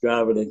bus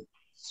driver to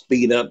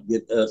speed up,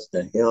 get us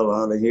the hell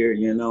out of here,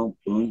 you know.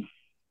 Boom.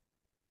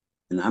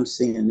 And I'm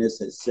seeing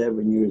this at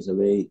 7 years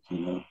of age, you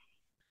know.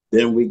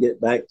 Then we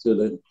get back to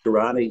the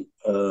karate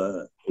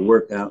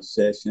workout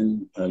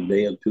session a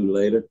day or 2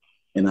 later,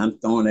 and I'm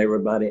throwing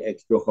everybody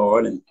extra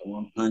hard and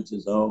throwing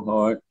punches all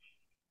hard.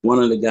 One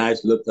of the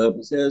guys looked up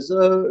and says,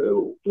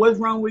 "What's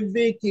wrong with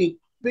Vicky?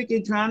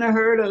 Vicky trying to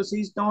hurt us.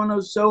 He's throwing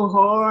us so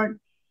hard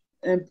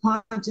and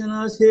punching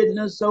us, hitting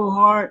us so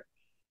hard."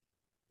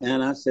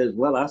 And I said,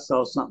 "Well, I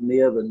saw something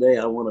the other day.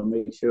 I want to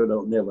make sure it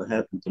don't never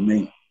happen to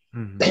me."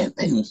 Mm-hmm. Bam,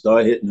 bam,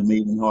 start hitting them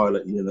even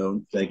harder, you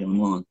know, taking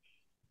them on.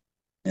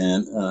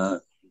 And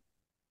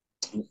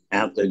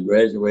after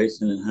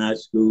graduation in high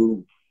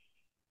school,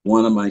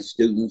 one of my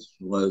students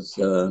was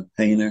a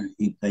painter.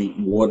 He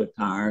painted water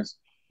tires,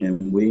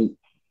 and we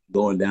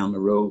going down the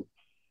road.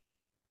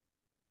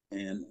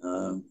 And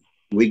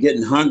we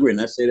getting hungry.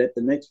 And I said, "At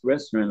the next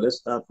restaurant, let's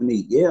stop and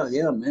eat." "Yeah,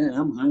 yeah, man,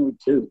 I'm hungry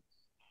too."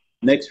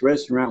 Next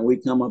restaurant we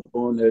come up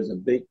on, there's a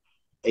big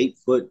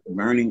 8-foot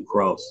burning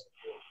cross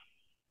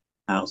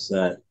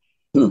outside.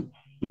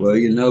 "Well,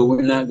 you know,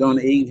 we're not going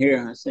to eat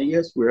here." I say,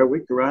 "Yes, we're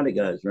karate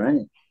guys,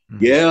 right?" Mm-hmm.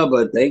 "Yeah,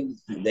 but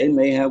they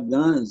may have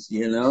guns,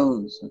 you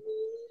know." So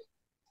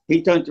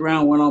he turned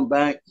around, went on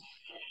back.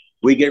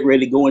 We get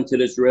ready to go into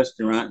this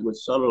restaurant, which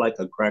is sort of like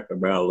a Cracker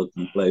Barrel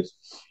looking place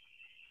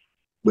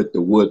with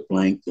the wood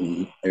plank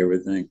and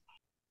everything.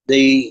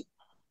 The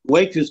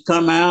waitress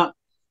come out,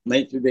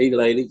 maitre d'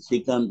 lady,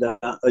 she comes out.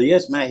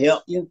 "Yes, may I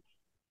help you?"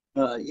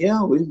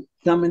 "Yeah, we're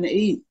coming to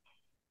eat."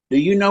 "Do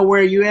you know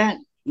where you at?"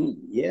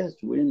 "Yes,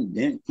 we're in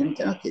Dent,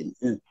 Kentucky."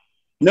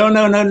 No,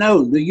 no, no,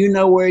 no. Do you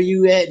know where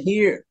you at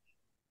here?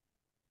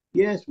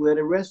 Yes, we're at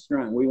a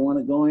restaurant. We want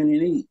to go in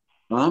and eat.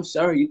 Oh, I'm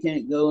sorry, you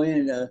can't go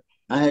in.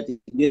 I had to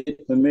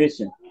get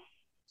permission.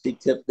 She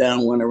tipped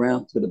down, went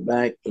around to the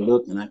back to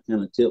look, and I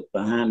kind of tipped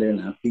behind her,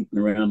 and I peeping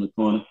around the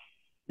corner,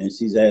 and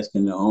she's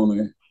asking the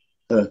owner,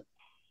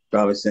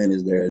 probably saying,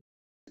 "Is there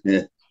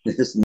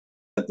this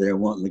out there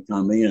wanting to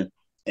come in?"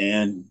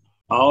 And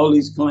all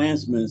these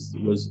Klansmen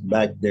was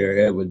back there,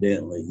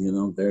 evidently. You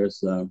know, there's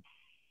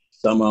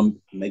some of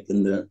them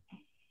making the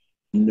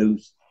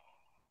noose,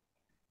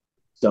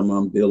 some of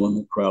them building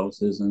the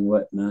crosses and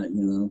whatnot.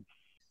 You know,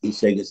 he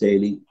shake his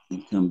head, he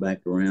come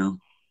back around.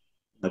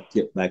 I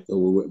tipped back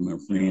over with my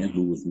friend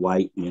who was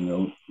white, you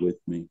know, with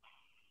me.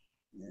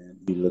 And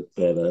he looked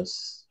at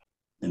us.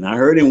 And I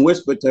heard him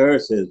whisper to her,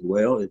 says,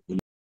 well, if the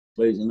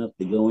plays enough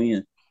to go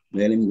in,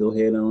 let him go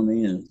ahead on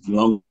in, as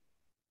long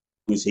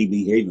as he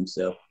behaved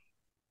himself.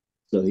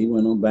 So he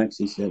went on back.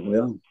 She said,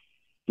 well,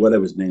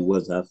 whatever his name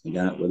was, I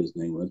forgot what his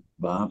name was.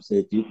 Bob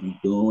said, you can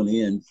go on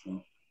in.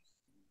 So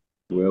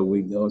where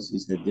we go, she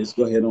said, just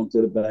go ahead on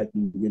to the back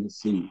and get a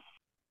seat.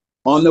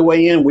 On the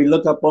way in, we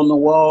look up on the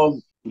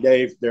wall,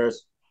 Dave,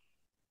 there's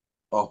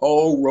a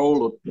whole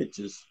roll of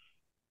pictures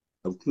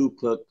of Ku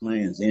Klux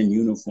Klans in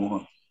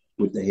uniform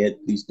with the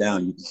headpiece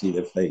down. You can see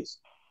their face.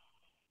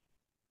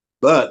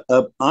 But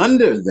up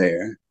under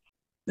there,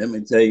 let me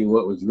tell you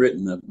what was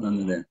written up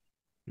under there.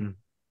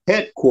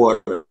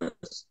 Headquarters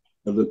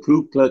of the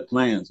Ku Klux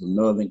Klans of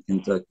Northern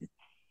Kentucky.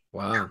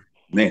 Wow.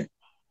 Man,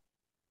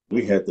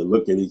 we had to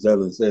look at each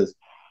other and says,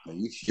 are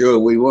you sure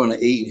we want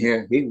to eat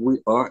here? Here we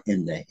are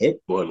in the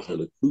headquarters of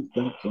the Ku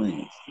Klux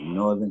Klans in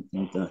Northern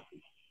Kentucky.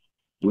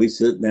 We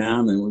sit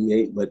down and we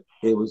ate, but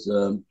it was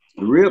a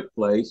rib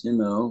place, you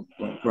know,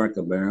 like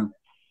Cracker Barrel.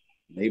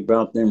 They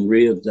brought them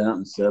ribs out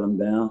and set them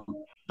down.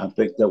 I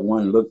picked up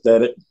one, looked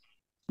at it,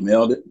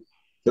 smelled it,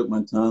 took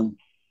my tongue.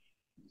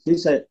 She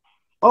said,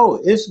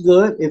 oh, it's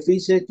good. If he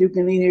said you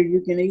can eat here,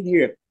 you can eat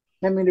here.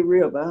 Hand me the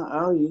rib.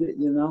 I'll eat it,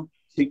 you know.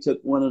 She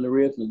took one of the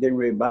ribs and didn't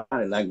really bite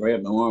it. I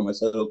grabbed my arm. I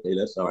said, okay,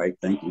 that's all right.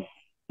 Thank you.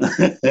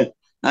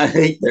 I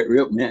ate that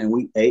rib, man, and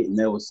we ate, and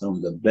that was some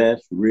of the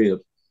best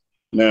ribs.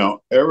 Now,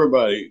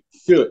 everybody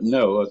should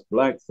know, us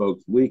black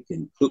folks, we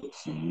can cook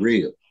some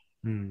ribs.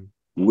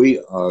 We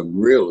are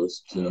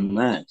grillers to the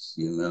max,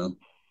 you know.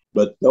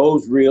 But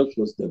those ribs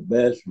was the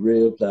best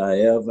ribs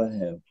I ever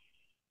have.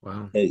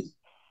 Wow. Hey,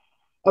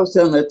 I was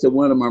telling that to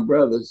one of my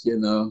brothers, you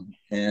know,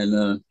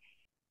 and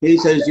he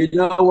says, you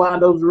know why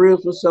those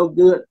ribs were so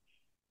good?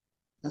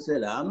 I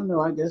said, I don't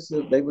know. I guess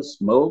they were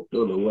smoked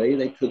or the way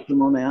they cooked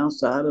them on the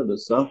outside or the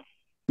stuff.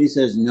 He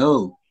says,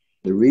 no,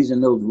 the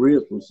reason those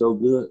ribs were so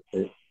good,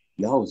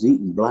 y'all was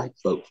eating black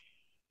folks.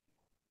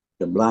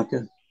 The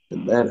blacker, the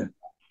better.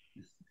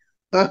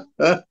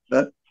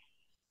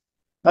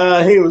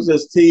 He was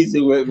just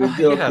teasing with me,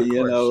 joking, Yeah,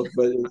 you know,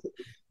 but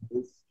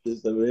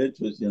it's of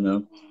interest, you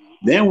know.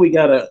 Then we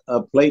got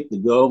a plate to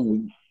go.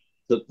 We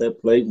took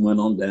that plate and went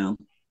on down.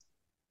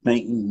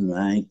 Painting,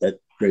 I ain't that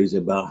crazy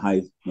about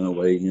height, no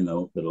way, you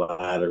know, the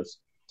ladders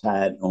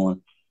tied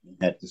on,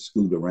 had to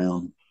scoot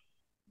around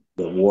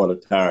the water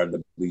tower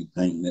to be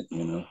painting it,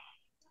 you know.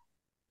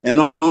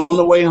 And on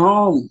the way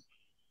home,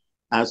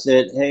 I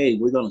said, hey,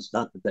 we're going to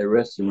stop at that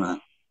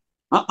restaurant.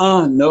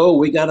 No,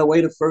 we got to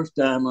wait the first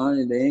time on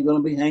it. They ain't going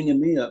to be hanging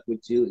me up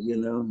with you, you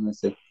know. And I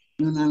said,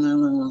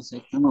 no. I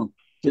said, come on,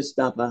 just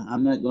stop.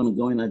 I'm not going to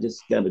go in. I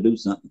just got to do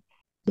something.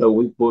 So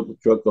we pulled the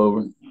truck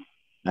over.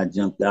 I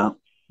jumped out,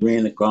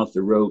 ran across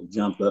the road,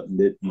 jumped up and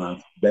did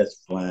my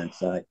best flying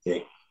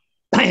sidekick.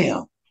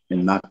 Bam!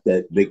 And knocked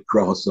that big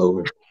cross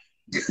over.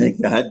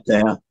 Got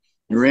down,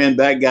 ran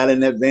back, got in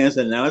that van,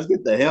 said, now let's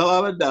get the hell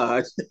out of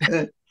Dodge.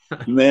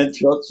 Man,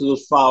 trucks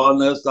was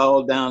following us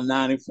all down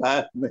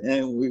 95,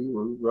 man. We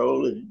were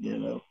rolling, you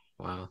know.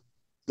 Wow.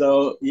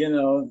 So, you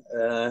know,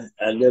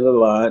 I did a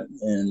lot,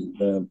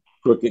 and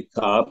Crooked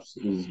Cops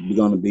is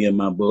going to be in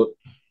my book.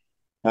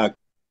 How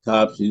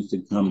cops used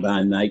to come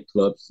by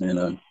nightclubs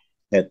and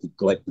had to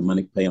collect the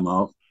money, pay them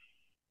off.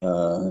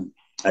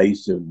 I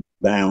used to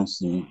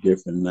bounce in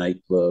different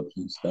nightclubs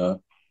and stuff.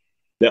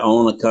 The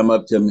owner come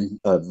up to me,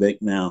 Vic,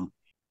 now,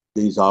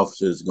 these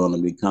officers are going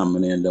to be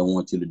coming in, don't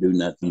want you to do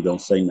nothing, don't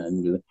say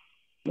nothing.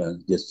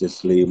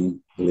 Just leave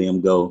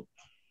them go.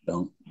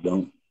 Don't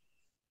do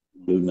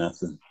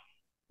nothing.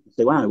 I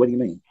say, why? What do you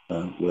mean?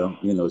 Well,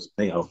 you know, it's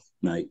payoff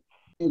night.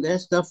 And that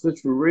stuff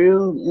is for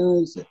real. You know,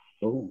 he said,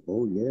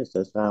 oh yes,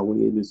 that's how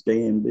we even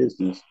stay in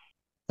business.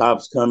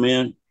 Cops come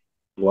in,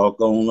 walk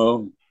on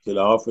over to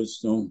the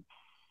office room,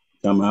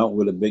 come out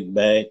with a big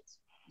bag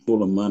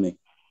full of money.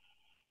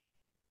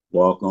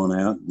 Walk on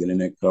out, get in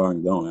that car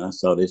and go. And I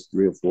saw this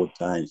 3 or 4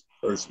 times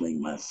personally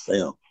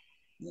myself,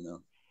 you know.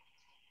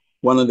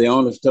 One of the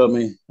owners told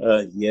me,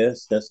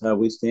 yes, that's how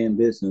we stay in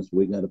business.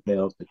 We got to pay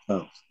off the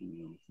cops.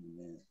 You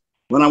know.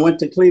 When I went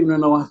to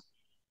Cleveland,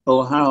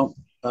 Ohio,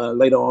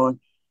 later on,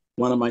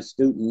 one of my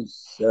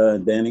students,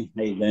 Danny,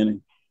 hey,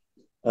 Danny,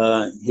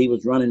 he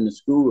was running the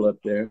school up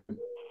there.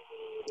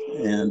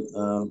 And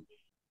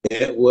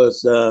it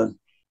was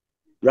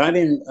right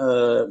in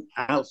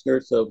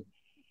outskirts of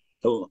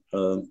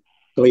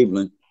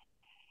Cleveland,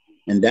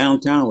 and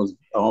downtown was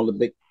all the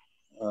big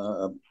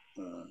uh,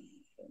 uh,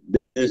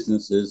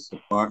 businesses,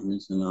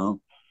 apartments, and all.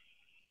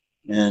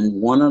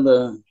 And one of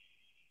the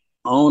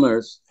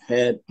owners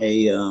had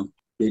a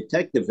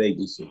detective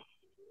agency.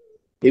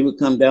 He would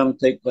come down and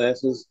take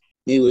classes.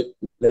 He would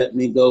let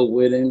me go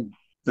with him,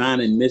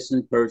 finding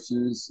missing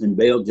persons and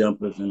bail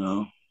jumpers and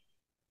all.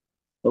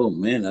 Oh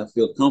man, I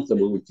feel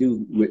comfortable with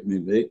you with me,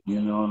 Vic.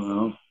 You know, and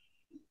all.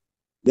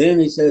 Then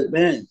he said,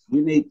 "Man,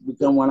 you need to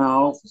become one of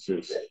our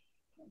officers.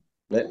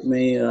 Let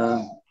me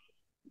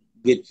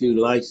get you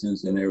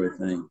licensed and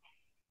everything.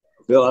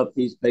 Fill out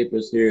these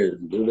papers here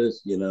and do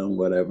this, you know,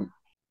 whatever."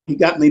 He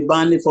got me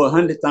bonded for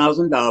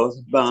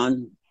 $100,000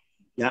 bond,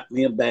 got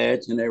me a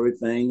badge and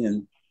everything,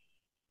 and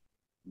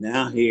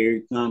now here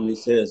he comes. He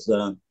says,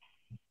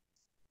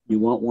 "You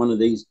want one of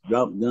these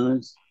drop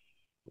guns?"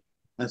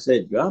 I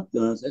said, "Drop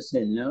guns?" I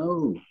said,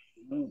 "No.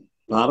 No.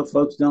 A lot of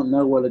folks don't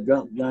know what a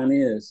drop gun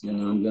is. You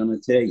know, I'm going to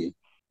tell you."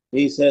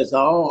 He says,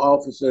 "All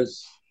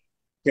officers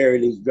carry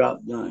these drop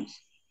guns.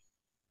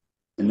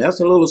 And that's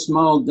a little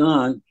small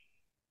gun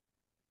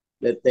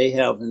that they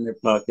have in their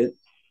pocket."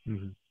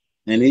 Mm-hmm.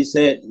 And he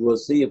said, "Well,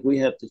 see, if we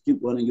have to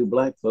shoot one of you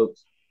black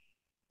folks,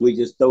 we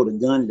just throw the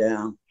gun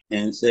down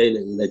and say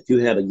that you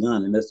had a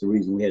gun, and that's the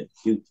reason we had to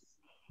shoot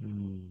you."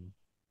 Mm.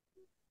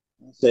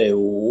 I say,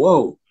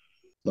 "Whoa."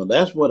 So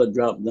that's what a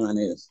drop gun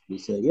is. He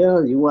said,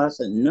 "Yeah, you." I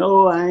said,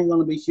 "No, I ain't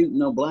going to be shooting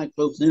no black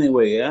folks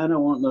anyway. I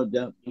don't want no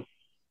drop.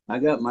 I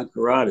got my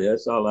karate.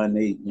 That's all I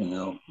need, you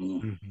know."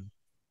 Mm-hmm.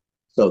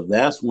 So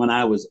that's when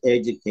I was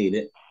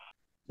educated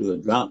to a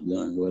drop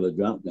gun, what a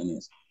drop gun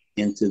is.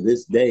 And to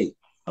this day,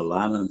 a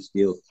lot of them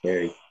still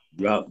carry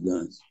drop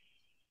guns.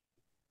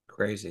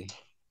 Crazy.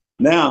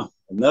 Now,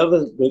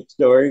 another big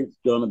story is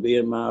going to be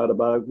in my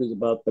autobiography is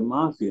about the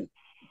mafia.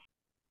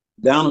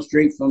 Down the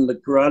street from the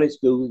karate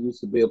school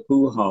used to be a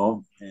pool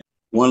hall. And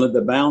one of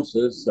the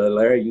bouncers,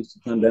 Larry, used to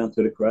come down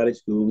to the karate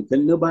school.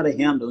 Couldn't nobody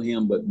handle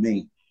him but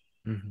me.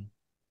 Mm-hmm.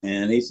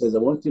 And he says, "I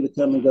want you to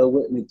come and go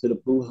with me to the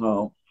pool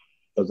hall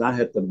because I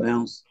had to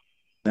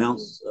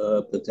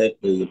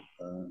protect the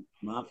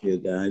mafia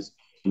guys.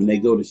 When they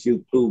go to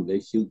shoot pool,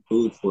 they shoot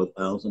pool for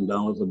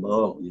 $1,000 a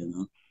ball, you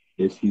know.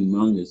 It's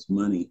humongous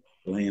money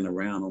laying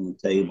around on the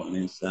table and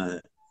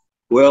inside."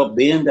 Well,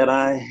 being that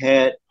I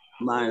had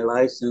my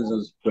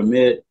license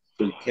permit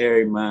to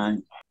carry my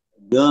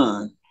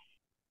gun,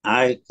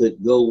 I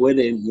could go with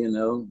him, you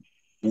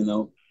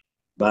know,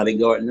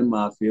 bodyguarding the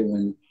mafia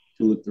when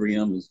 2 or 3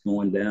 of them was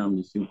going down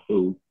to shoot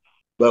pool.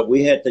 But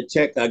we had to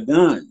check our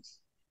guns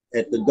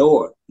at the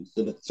door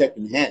instead of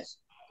checking hats.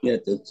 You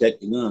had to check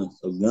the guns.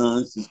 So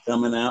guns is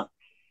coming out,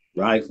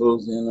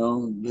 rifles, you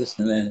know, this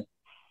and that.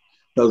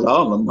 Because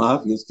all the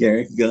mafia's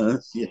carrying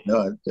guns, you know,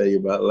 I'll tell you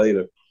about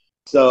later.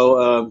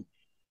 So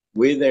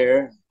we're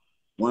there.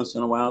 Once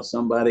in a while,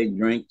 somebody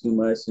drank too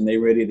much and they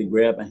ready to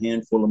grab a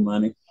handful of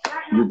money.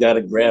 You got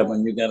to grab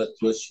them. You got to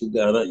push. You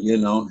got to, you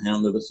know,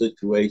 handle the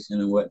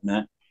situation and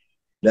whatnot.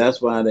 That's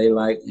why they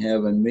like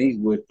having me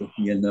with them,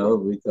 you know,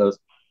 because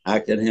I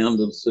could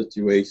handle the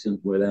situations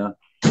without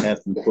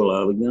having to pull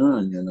out a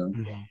gun, you know.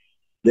 Mm-hmm.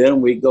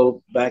 Then we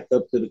go back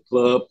up to the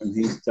club and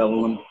he's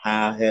telling them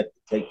how I had to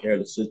take care of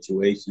the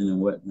situation and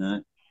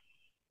whatnot.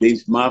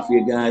 These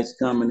mafia guys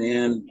coming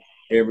in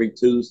every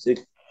Tuesday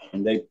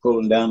and they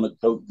pulling down the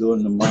coat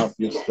doing the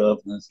mafia stuff.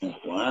 And I said,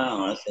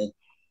 wow. I said,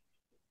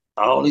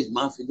 all these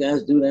mafia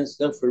guys do that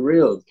stuff for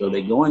real. So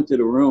they go into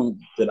the room,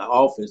 to the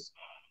office,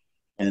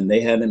 and they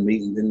had a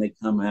meeting. Then they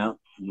come out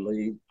and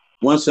leave.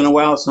 Once in a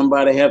while,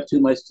 somebody have too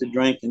much to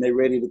drink and they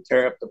ready to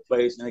tear up the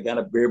place and they got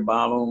a beer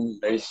bottle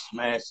and they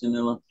smashing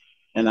them.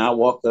 And I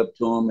walk up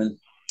to them and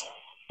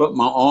put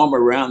my arm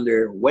around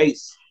their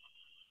waist,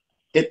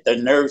 hit the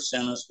nerve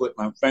centers with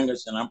my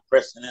fingers, and I'm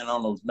pressing in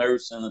on those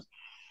nerve centers.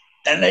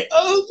 And they,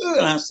 oh, good.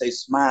 And I say,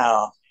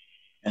 smile.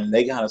 And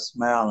they got a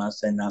smile. And I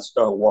say, now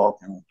start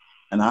walking.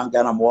 And I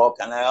got them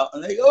walking out.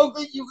 And they go,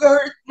 oh, you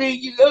hurt me.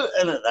 You go.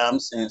 And I'm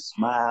saying,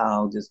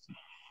 smile. Just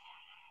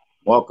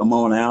walk them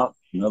on out.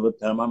 Another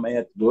time I may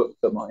have to go up,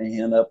 put my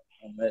hand up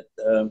on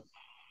that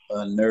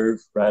nerve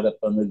right up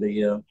under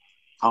the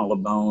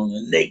collarbone.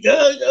 And they go,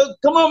 oh,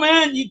 come on,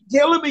 man. You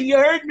killing me. You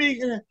hurt me.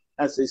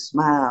 I say,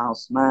 smile,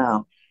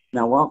 smile.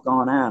 Now walk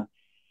on out.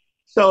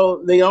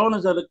 So the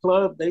owners of the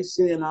club, they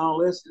seeing all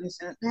this, and they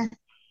said, man,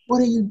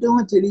 what are you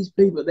doing to these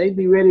people? They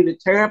be ready to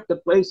tear up the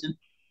place, and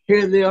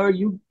here they are,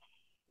 you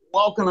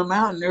walking them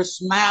out, and they're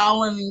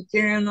smiling and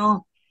carrying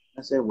on.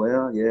 I said,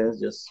 well, yeah, it's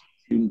just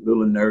a few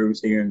little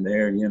nerves here and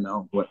there, you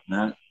know,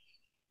 whatnot.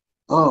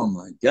 Oh,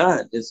 my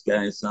God, this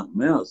guy is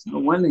something else. No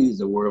wonder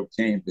he's a world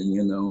champion,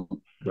 you know,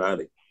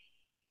 karate.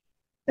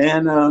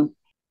 And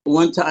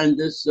one time,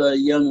 this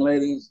young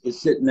lady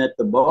is sitting at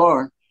the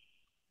bar,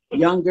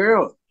 young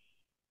girl,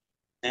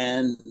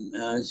 and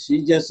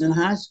she's just in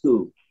high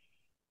school.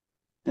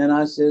 And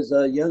I says,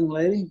 young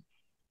lady,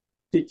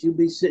 should you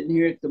be sitting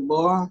here at the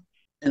bar?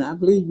 And I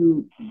believe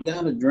you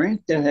got a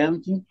drink there,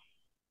 haven't you?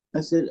 I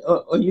said,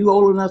 are you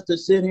old enough to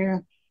sit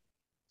here?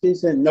 She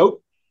said,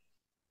 nope.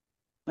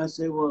 I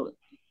said, well,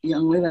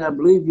 young lady, I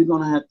believe you're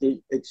going to have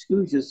to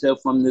excuse yourself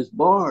from this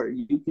bar.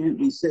 You can't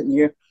be sitting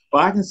here.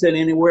 Well, I can sit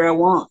anywhere I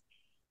want.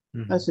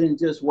 I said,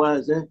 just why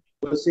is that?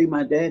 Well, see,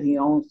 my dad, he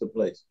owns the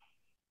place.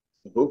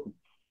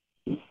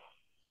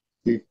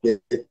 This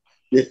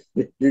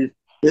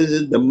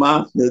is the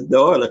mom's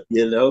daughter,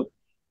 you know.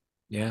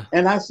 Yeah.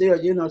 And I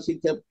said, you know, she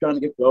kept trying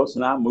to get close,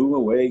 and I move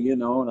away, you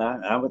know, and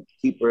I would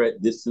keep her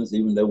at distance,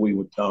 even though we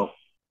would talk.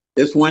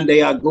 This one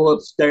day I go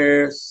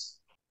upstairs,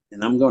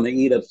 and I'm going to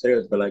eat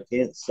upstairs, but I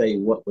can't say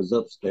what was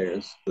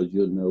upstairs because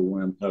you'll know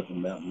where I'm talking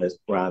about, and that's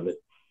private.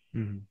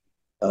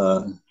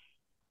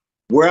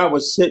 Where I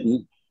was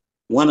sitting,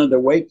 one of the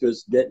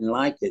waiters didn't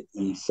like it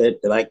and said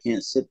that I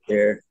can't sit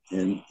there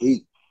and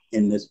eat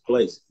in this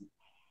place,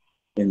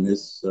 in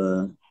this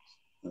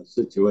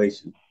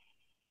situation.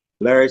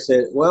 Larry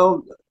said,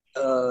 well,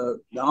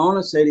 the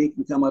owner said he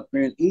can come up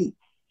here and eat.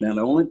 Now,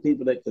 the only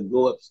people that could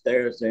go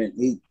upstairs there and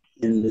eat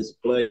in this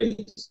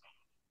place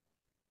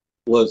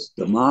was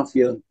the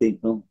mafia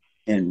people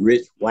and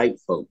rich white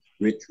folks,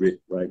 rich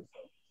white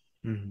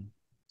folks.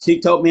 She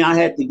told me I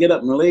had to get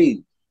up and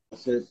leave. I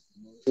said,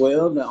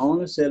 well, the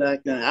owner said I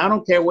can. I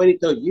don't care what he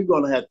told you, you're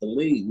going to have to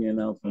leave, you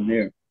know, from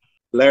here.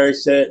 Larry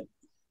said,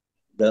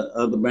 the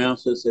other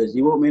bouncer says,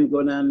 you want me to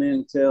go down there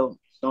and tell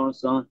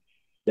so-and-so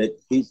that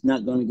he's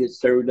not going to get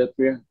served up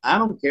here? I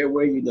don't care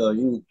where you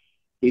go.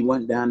 He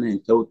went down there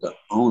and told the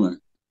owner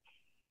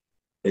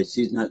that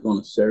she's not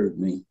going to serve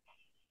me.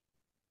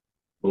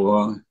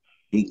 Boy,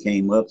 he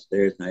came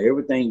upstairs. Now,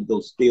 everything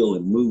goes still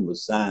and move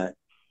aside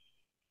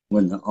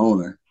when the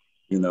owner,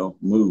 you know,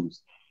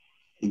 moves.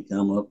 He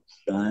come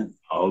upside.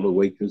 All the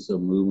waitresses are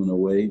moving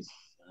away.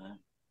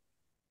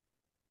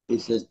 He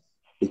says,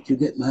 did you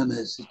get my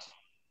message?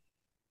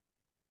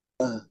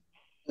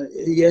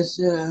 Yes,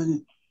 sir.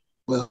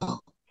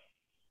 Well,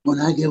 when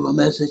I give a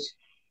message,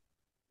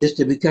 it's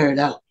to be carried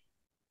out.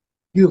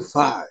 You're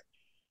fired.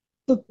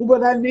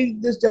 But I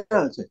need this job.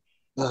 I said,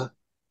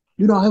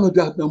 you don't have a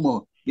job no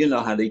more. You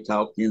know how they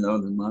talk, you know,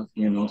 the month,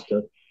 you know,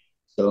 stuff.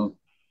 So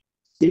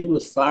he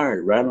was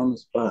fired right on the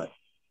spot.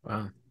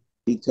 Wow.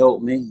 He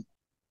told me,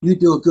 you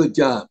do a good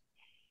job.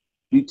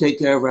 You take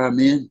care of our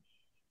men.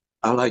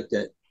 I like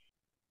that.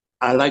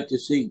 I like to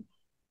see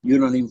you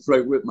don't even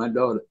flirt with my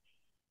daughter.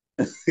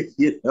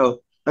 You know,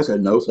 I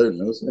said, no, sir,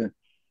 no, sir.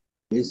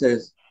 He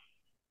says,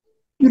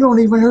 you don't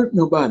even hurt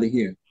nobody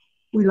here.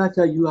 We like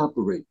how you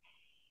operate.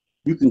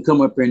 You can come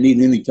up here and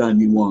eat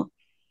anytime you want,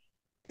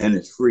 and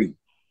it's free.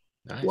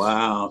 Nice.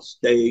 Wow,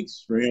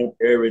 steaks, shrimp,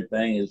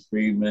 everything is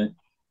free, man.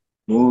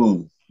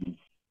 Boom.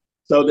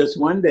 So this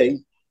one day,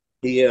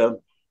 he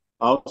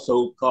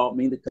also called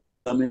me to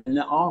come in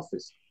the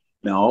office.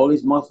 Now, all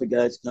these mafia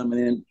guys coming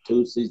in,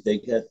 Tuesdays, they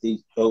got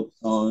these coats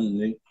on,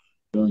 and they,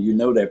 you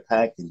know they're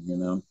packing, you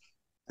know.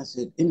 I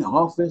said, in the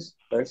office?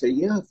 I said,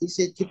 yeah. He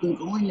said, you can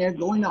go in there,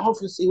 go in the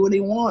office, see what he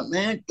want,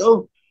 man.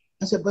 Go.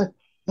 I said, but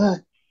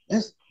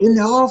that's in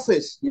the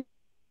office, you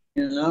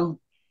know.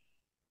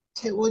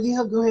 I said, well,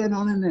 yeah, go ahead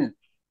on in there.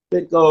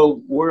 They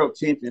go world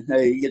champion.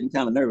 Hey, you're getting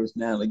kind of nervous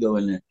now. They go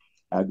in there.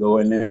 I go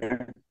in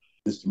there.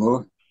 Mr.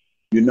 Moore,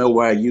 you know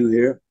why you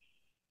here?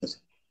 I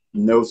said,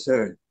 no,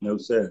 sir. No,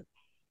 sir.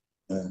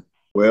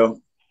 Well,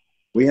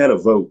 we had a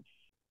vote,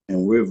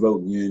 and we're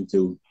voting you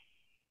into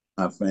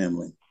our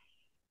family.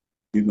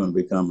 You're going to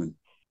become an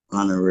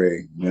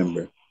honorary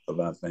member of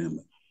our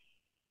family.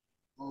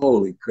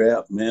 Holy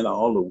crap, man.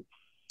 All the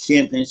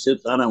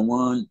championships I done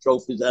won,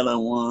 trophies I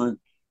done won.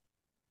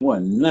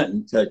 Wasn't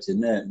nothing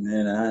touching that,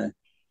 man.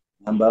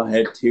 I about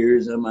had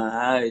tears in my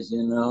eyes,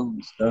 you know,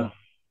 and stuff.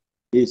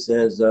 He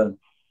says,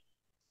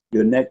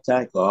 your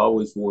necktie, I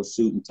always wore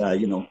suit and tie,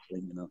 you know.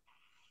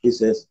 He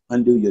says,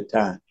 undo your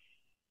tie.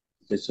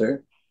 I said,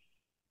 sir,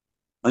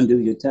 undo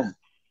your tie.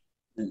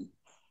 And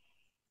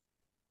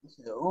I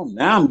said, oh,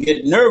 now I'm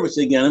getting nervous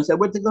again. I said,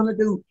 what they gonna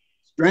do?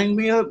 String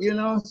me up, you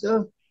know?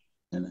 So,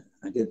 and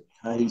I get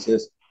tied. He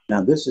says,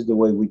 now this is the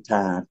way we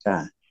tie our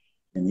tie.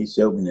 And he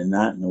showed me the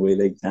knot and the way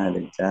they tie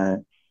the tie.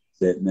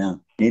 Said,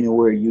 now,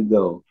 anywhere you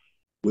go,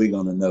 we're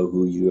gonna know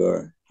who you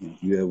are.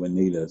 If you ever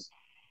need us,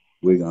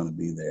 we're gonna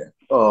be there.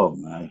 Oh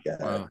my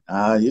God.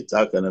 Wow. You're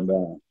talking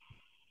about,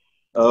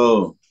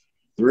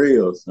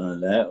 thrill,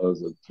 son. That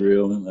was a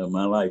thrill of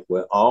my life.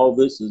 Well, all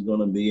this is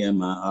gonna be in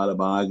my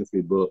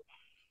autobiography book.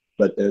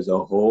 But there's a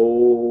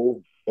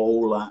whole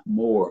lot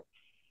more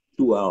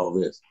to all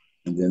this.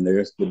 And then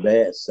there's the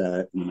bad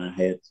side when I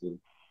had to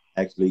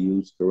actually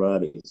use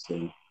karate.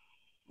 So,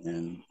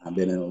 and I've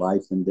been in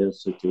life and death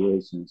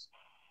situations,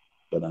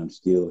 but I'm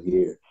still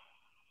here.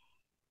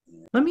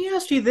 Let me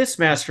ask you this,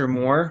 Master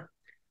Moore.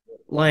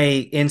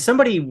 And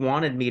somebody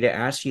wanted me to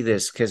ask you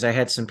this because I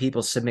had some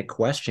people submit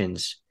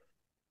questions.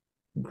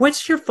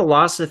 What's your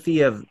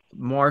philosophy of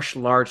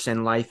martial arts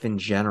and life in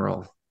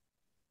general?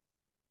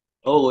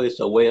 Oh, it's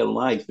a way of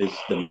life. It's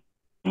to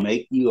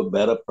make you a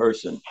better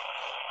person.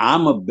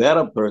 I'm a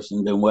better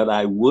person than what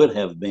I would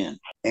have been.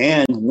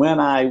 And when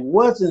I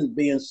wasn't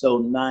being so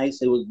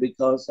nice, it was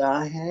because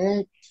I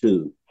had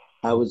to.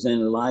 I was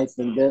in life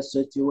and death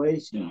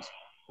situations,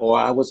 or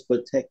I was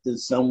protecting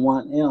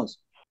someone else,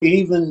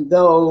 Even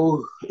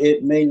though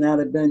it may not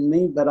have been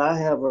me, but I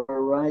have a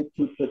right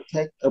to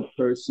protect a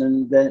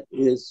person that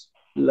is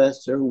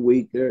lesser,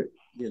 weaker,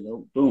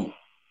 boom.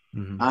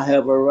 Mm-hmm. I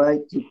have a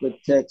right to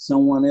protect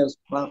someone else's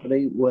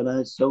property when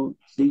I so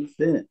see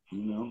fit.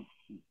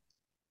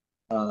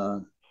 Uh,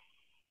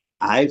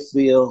 I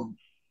feel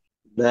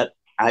that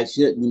I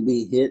shouldn't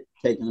be hit,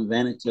 taken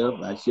advantage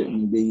of. I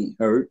shouldn't be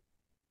hurt.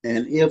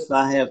 And if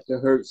I have to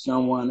hurt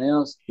someone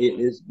else, it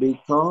is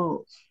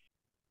because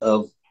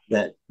of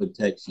that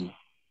protection.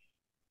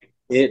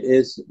 It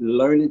is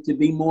learning to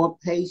be more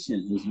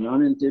patient. It's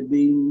learning to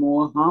be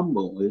more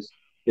humble.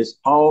 It's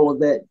all of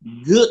that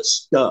good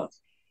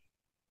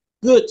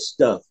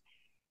stuff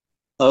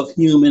of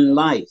human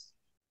life.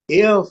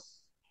 If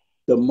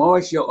the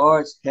martial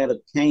arts had a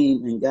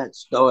came and got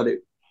started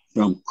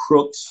from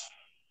crooks,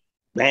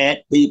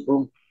 bad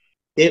people,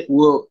 it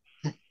will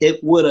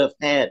it would have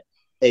had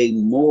a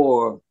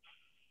more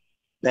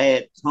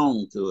bad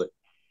tone to it.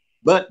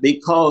 But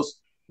because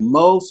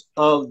most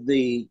of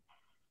the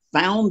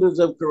founders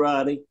of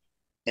karate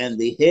and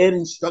the head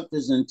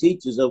instructors and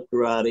teachers of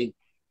karate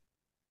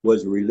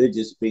was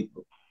religious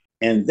people.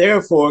 And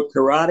therefore,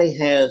 karate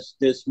has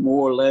this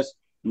more or less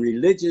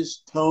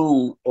religious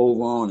tone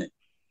over on it.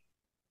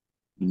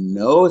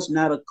 No, it's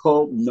not a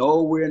cult.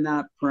 No, we're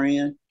not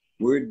praying.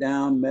 We're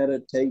down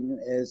meditating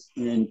as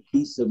in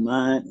peace of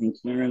mind and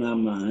clearing our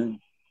mind.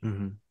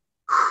 Mm-hmm.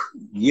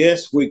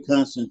 Yes, we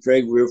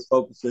concentrate. We're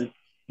focusing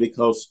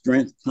because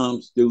strength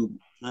comes through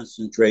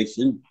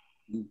concentration.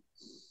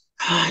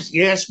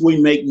 Yes,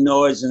 we make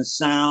noise and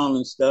sound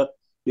and stuff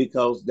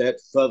because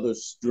that further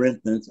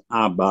strengthens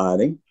our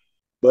body,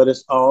 but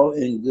it's all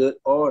in good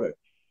order.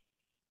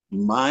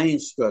 My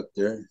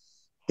instructors,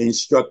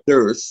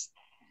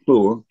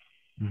 plural,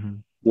 Mm-hmm.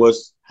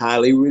 was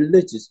highly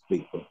religious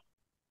people,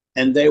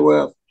 and they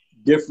were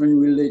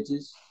different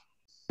religious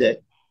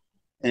sects,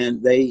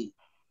 and they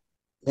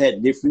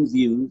had different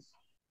views,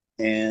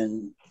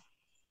 and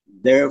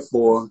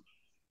therefore,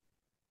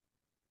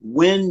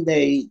 when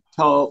they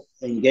taught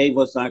and gave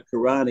us our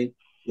karate,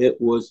 it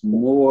was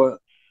more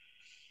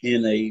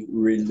in a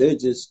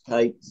religious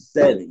type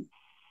setting,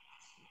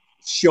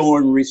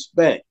 showing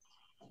respect.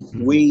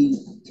 Mm-hmm. We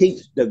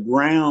teach the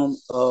ground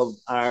of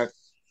our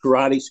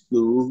karate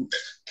school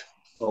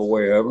or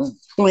wherever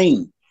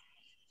clean.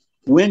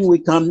 When we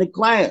come to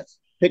class,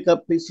 pick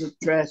up a piece of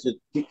trash or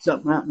kick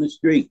something out in the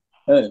street.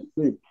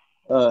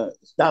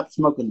 Stop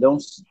smoking.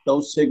 Don't throw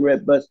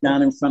cigarette butts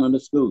down in front of the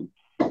school.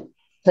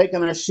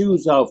 Taking our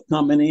shoes off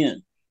coming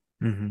in.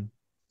 Mm-hmm.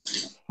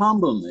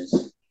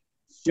 Humbleness,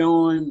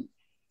 showing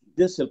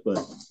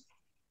discipline,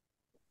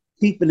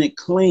 keeping it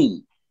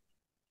clean.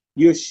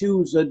 Your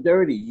shoes are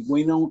dirty.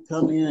 We don't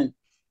come in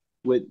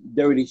with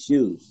dirty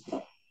shoes.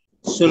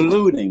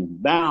 Saluting,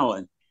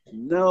 bowing.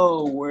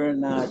 No, we're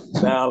not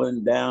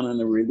bowing down in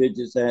the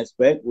religious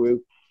aspect. We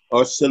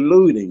are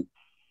saluting.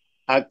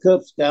 Our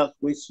Cub Scouts,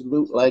 we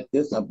salute like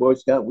this. Our Boy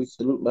Scout, we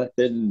salute like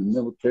that. In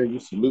the military, you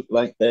salute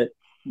like that.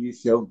 You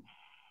show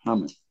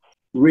homage.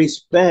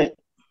 Respect,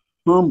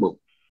 humble.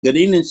 Good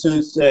evening,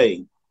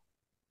 Sensei.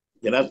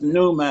 Good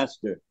afternoon,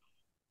 Master.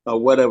 Or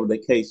whatever the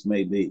case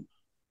may be.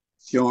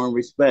 Showing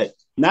respect.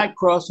 Not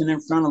crossing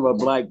in front of a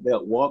black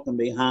belt, walking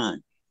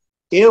behind.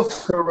 If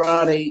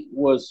karate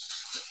was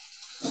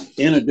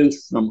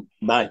introduced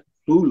by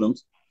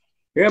hoodlums,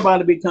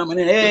 everybody be coming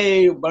in,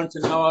 hey, a bunch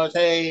of noise,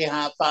 hey,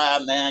 high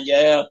five, man,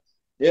 yeah.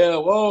 Yeah,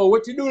 whoa,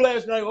 what you do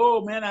last night?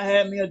 Oh, man, I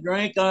had me a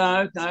drink.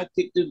 I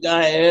kicked this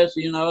guy ass,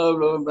 blah,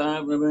 blah,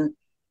 blah, blah.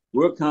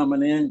 We're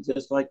coming in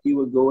just like you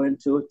would go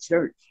into a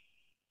church.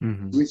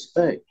 Mm-hmm.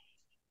 Respect,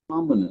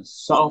 humbleness,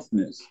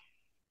 softness,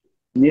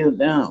 kneel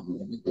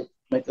down,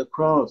 make a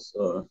cross,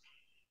 or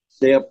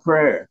say a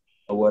prayer,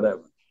 or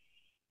whatever.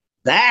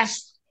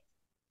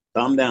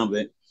 Calm down,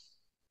 Vic.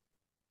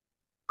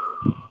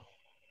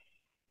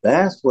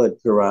 That's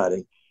what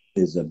karate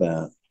is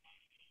about.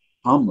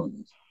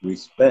 Humbleness,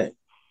 respect.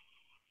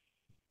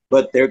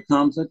 But there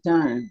comes a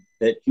time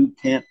that you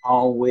can't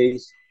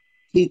always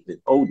keep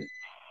it, hold it.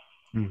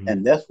 Mm-hmm.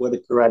 And that's where the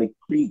Karate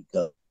Creed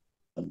comes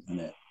in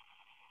at.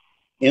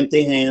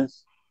 Empty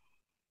hands,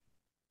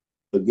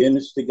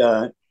 forgiveness to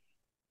God,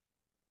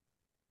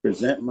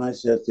 present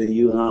myself to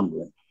you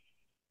humbly.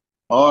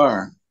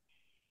 Or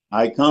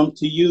I come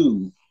to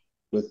you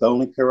with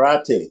only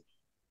karate,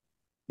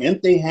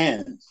 empty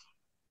hands.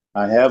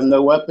 I have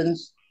no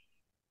weapons,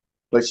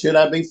 but should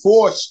I be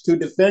forced to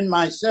defend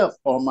myself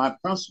or my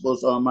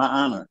principles or my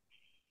honor?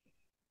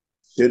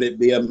 Should it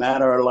be a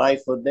matter of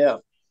life or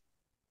death,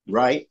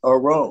 right or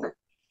wrong?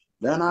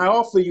 Then I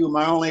offer you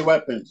my only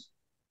weapons,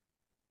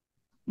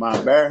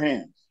 my bare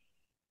hands,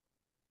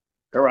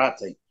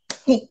 karate.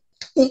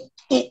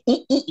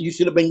 You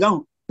should have been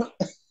gone.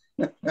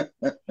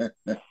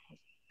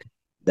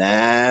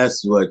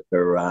 That's what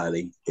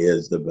karate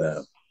is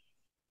about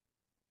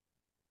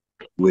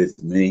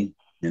with me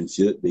and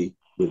should be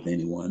with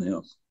anyone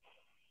else.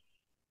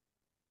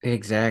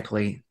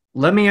 Exactly.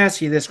 Let me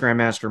ask you this,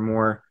 Grandmaster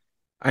Moore.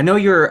 I know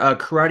you're a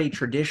karate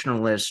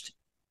traditionalist.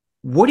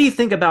 What do you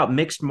think about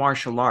mixed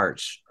martial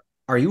arts?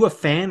 Are you a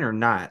fan or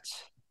not?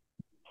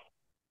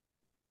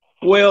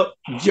 Well,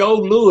 Joe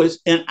Louis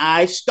and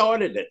I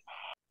started it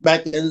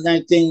back in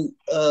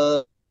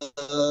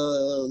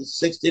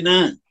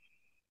 1969.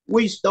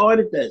 We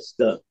started that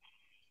stuff.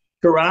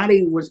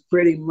 Karate was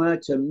pretty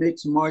much a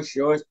mixed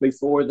martial arts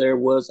before there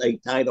was a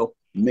title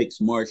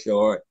mixed martial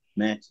art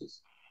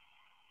matches.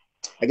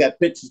 I got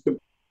pictures to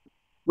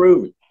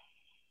prove it.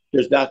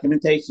 There's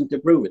documentation to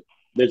prove it.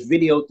 There's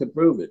video to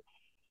prove it.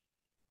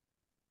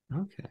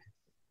 Okay.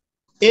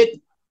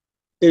 It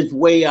is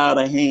way out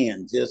of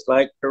hand, just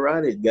like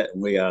karate's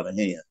gotten way out of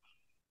hand.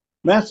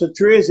 Master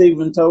Trias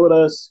even told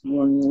us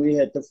when we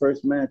had the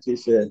first match, he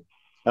said,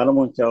 I don't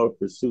want y'all to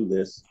pursue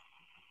this.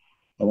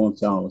 I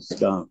want y'all to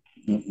stop.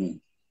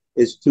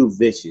 It's too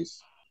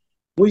vicious.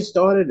 We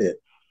started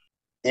it,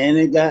 and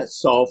it got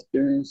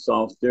softer and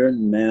softer,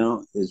 and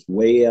now it's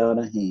way out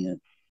of hand.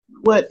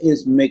 What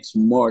is mixed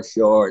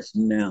martial arts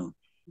now?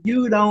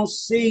 You don't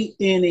see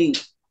any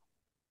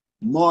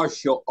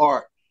martial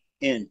art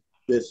in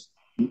this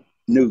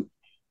new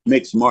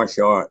mixed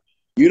martial art.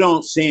 You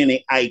don't see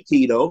any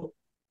Aikido.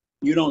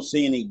 You don't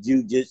see any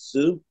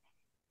Jiu-Jitsu.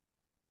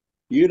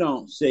 You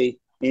don't see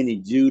any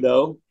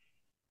Judo.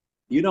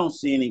 You don't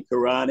see any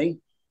karate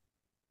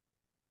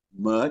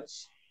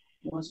much.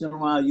 Once in a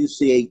while, you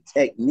see a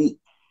technique,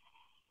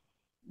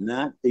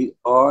 not the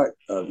art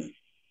of it.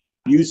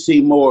 You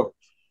see more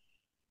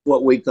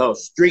what we call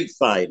street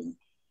fighting.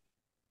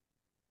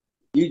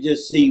 You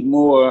just see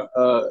more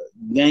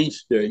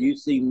gangster. You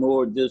see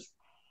more just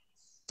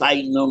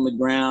fighting on the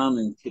ground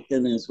and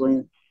kicking and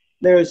swinging.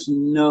 There's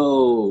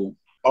no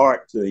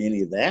art to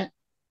any of that.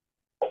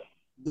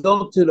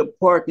 Go to the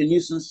park and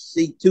you can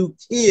see two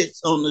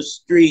kids on the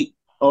street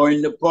or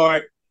in the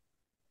park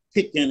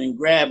kicking and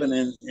grabbing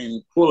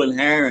and pulling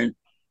hair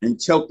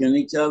and choking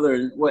each other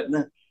and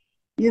whatnot.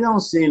 You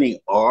don't see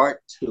any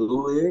art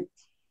to it.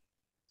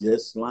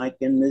 Just like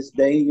in this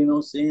day, you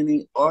don't see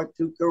any art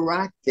to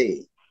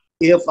karate.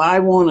 If I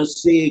want to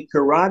see a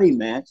karate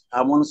match,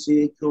 I want to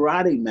see a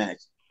karate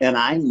match. And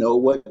I know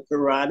what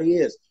karate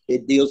is.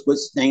 It deals with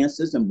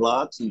stances and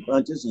blocks and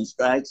punches and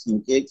strikes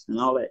and kicks and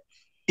all that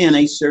in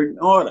a certain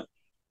order.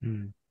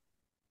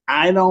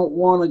 I don't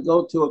want to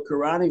go to a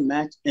karate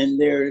match and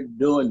they're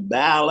doing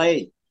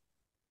ballet.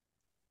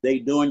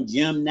 They're doing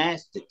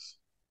gymnastics.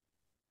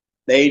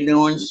 They're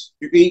doing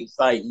street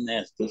fighting,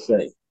 that's to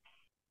say.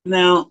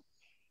 Now,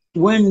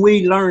 when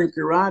we learn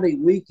karate,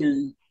 we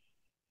can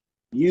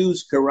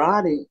use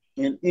karate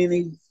in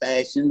any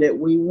fashion that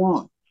we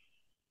want.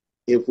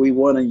 If we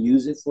want to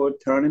use it for a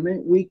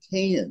tournament, we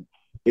can.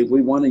 If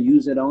we want to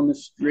use it on the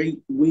street,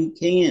 we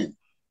can.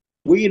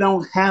 We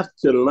don't have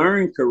to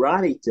learn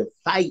karate to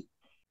fight.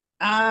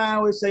 I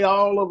would say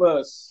all of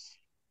us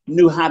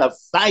knew how to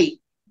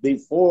fight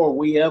before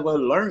we ever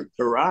learned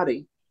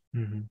karate.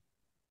 You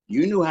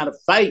knew how to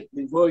fight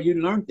before you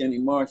learned any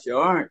martial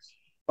arts.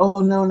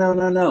 Oh,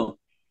 no.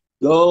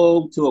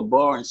 Go to a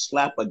bar and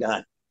slap a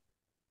guy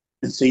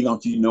and see,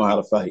 don't you know how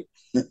to fight?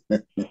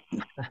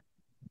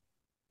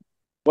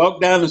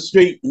 Walk down the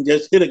street and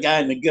just hit a guy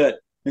in the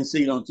gut and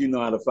see, don't you know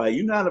how to fight?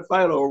 You know how to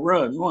fight or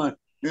run, one.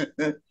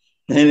 And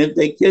if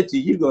they catch you,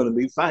 you're going to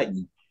be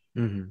fighting.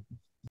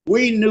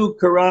 We knew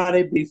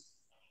karate,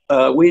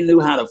 we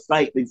knew how to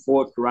fight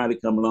before karate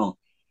come along.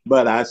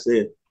 But I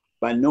said,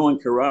 by knowing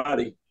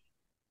karate,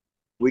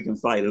 we can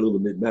fight a little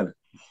bit better.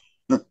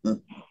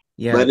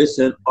 Yeah. But it's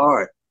an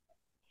art.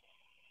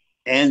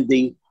 And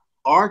the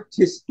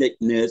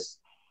artisticness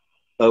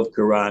of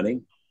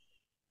karate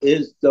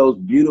is those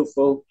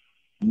beautiful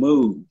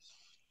moves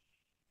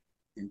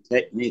and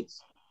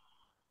techniques.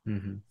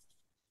 The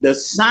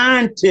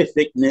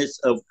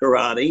scientificness of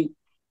karate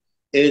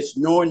is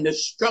knowing the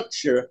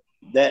structure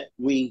that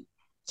we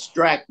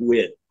strike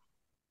with.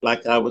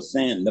 Like I was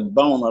saying, the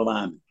bone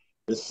alignment,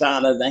 the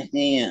side of the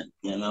hand,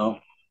 you know,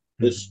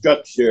 the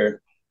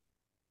structure,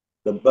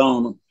 the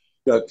bone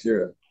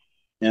structure,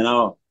 and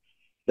all.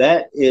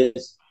 That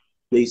is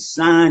the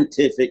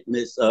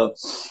scientificness of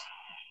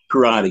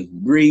karate.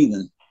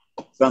 Breathing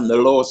from the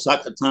lower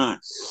sakatane.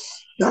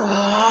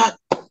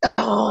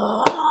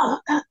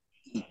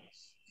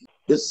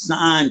 The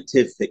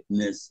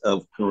scientificness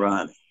of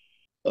karate.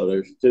 So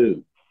there's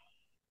 2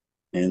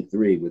 and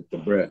 3 with the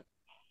breath.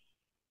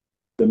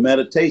 The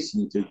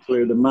meditation to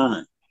clear the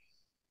mind,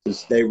 to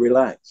stay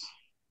relaxed.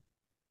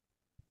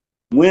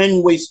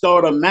 When we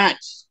start a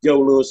match,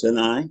 Joe Louis and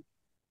I,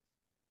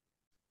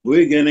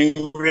 we're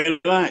getting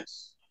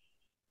relaxed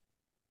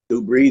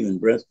through breathing,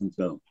 breath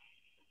control.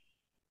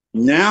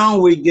 Now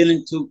we get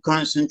into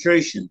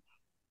concentration.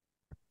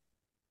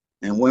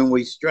 And when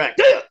we strike,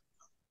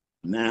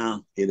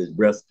 now it is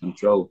breath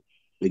control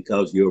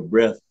because your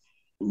breath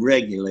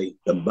regulates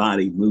the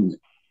body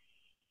movement.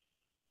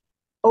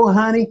 Oh,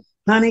 honey,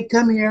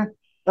 come here.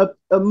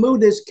 Move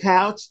this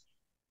couch.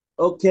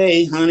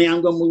 Okay, honey,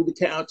 I'm going to move the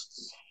couch.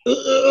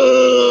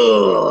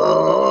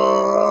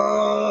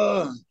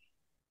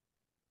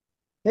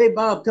 Hey,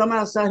 Bob, come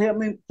outside. Help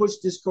me push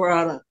this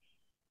car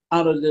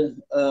out of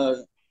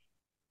the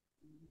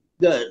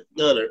Good,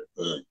 good.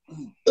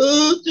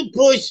 To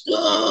push.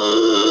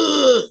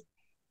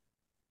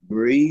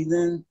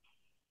 Breathing,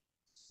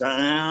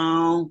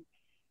 sound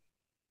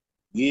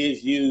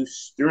gives you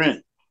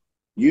strength.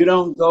 You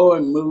don't go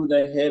and move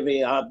the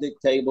heavy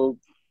object, table,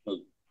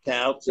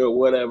 couch, or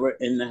whatever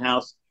in the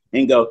house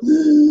and go,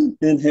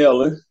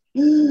 inhaler.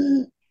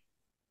 You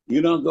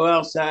don't go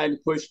outside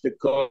and push the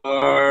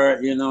car,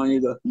 you know, and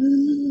you go,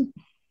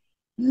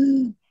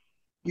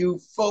 you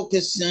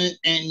focusing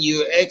and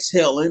you're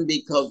exhaling,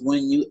 because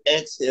when you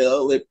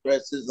exhale, it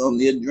presses on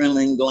the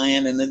adrenaline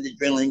gland, and the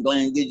adrenaline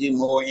gland gives you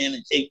more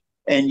energy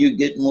and you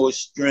get more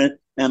strength.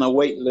 And a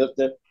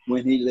weightlifter,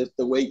 when he lifts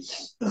the weight,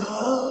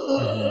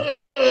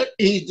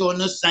 he's doing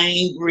the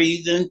same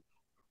breathing.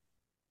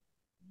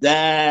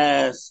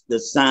 That's the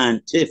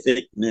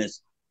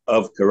scientificness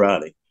of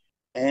karate.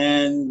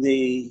 And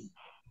the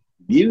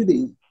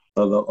beauty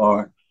of the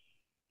art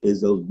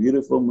is those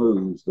beautiful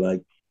moves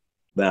like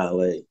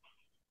ballet.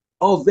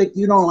 Oh, Vic,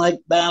 you don't like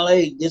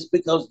ballet just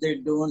because they're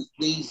doing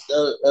these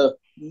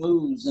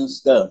moves and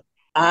stuff.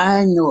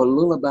 I know a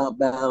little about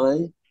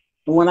ballet.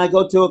 And when I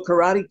go to a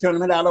karate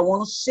tournament, I don't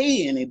want to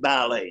see any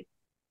ballet.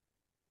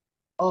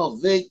 Oh,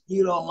 Vic,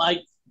 you don't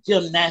like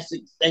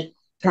gymnastics. They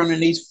turning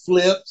these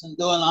flips and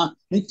doing on.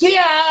 And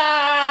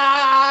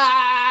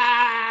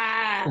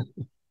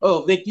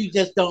oh, Vic, you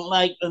just don't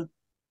like.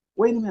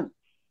 Wait a minute.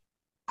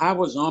 I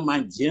was on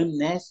my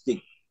gymnastic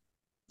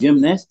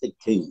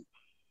team,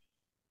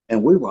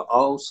 and we were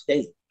all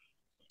state.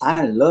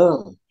 I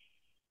love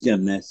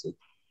gymnastics,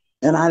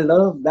 and I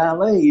love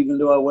ballet, even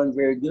though I wasn't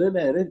very good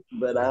at it.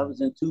 But I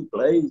was in 2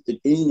 plays, The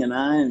King and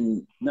I,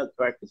 and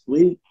Nutcracker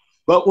Suite.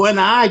 But when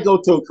I go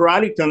to a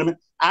karate tournament,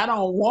 I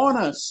don't want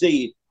to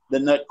see the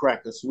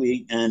Nutcracker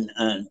Suite and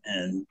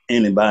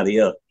anybody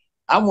else.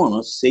 I want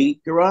to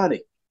see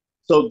karate.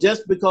 So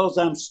just because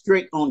I'm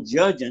strict on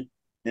judging,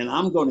 and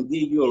I'm going to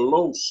give you a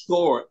low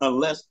score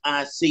unless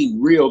I see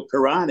real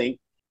karate.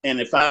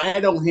 And if I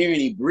don't hear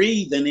any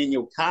breathing in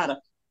your kata,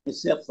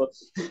 except for,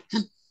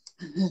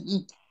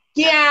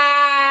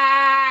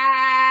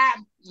 yeah,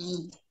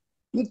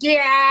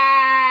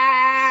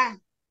 yeah,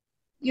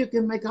 you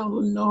can make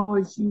all the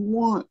noise you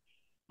want.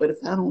 But if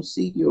I don't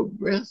see your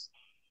breath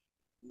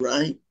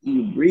right,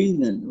 you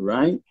breathing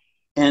right,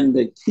 and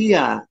the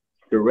kia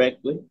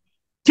correctly,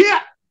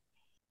 kia,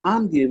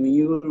 I'm giving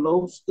you a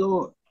low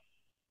score.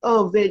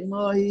 Oh, Vic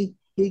Moore, he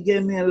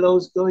gave me a low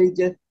score.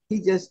 He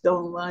just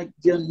don't like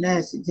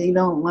gymnastics. He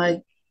don't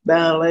like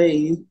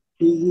ballet.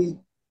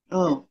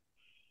 Oh.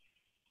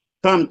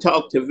 Come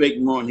talk to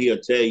Vic Moore and he'll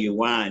tell you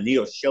why, and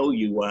he'll show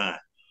you why.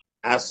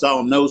 I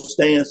saw no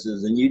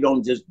stances, and you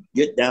don't just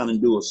get down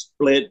and do a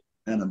split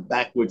and a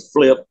backward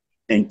flip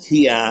and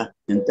kia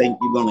and think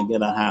you're going to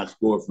get a high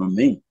score from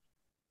me.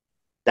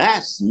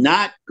 That's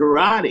not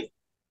karate.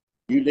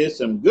 You did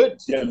some good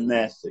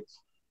gymnastics.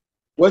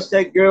 What's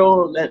that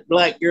girl, that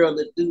black girl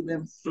that do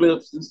them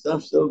flips and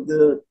stuff so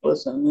good?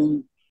 What's her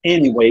name?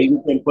 Anyway,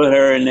 you can put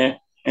her in there,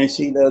 and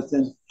she does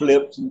them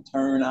flips and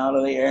turn out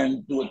of the air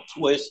and do a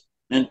twist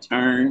and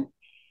turn.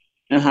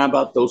 And how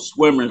about those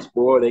swimmers,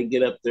 boy? They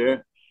get up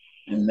there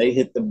and they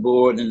hit the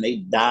board and they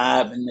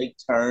dive and they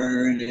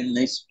turn and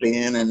they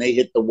spin and they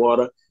hit the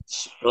water,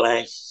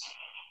 splash.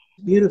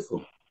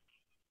 Beautiful,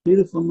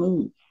 beautiful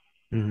move.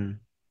 Mm-hmm.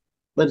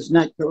 But it's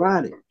not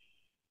karate.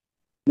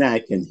 Now,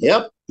 it can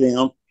help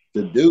them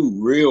to do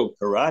real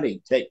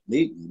karate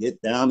technique and get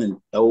down and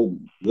throw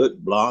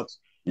good blocks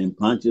and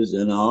punches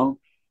and all.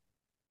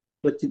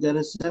 But you got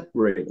to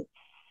separate it.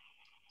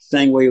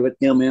 Same way with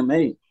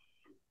MMA.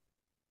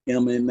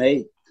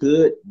 MMA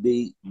could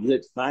be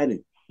good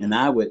fighting. And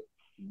I would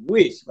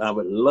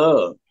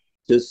love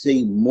to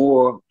see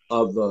more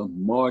of the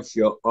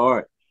martial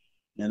art.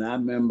 And I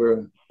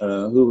remember,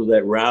 who was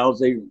that?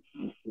 Rousey?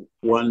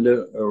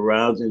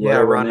 Rousey? Yeah,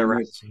 Ronda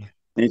Rousey.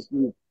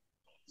 And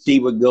she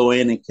would go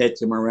in and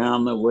catch him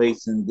around the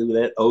waist and do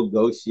that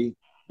ogoshi,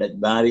 that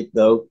body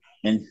throw,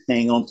 and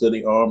hang onto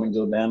the arm and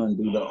go down and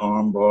do the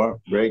arm bar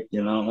break,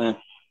 you know, man.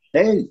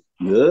 Hey,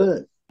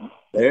 good.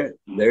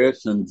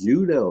 There's some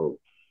judo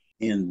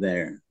in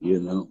there,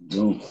 you know.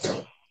 Boom.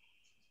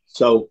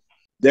 So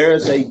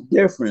there's a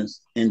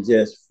difference in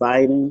just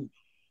fighting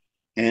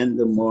and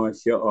the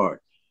martial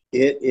art.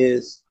 It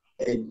is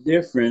a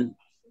difference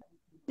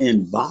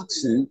in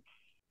boxing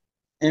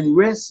and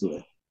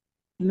wrestling.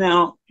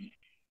 Now,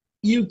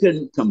 you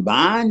can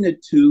combine the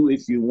two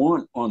if you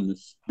want on the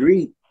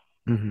street,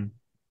 mm-hmm.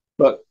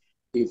 But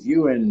if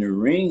you're in the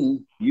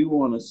ring, you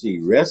want to see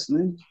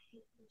wrestling,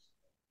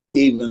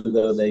 even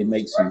though they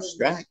make some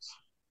strikes.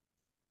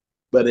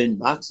 But in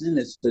boxing,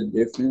 it's a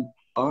different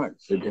art,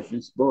 it's a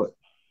different sport.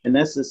 And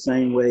that's the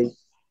same way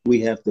we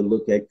have to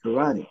look at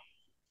karate.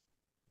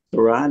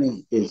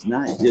 Karate is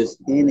not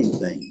just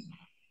anything.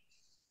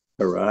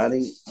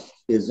 Karate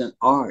is an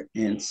art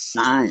and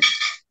science.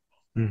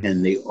 Mm-hmm.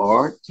 And the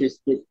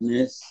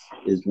artisticness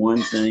is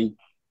one thing,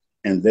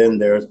 and then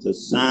there's the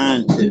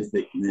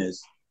scientificness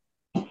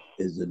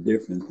is a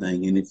different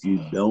thing. And if you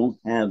don't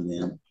have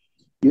them,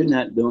 you're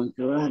not doing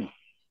karate.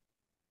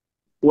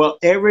 Well,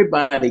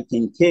 everybody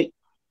can kick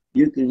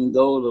You can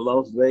go to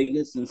Las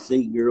Vegas and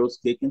see girls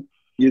kicking.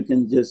 You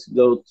can just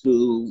go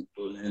to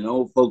an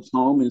old folks'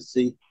 home and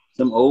see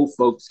some old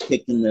folks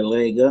kicking their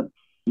leg up.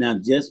 Now,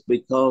 just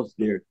because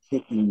they're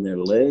kicking their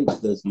legs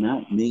does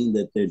not mean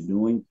that they're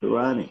doing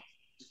karate.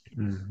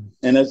 Mm-hmm.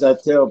 And as I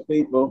tell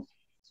people,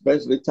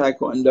 especially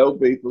Taekwondo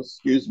people,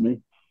 excuse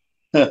me,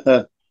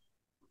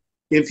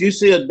 if you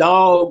see a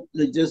dog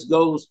that just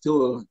goes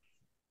to a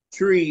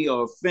tree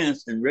or a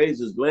fence and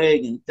raises his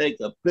leg and take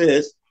a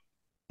piss,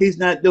 he's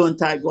not doing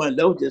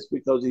Taekwondo just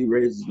because he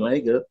raises his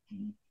leg up.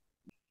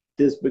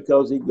 Just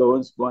because he go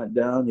and squat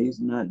down, he's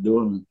not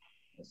doing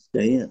a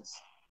stance.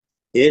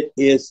 It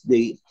is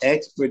the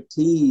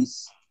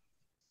expertise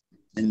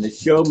and the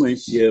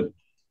showmanship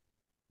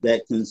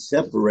that can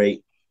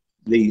separate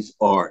these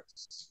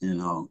arts, you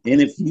know.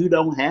 And if you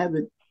don't have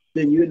it,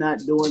 then you're not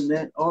doing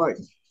that art.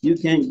 You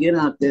can't get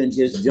out there and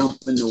just jump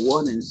in the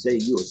water and say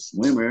you're a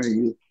swimmer,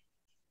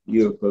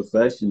 you're a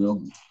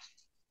professional.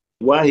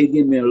 Why he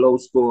give me a low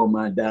score on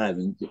my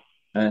diving?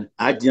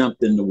 I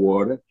jumped in the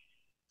water.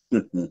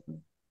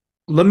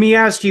 Let me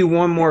ask you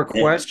one more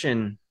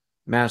question,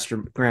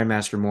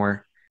 Grandmaster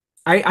Moore.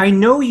 I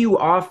know you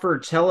offer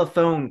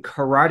telephone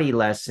karate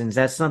lessons.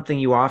 That's something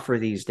you offer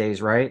these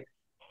days, right?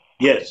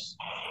 Yes.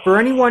 For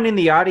anyone in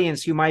the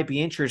audience who might be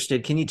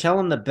interested, can you tell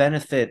them the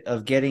benefit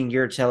of getting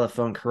your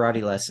telephone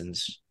karate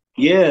lessons?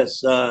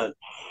 Yes.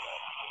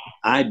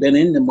 I've been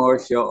in the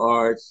martial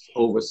arts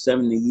over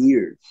 70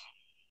 years.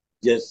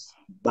 Just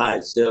by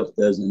itself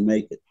doesn't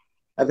make it.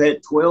 I've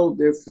had 12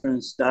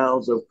 different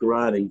styles of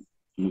karate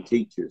and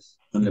teachers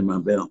under my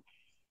belt.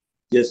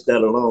 Just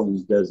that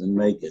alone doesn't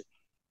make it.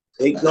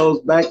 It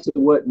goes back to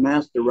what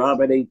Master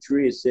Robert A.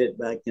 Trias said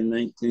back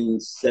in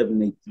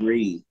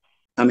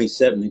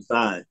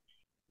 75.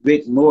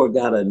 Vic Moore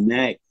got a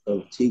knack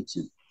of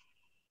teaching.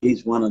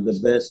 He's one of the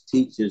best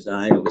teachers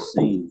I ever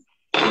seen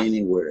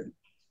anywhere.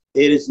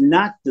 It is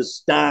not the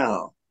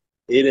style.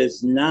 It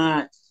is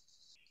not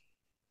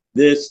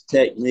this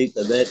technique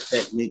or that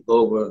technique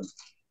over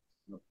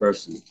a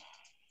person.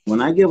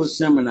 When I give a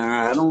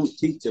seminar, I don't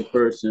teach a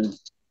person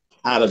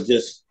how to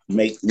just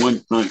make one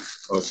punch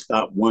or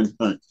stop one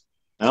punch.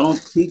 I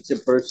don't teach a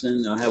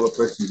person or have a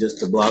person just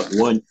to block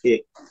one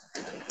kick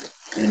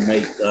and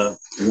make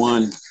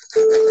one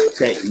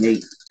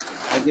technique.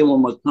 I give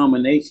them a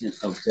combination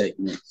of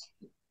techniques.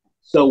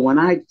 So when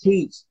I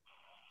teach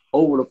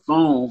over the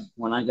phone,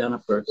 when I got a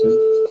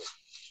person,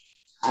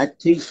 I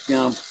teach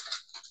them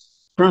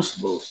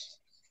principles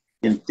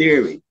and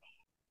theory.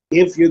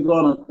 If you're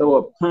going to throw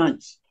a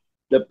punch,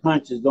 the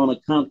punch is going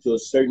to come to a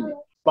certain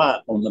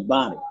spot on the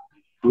body.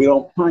 We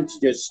don't punch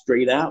just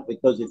straight out,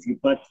 because if you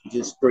punch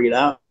just straight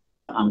out,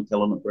 I'm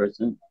telling the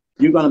person,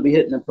 you're going to be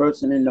hitting the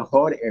person in the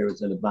hard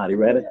areas of the body,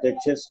 right at their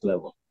chest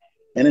level.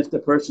 And if the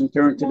person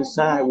turns to the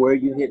side, where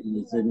you're hitting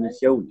is in the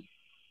shoulder.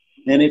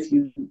 And if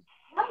you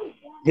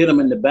hit them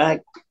in the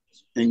back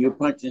and you're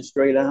punching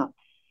straight out,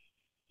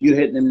 you're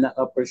hitting them in the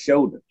upper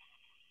shoulder.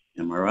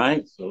 Am I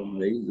right? So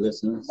they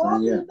listening,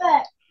 saying, yeah,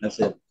 that's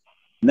it.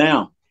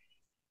 Now,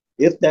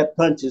 if that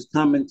punch is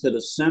coming to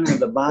the center of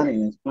the body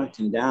and it's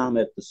punching down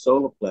at the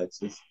solar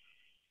plexus,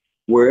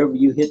 wherever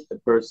you hit the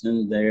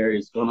person there,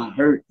 it's going to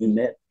hurt in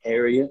that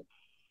area.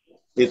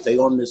 If they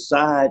on the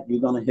side,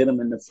 you're going to hit them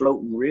in the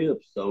floating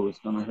ribs, so it's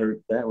going to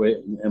hurt that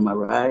way. Am I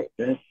right?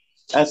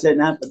 I said,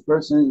 now if the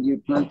person you're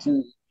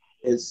punching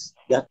is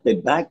got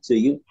their back to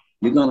you,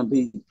 you're going to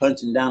be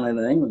punching down at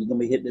an angle. You're going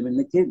to be hitting them in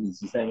the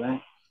kidneys. Is that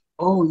right?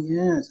 Oh,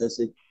 yes. I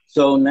said,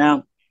 so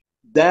now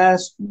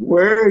that's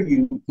where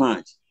you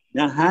punch.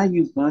 Now, how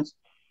you punch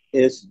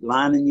is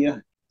lining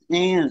your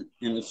hand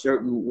in a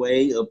certain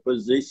way or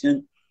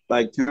position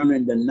by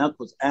turning the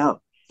knuckles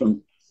out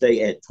from,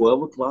 say, at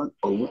 12 o'clock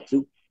over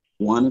to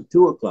 1 or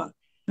 2 o'clock.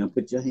 Now,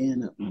 put your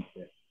hand up like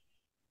that.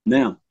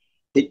 Now,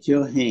 hit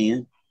your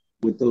hand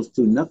with those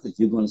two knuckles.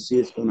 You're going to see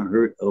it's going to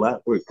hurt a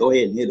lot worse. Go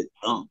ahead and hit it.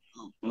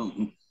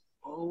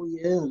 Oh,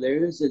 yeah,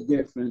 there is a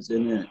difference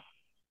in that.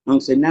 I'm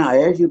saying now,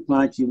 as you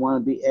punch, you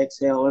want to be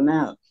exhaling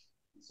out.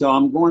 So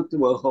I'm going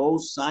through a whole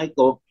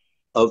cycle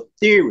of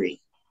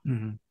theory.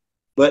 Mm-hmm.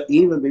 But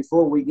even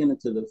before we get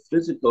into the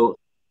physical,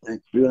 I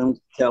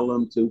tell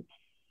them to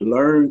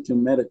learn to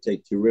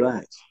meditate, to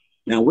relax.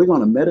 Now we're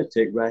going to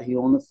meditate right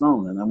here on the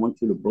phone, and I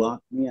want you to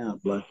block me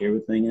out, block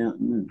everything out.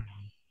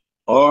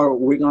 Or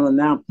we're going to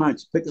now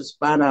punch. Pick a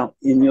spot out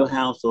in your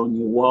house on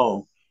your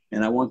wall,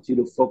 and I want you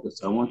to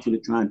focus. I want you to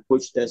try and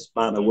push that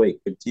spot away.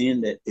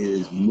 Pretend that it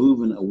is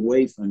moving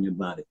away from your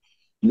body.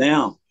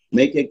 Now,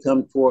 make it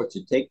come towards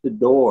you. Take the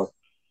door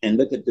and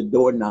look at the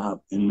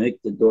doorknob and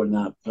make the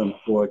doorknob come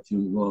towards you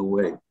and go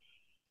away.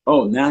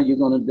 Oh, now you're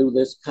going to do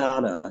this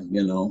kata,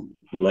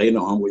 later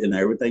on, and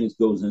everything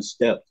goes in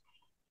steps.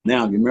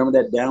 Now, you remember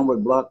that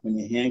downward block when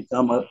your hand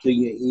come up to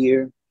your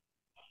ear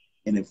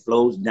and it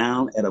flows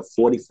down at a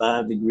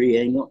 45-degree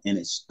angle and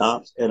it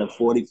stops at a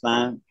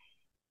 45?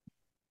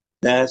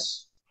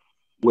 That's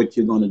what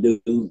you're going to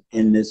do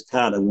in this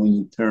kata when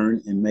you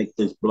turn and make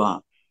this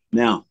block.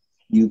 Now,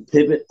 you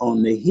pivot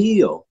on the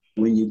heel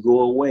when you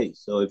go away.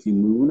 So if you're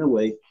moving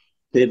away,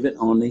 pivot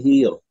on the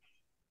heel.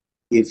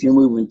 If you're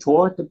moving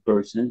toward the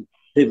person,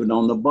 pivot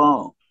on the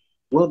ball.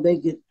 Well,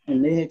 they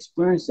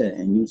experience that,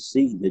 and you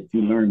see that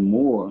you learn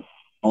more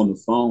on the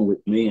phone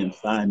with me in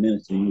 5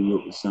 minutes than you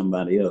would with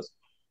somebody else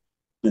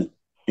in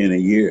a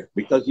year,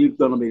 because you're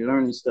going to be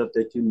learning stuff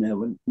that you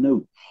never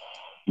knew.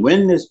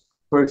 When this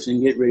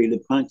person get ready to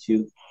punch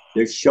you,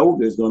 their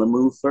shoulder is going to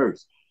move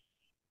first.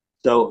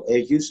 So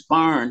as you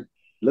sparring,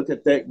 look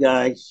at that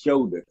guy's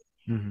shoulder,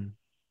 and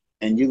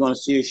you're going to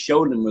see his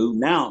shoulder move.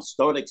 Now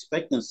start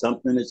expecting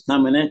something that's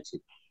coming at you.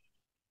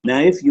 Now,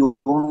 if you're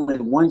only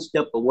one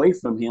step away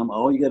from him,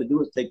 all you got to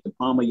do is take the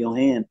palm of your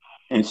hand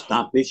and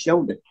stop his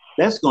shoulder.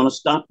 That's going to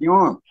stop your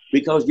arm,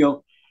 because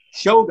your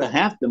shoulder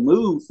have to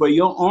move for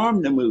your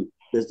arm to move.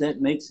 Does that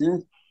make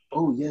sense?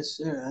 Oh, yes,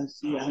 sir. I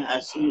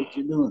see what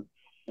you're doing.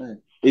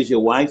 Is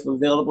your wife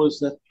available?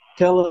 So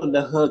tell her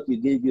to hug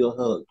you, give you a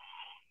hug.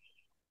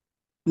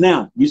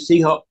 Now, you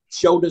see how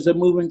shoulders are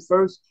moving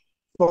first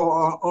for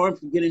our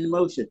arms to get in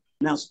motion.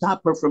 Now,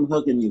 stop her from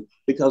hugging you,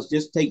 because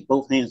just take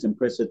both hands and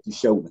press at the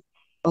shoulder.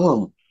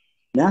 Oh,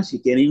 now she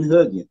can't even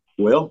hug you.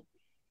 Well,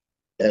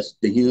 that's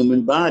the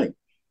human body.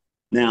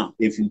 Now,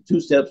 if you're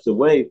 2 steps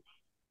away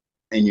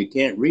and you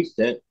can't reach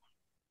that,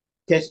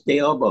 catch the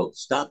elbow,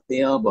 stop the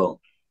elbow.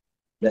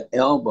 The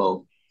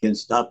elbow can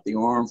stop the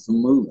arm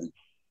from moving.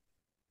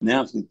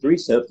 Now, if you're 3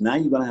 steps, now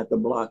you're going to have to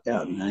block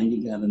out. Now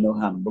you got to know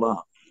how to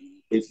block.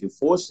 If you're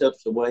 4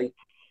 steps away,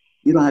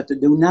 you don't have to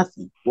do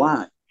nothing.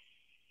 Why?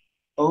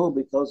 Oh,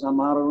 because I'm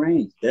out of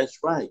range. That's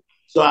right.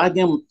 So I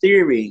give them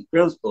theory,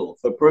 principle.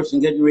 For a person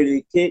getting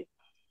ready to kick,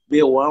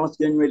 Bill Wallace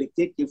getting ready to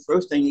kick you,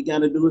 first thing you got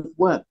to do is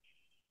what?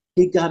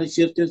 He got to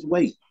shift his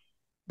weight.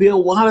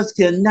 Bill Wallace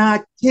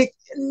cannot kick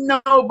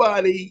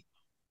nobody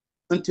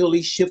until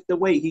he shifts the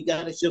weight. He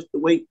got to shift the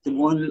weight to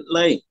one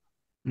leg.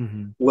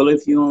 Well,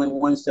 if you're only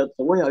 1 step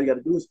away, all you got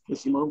to do is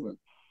push him over,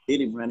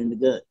 hit him right in the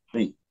gut.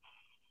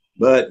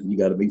 But you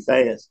got to be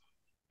fast,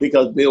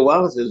 because Bill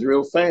Wallace is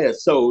real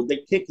fast. So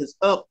the kick is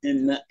up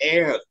in the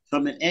air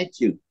coming at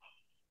you.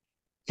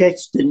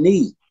 Catch the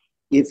knee.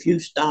 If you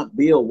stop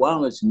Bill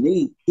Wallace's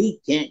knee, he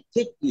can't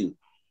kick you.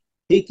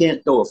 He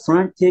can't throw a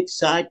front kick,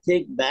 side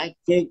kick, back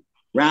kick,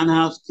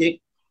 roundhouse kick,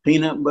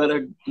 peanut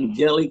butter and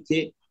jelly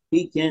kick.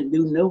 He can't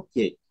do no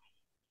kick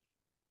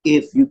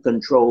if you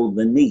control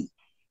the knee.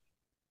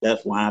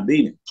 That's why I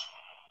beat him.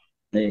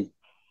 Okay.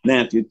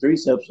 Now, if you're 3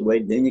 steps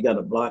away, then you got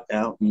to block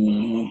out.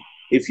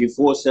 If you're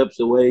 4 steps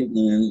away,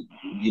 then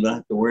you don't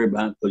have to worry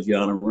about it, because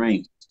you're out of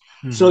range.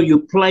 So you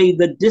play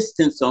the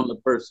distance on the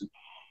person.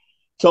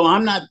 So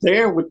I'm not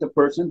there with the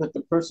person, but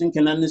the person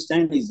can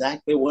understand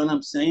exactly what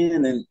I'm saying.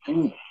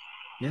 And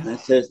that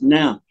says,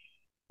 now,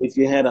 if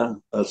you had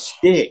a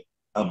stick,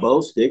 a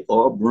bow stick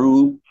or a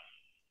broom,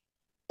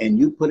 and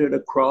you put it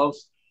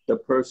across the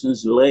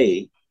person's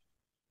leg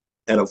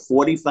at a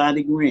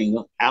 45-degree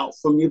angle out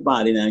from your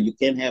body. Now, you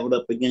can't have it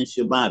up against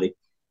your body.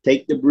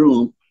 Take the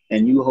broom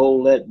and you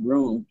hold that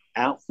broom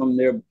out from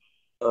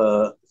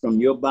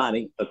your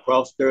body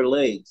across their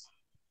legs.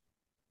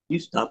 You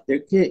stop their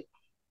kick.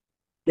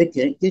 They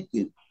can't kick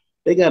you.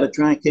 They got to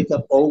try and kick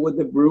up over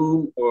the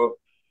broom or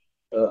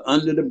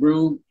under the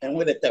broom. And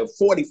with at that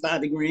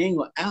 45-degree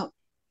angle out,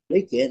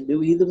 they can't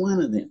do either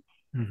one of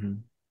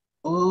them.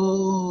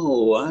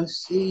 Oh, I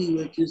see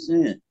what you're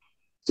saying.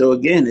 So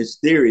again, it's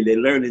theory. They're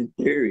learning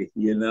theory,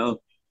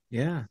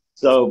 Yeah.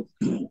 So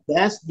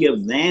that's the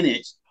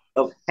advantage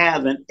of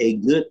having a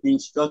good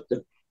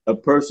instructor, a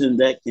person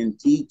that can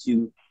teach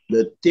you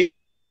the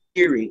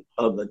theory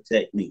of a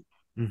technique.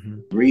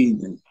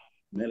 Breathing,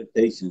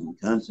 meditation,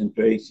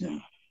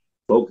 concentration,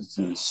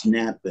 focusing,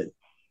 snapping.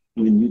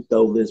 When you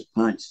throw this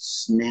punch,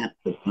 snap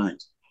the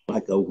punch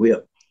like a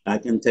whip. I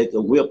can take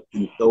a whip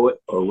and throw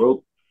it, or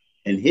rope,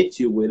 and hit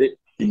you with it,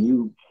 and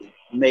you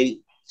may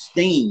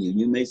sting you.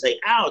 You may say,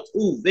 ouch,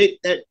 ooh, Vic,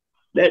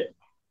 that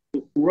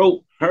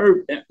rope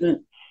hurt.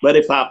 But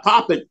if I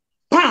pop it,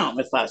 bam,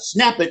 if I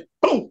snap it,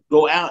 boom,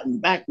 go out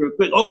and back real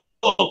quick.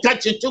 Oh,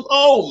 cut you too.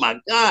 Oh my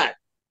God.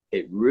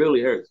 It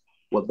really hurts.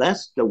 Well,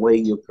 that's the way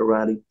your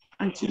karate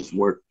punches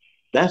work.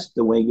 That's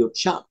the way your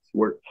chops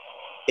work.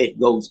 It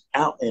goes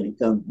out and it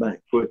comes back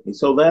quickly.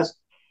 So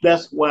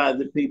that's why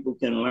the people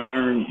can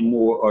learn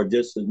more or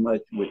just as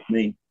much with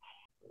me.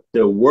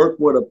 To work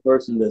with a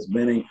person that's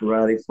been in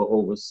karate for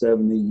over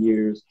 70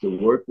 years, to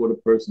work with a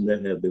person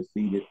that have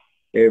defeated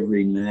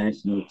every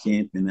national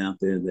champion out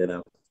there that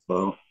I've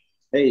fought,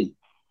 hey,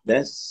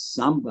 that's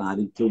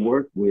somebody to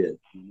work with.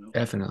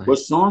 Definitely. But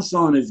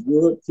Son is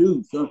good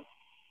too. So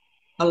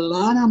a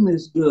lot of them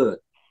is good.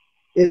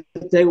 If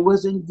they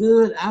wasn't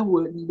good, I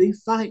wouldn't be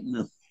fighting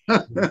them.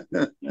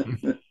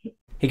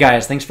 Hey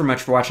guys, thanks very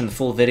much for watching the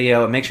full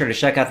video, and make sure to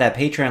check out that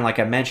Patreon like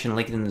I mentioned,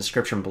 link in the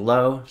description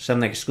below. Some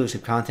of the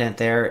exclusive content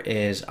there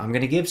is I'm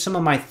going to give some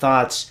of my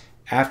thoughts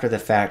after the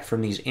fact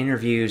from these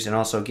interviews, and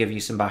also give you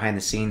some behind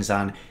the scenes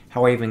on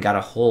how I even got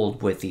a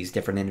hold with these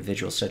different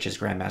individuals such as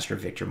Grandmaster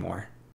Vic Moore.